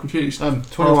might have got confused. 21.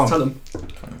 I'll tell him.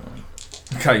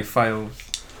 Okay, fails.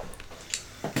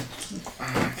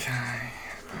 Okay.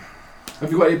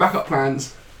 Have you got any backup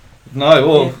plans No,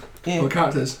 well, for the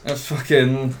characters? that's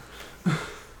fucking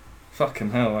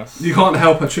hell. That's... You can't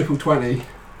help a triple 20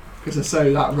 because they're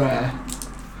so that rare.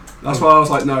 That's why I was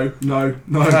like, no.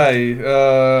 Okay,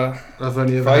 I've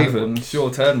only ever had Raven, it's your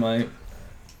turn, mate.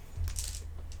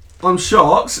 I'm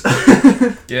shocked. Yeah, I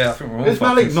think we're all Is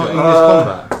fucking Malik not shit. in this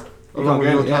combat? You can't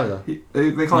get in Tiger. They can't No,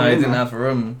 he get in didn't there. have a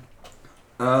room.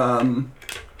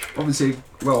 Obviously,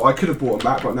 well, I could have brought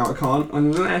him back, but now I can't.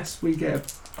 Unless we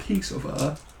get a piece of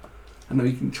her, and then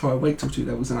we can try and wait till 2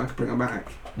 levels, and I can bring her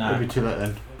back. It'll be too late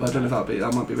then. But I don't know if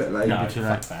that might be a bit late. No, too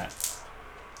fuck late. that.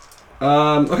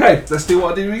 Okay, let's do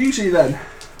what I do usually then.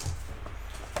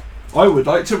 I would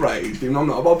like to rage, even though I'm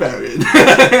not a barbarian.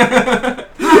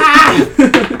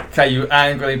 Okay, you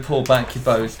angrily pull back your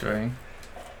bowstring.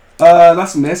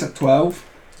 That's a miss at 12.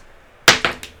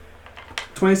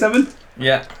 27?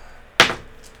 Yeah.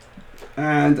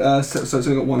 And so it's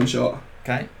only got one shot.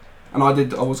 Okay. And I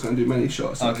was going to do many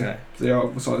shots. So Okay. So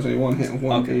it's only one hit of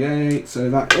 1 Okay. d8. So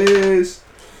that is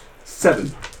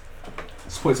 7.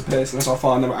 Points of pierce unless I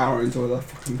fire another arrow into the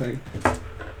fucking thing.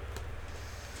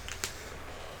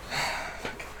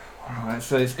 Alright,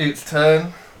 so it's its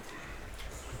turn.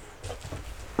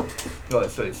 Right,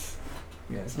 so it's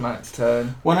Matt's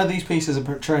turn. One of these pieces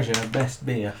of treasure best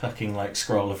be a fucking like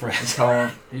scroll of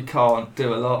red. You can't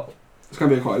do a lot. It's going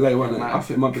to be quite late, won't it? Man, I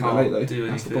think it might be a bit can't late though. do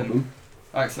That's the anything. problem.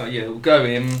 Actually, yeah, we'll go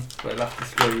in, but we'll have to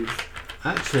squeeze.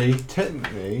 Actually,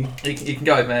 technically, You can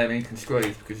go in there and you can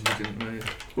squeeze because you didn't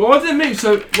move. Well, I didn't move,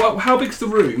 so how big's the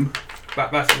room?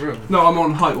 That's the room. No, I'm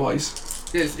on height wise.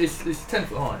 It's 10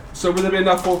 foot high. So will there be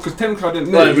enough for, because technically I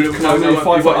didn't No, move, can I move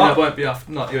 5 foot it up? won't be enough.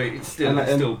 No, it's still, And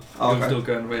still okay.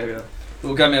 going where we are.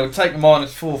 We'll go. We'll take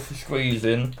 -4 for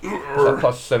squeezing. So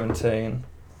plus 17.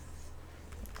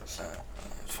 So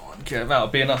fine. Okay, that'll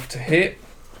be enough to hit.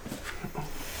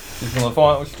 He's on a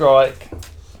vital strike.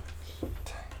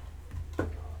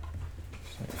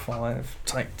 Take 5.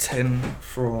 Take 10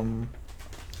 from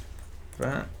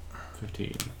that.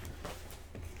 15.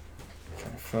 Okay,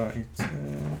 32.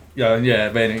 Yeah.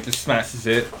 Then he just smashes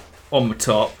it on the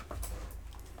top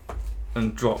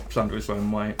and drops under his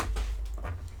own weight.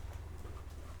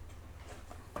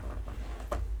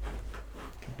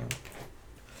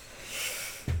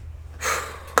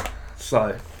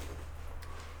 So,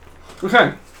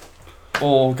 Okay.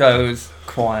 all goes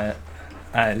quiet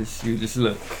as you just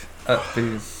look at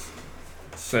this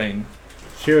scene.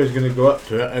 Shira's going to go up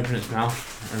to it, open its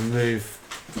mouth, and move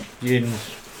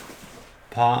Yin's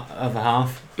other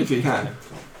half. If you can.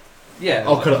 Yeah,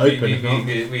 I'll cut it open if not.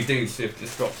 we do see if it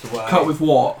just drops away. Cut with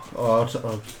what? Oh,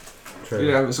 true. You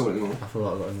don't have a sword anymore. I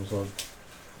forgot I got him as well.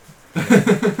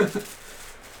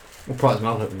 We'll pry his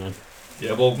mouth open then.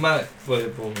 Yeah, well, Malik, yeah.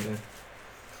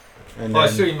 And I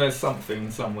then, assume there's something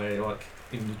somewhere, like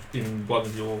in one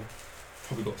of your,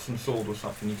 probably got some sword or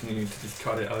something you can use to just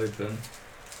cut it open.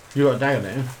 you got a dagger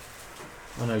there?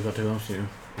 I know you got 2 arms to you.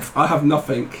 I have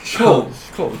nothing. Claws.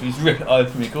 You just rip it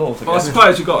open with your claws. Well, I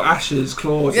suppose you've got ashes,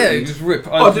 claws. Yeah, and- you just rip it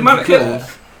Oh, open did with Malik your hit claws.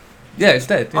 it? Yeah, it's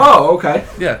dead. Yeah. Oh, okay.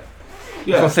 Yeah. Like I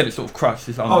Yeah. said, it sort of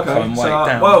crushes on its Okay, own weight so,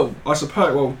 down. well, I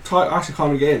suppose, I actually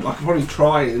can't get in. I could probably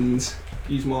try and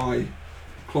use my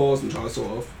claws and try to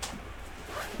sort of.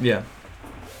 Yeah.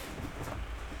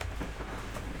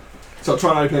 So I'll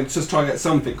try and open it, just try and get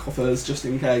something off us just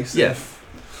in case. Yeah.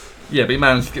 Yeah, but he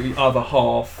managed to get the other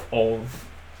half of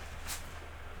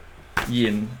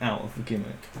Yin out of the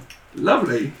gimmick.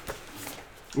 Lovely.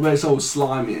 Where it's all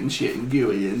slimy and shit and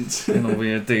gooey and. And all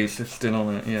the adhesive still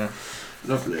on it, yeah.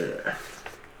 Lovely.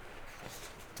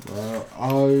 Well,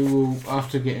 I will,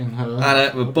 after getting her... And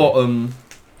at the bottom,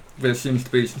 there seems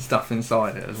to be some stuff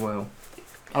inside it as well.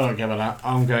 I don't care about that.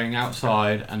 I'm going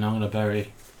outside and I'm going to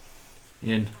bury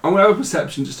Yin. I'm going to have a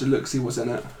perception just to look, see what's in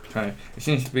it. Okay. It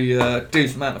seems to be a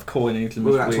decent amount of coinage and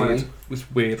We're at 20. this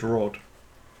weird rod.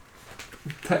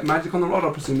 Detect magic on the rod,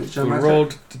 I presume it's The show magic.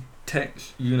 rod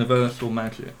detects universal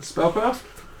magic. Spellcraft?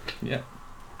 Yeah.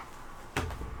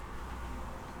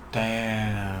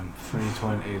 Damn,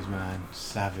 320s, man.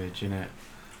 Savage, innit?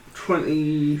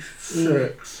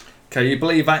 26. Okay, you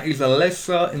believe that is a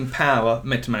lesser in power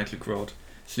metamagic rod.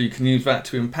 So you can use that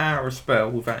to empower a spell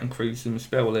without increasing the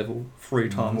spell level 3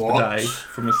 times per day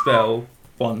from a spell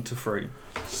 1 to 3.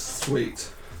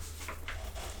 Sweet.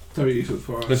 Very useful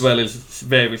for us. As well as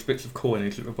various bits of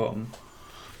coinage at the bottom.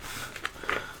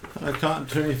 I can't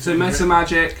do anything. So meta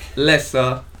magic.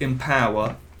 Lesser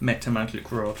empower meta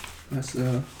magic rod. That's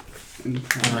And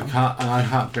I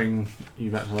can't bring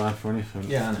you back to life or anything.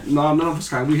 Yeah, I know. No, none of us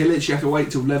can. We literally have to wait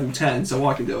till level 10 so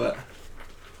I can do it.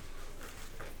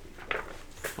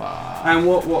 And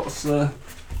what's the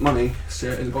money? See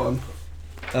it at the bottom.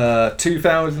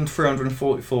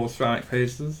 2,344 strike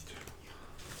pieces.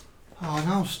 Oh,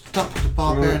 now I'm stuck with the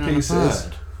barbarian and the Pieces.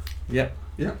 bird. Yep.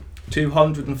 Yep.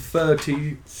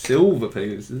 230 silver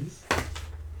pieces.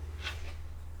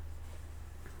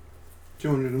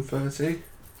 230.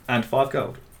 And 5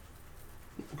 gold.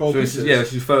 Gold So pieces.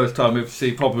 this is the first time we've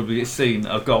seen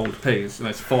a gold piece, and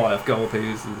it's 5 gold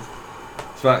pieces.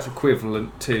 So that's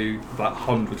equivalent to about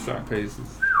 100 strike pieces.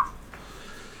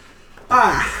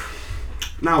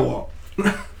 Now what?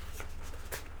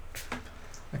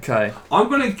 Okay. I'm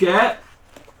gonna get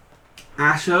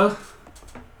Asher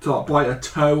to like bite a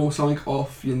toe or something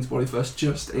off Yin's body first,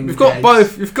 just in We've case. got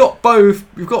both.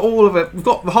 We've got all of it. We've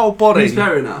got the whole body. He's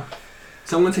fair enough.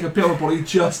 So I'm gonna take a bit of her body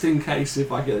just in case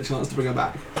if I get a chance to bring her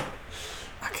back.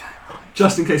 Okay.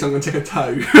 Just in case I'm gonna take a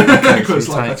toe. Okay, Because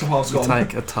so like you that's half gone.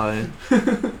 take a toe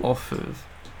off of.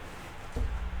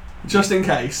 Just in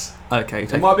case. Okay.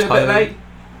 Take It might be a bit toe late,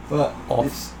 but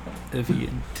off of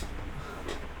Ian.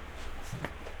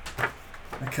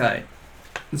 Okay.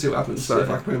 let's see what happens. So- See if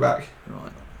I can bring her back.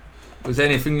 Right. Was there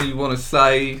anything you want to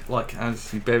say, like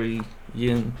as you bury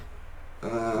Ian?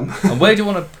 And where do you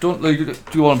want to? Do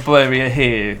you want to bury her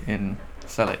here in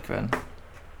Selleck then?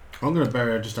 I'm going to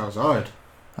bury her just outside.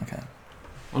 Okay.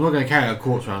 I'm not going to carry a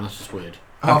corpse around, that's just weird.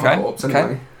 Half Okay, a corpse okay.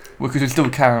 anyway. Well, because you're still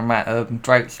carrying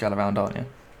Drake's skull around, aren't you?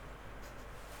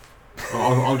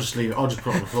 I'll just leave it, I'll just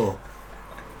put it on the floor.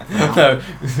 No,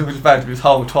 it was bad. This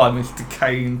whole time it's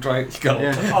decaying Drake's skull. Yeah.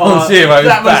 On Zero's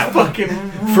that back was fucking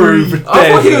through the I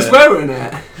thought he was desert. wearing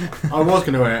it. I was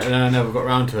going to wear it and then I never got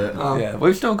round to it. Oh. Yeah,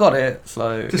 we've still got it,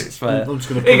 so Just- it's fair. I'm just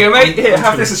going to Here you go, mate. Here,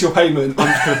 have this as your payment. I'm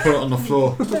just going to put it on the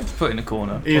floor. Let's put it in the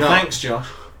corner. Either Thanks, Josh.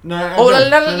 No, Oh, no,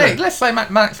 no. let's say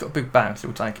Max got a big bag, so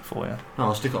we'll take it for you. No,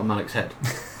 I'll stick it on Malik's head.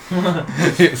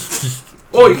 It's just-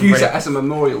 Or you can use it as a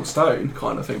memorial stone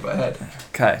kind of thing, but head.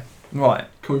 Okay, right.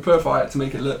 Can we purify it to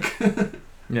make it look?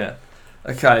 Yeah.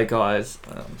 Okay, guys.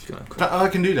 I'm just gonna I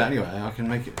can do that anyway, I can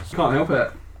make it. Can't help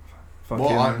it.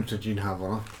 What items did you have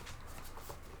on?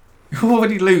 You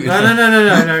already looted. No,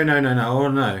 them. I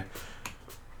want to know.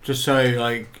 Just so,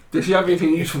 like, Does she have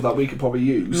anything useful that we could probably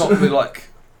use? Not with like.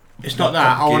 it's not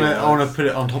that. I want to put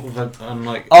it on top of it, on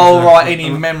like. Oh right, any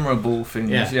memorable things?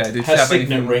 Yeah. Yeah. Did Her she have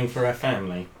signet anything? ring for her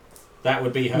family. That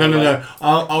would be her. No.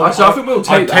 I'll Actually, I think we'll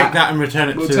take that. that and return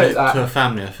it We'll to take that. her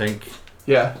family. I think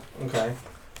Yeah. Okay.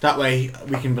 that way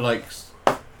we can be like,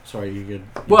 sorry, you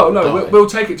could. Well, no, die. we'll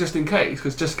take it just in case,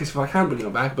 because just in case if I can bring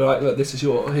it back, but like, look, this is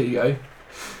your, here you go.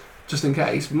 Just in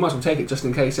case. We might as well take it just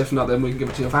in case, if not, then we can give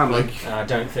it to your family. Like, I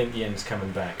don't think Ian's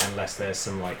coming back unless there's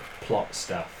some like plot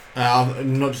stuff.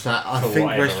 not just that. I For think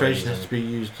whatever restoration has reason. to be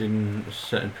used in a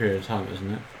certain period of time,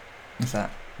 isn't it? What's that?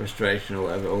 Restoration or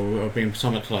whatever, or being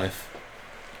summoned to life.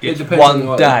 It It's depends on one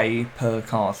what- day per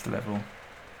cast level.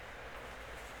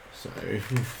 So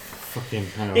fucking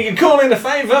hell. You can call in a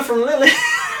favour from Lily.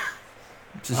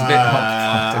 Which is a bit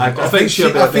I much. think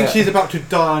she'll be a bit- she's about to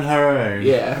die on her own.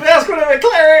 Yeah. That's one of the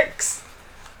clerics.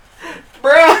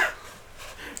 Bruh.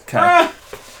 Okay. Bruh.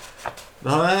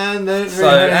 So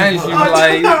as you I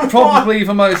lay, don't know probably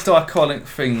the most iconic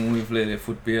thing with Lilith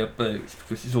would be her boots,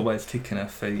 because she's always kicking her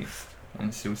feet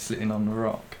and she was sitting on the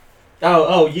rock.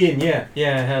 Oh, Yin,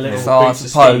 yeah. Her little So I boots of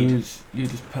speed. suppose you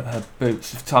just put her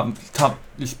boots of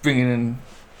just bringing in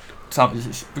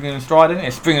springing and striding. Yeah,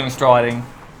 springing and striding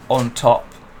on top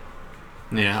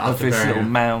Yeah, of after this burying little her.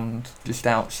 mound just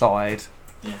outside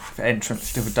Yeah. the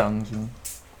entrance to the dungeon.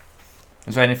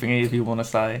 Is there anything either you want to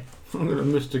say? I'm gonna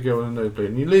miss the girl in the nosebleed.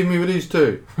 And you leave me with these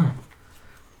two.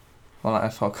 Well,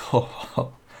 that's what I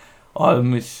call. I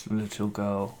miss the little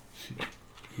girl.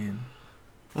 Ian.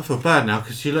 I feel bad now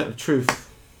because she let the truth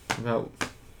about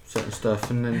certain stuff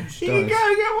and then she You dies.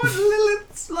 gotta get one of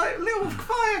Lilith's like little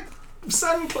fire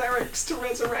sun clerics to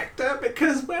resurrect her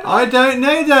because when I don't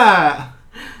know that.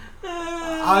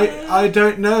 I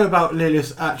don't know about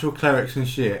Lilith's actual clerics and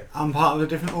shit. I'm part of a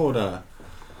different order.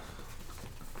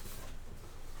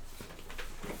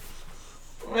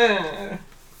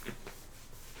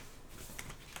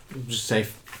 Just say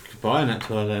goodbye and that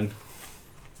to her then.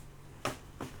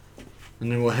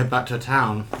 And then we'll head back to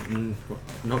town and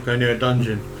not go near a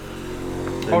dungeon.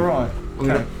 Alright.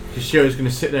 Okay. Shio's going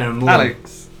to sit there and mourn.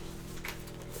 Alex.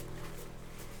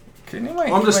 Can you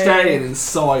make I'm just me staying in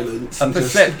silence. a and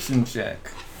just- perception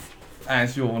check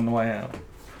as you're on the way out?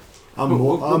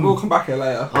 We'll come back here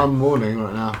later. I'm mourning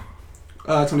right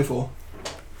now. 24.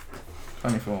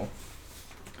 24.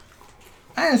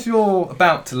 As you're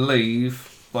about to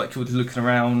leave, like you're just looking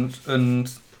around,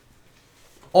 and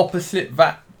opposite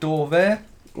that door there,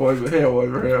 Or over here, or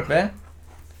over here. there,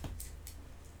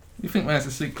 you think there's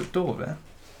a secret door there?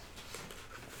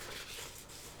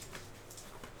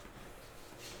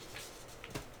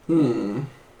 Go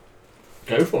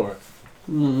for it.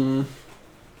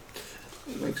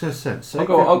 Makes no sense. I'll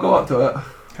go up to it.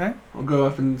 Okay. I'll go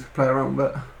up and play around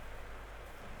with it.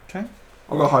 Okay.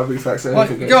 I've got high reflex. So Like,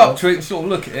 anything go goes up to it and sort of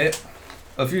look at it.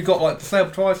 Have you got like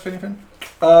disabled twice or anything?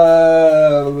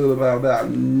 No.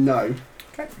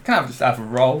 Okay. You can just have a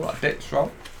roll, like a dex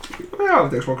roll. Yeah,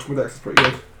 dex roll, 'cause my dex is pretty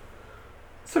good.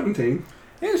 17.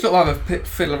 You sort of have a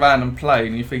fiddle around and play,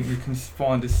 and you think you can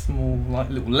find this small, like,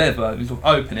 little lever, and you sort of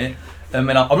open it. And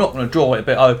then I'm not going to draw it,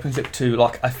 but it opens it to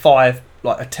like a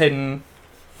 10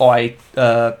 by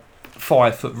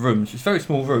 5 foot room. So it's a very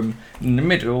small room. In the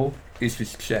middle is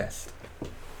this chest.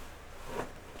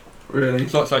 Really?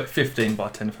 So it's like 15 by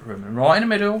 10 foot room, and right in the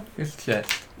middle is the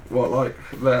chest. What, like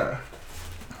there?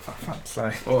 For fuck's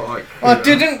sake. Or like. I here?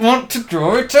 didn't want to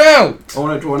draw it out. I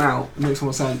want it drawn out. It makes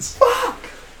more sense.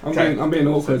 Okay. I'm being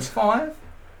So awkward. it's 5.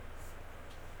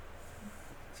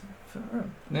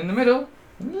 And in the middle,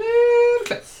 little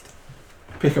chest.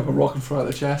 Pick up a rock and throw it at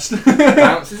the chest.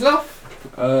 Bounces off.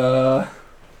 I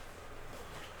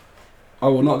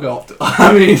will not go up to.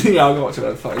 I mean, yeah, I'll go up to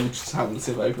it. Fucking just have it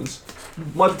see if it opens.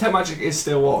 My detect magic is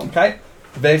still on. Okay.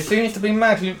 There seems to be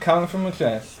magic coming from the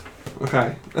chest.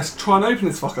 Okay, let's try and open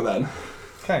this fucker then.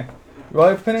 Okay.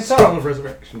 Right, open it Spell up. of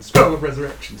resurrection. Spell of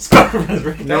resurrection. Spell of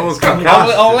resurrection. No one's Spell come of-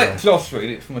 cast I'll it, let though. Josh read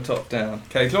it from the top down.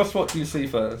 Okay, Josh, what do you see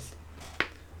first?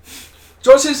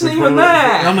 Josh isn't Which even one?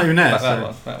 I'm there! not even there. That So.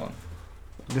 one. That one.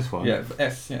 This one. Yeah,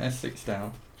 S6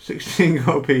 down. 16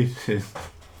 gold pieces.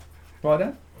 Right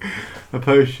there. A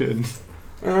potion.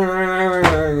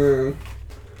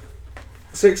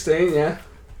 16, yeah.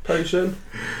 Potion.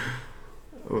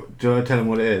 Do I tell him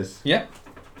what it is? Yeah.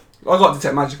 I got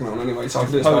detect magic on anyway, so I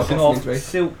can do this without Potion having of to be.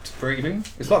 silt breathing.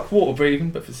 It's like water breathing,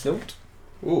 but for silt.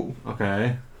 Ooh,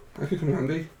 Okay. that could come in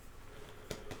handy.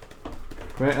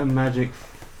 Greater magic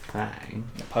fang.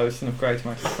 A potion of great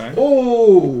magic fang.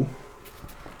 Ooh!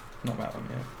 Not that one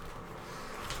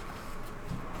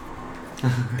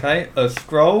yet. Okay, a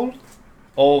scroll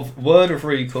of word of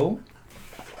recall.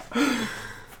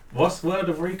 What's word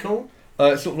of recall?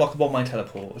 It's sort of like a one-way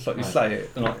teleport. It's like you say it,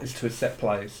 and like it's to a set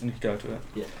place, and you can go to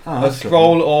it. Oh, A that's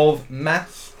scroll of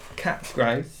mass cat's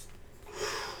grace.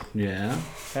 good. Yeah.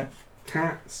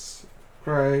 Cats,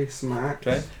 grace, max.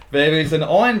 Okay. There is an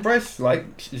iron breastplate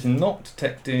which is not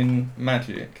detecting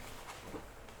magic.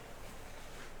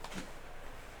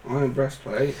 Iron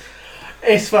breastplate.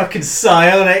 It's fucking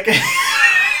psionic.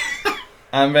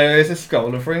 And there is a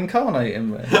scroll of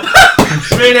reincarnating there.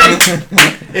 Really?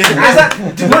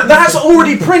 That's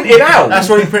already printed out. That's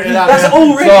already printed out. That's yeah.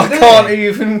 already So I there. can't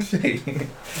even see.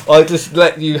 I just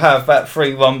let you have that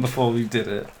free one before we did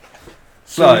it.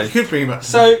 So, You could bring him back.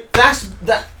 So that's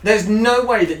that. There's no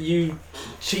way that you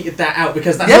cheated that out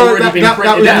because that's yeah, already that, been that,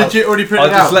 printed that was out. legit already I printed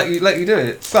just out. let you do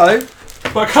it. So,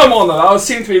 But come on though, that would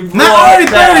seem to be No, right already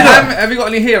there. printed it. have you got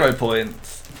any hero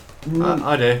points?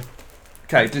 I do.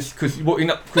 Okay, just because what you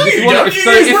know. No, If you you want, don't. if, You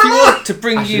so use if you one want to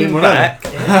bring Actually, you didn't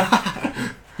back,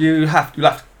 you'll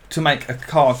have to make a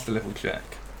caster level check.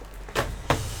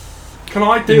 Can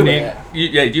I do it?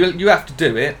 You have to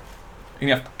do it, and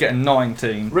you have to get a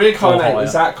 19. or Reincarnate, higher.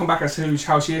 does that come back as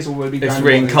how she is or will it be It's random?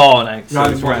 reincarnate, so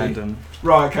Random it's body. random.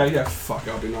 Right, okay, yeah, fuck it,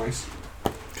 I'll be nice.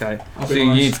 Okay, I'll so be you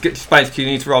nice. need to get basically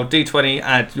you need to roll d20,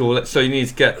 add your so you need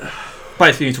to get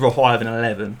basically you need to roll higher than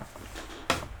 11.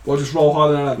 Well, just roll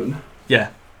higher than 11. Yeah.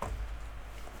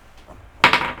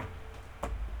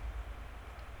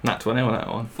 Nat 20 on that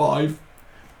one. 5.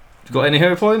 You got any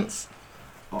hero points?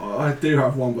 Oh, I do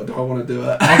have one, but do I want to do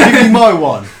it? I'll give you my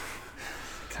one.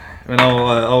 I mean,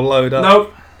 I'll load up.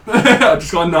 Nope. I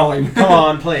just got a 9. Come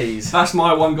on, please. That's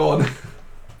my one gone.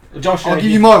 Josh, I'll give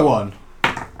you my one.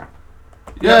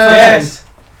 Yes.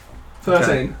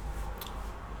 13.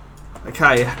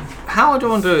 Okay, how do I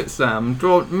want to do it, Sam? Do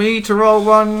you want me to roll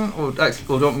one, or do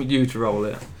you want you to roll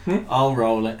it? I'll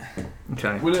roll it.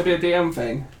 Okay. Will it be a DM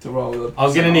thing to roll the...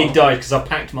 I'm gonna need dice because I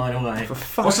packed mine away. For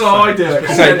fuck's What should I do it?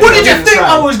 'Cause So- I'm What did doing you the think I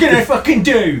spell. was gonna fucking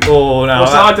do? Oh no. What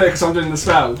should I do because I'm doing the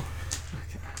spell?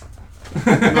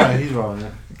 Right, he's rolling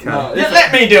it. No,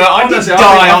 Let me do it. I did Honestly,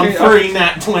 die I on think- 3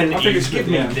 nat 20s. I think it's Give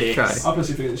good, me yeah. this. Okay. I personally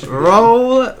think it should be.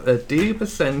 Roll a D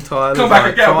percentile. Come back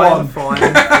and get try one. and find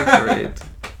the grid.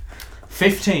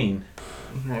 15.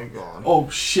 Oh god. Oh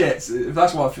shit! If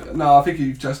that's what I think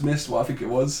you've just missed what I think it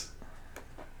was.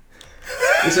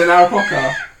 It's an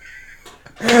Arapaca.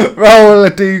 Roll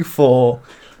a D4.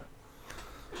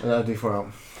 I'll do 4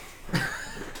 out.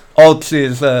 Odds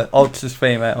is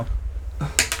female.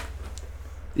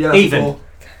 Yeah, that's Even. four.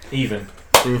 Even.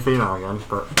 Do female again,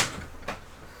 but.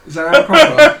 Is that an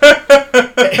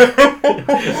Arapaca?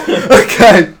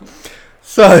 Okay,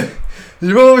 so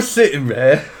you're all sitting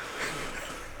there,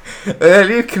 and then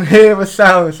you can hear the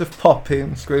sounds of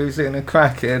popping, squeezing, and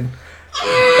cracking,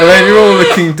 and then you're all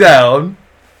looking down,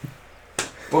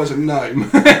 Or is it gnome?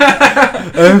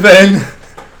 and then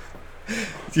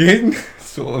Jin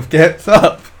sort of gets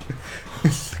up,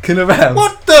 looking around.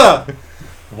 What the?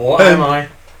 What am I?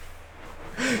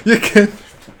 You can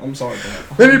I'm sorry,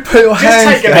 Dad. when you put your Just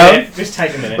hands take a down. minute. Just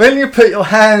take a minute. When you put your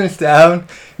hands down,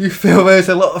 you feel there's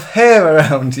a lot of hair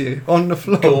around you on the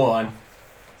floor. Go on.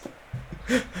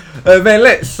 And then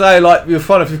let's say, like, you're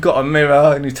fine if you've got a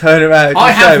mirror and you turn around. I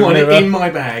you have show one the mirror. in my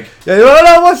bag. Yeah, well,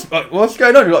 no, what's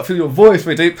going on? You like feel your voice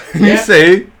really deep. And you Yeah.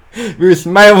 see this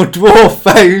male dwarf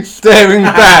face staring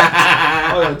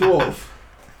back. Oh yeah, dwarf.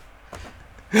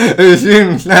 Who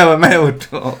assumes now a male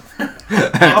dwarf.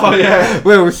 Oh yeah.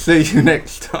 We'll see you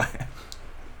next time.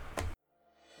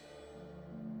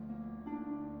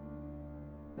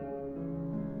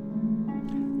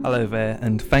 Hello there,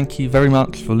 and thank you very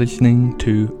much for listening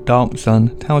to Dark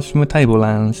Sun Tales from the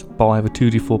Tablelands by the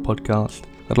 2D4 podcast.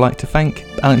 I'd like to thank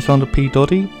Alexander P.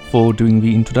 Doddy for doing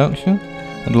the introduction.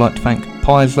 I'd like to thank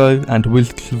Paizo and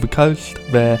Wizards of the Coast,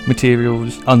 their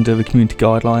materials under the community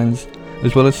guidelines,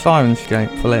 as well as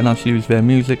Sirenscape for letting us use their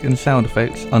music and sound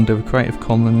effects under the Creative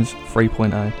Commons 3.0.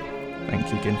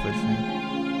 Thanks again for listening.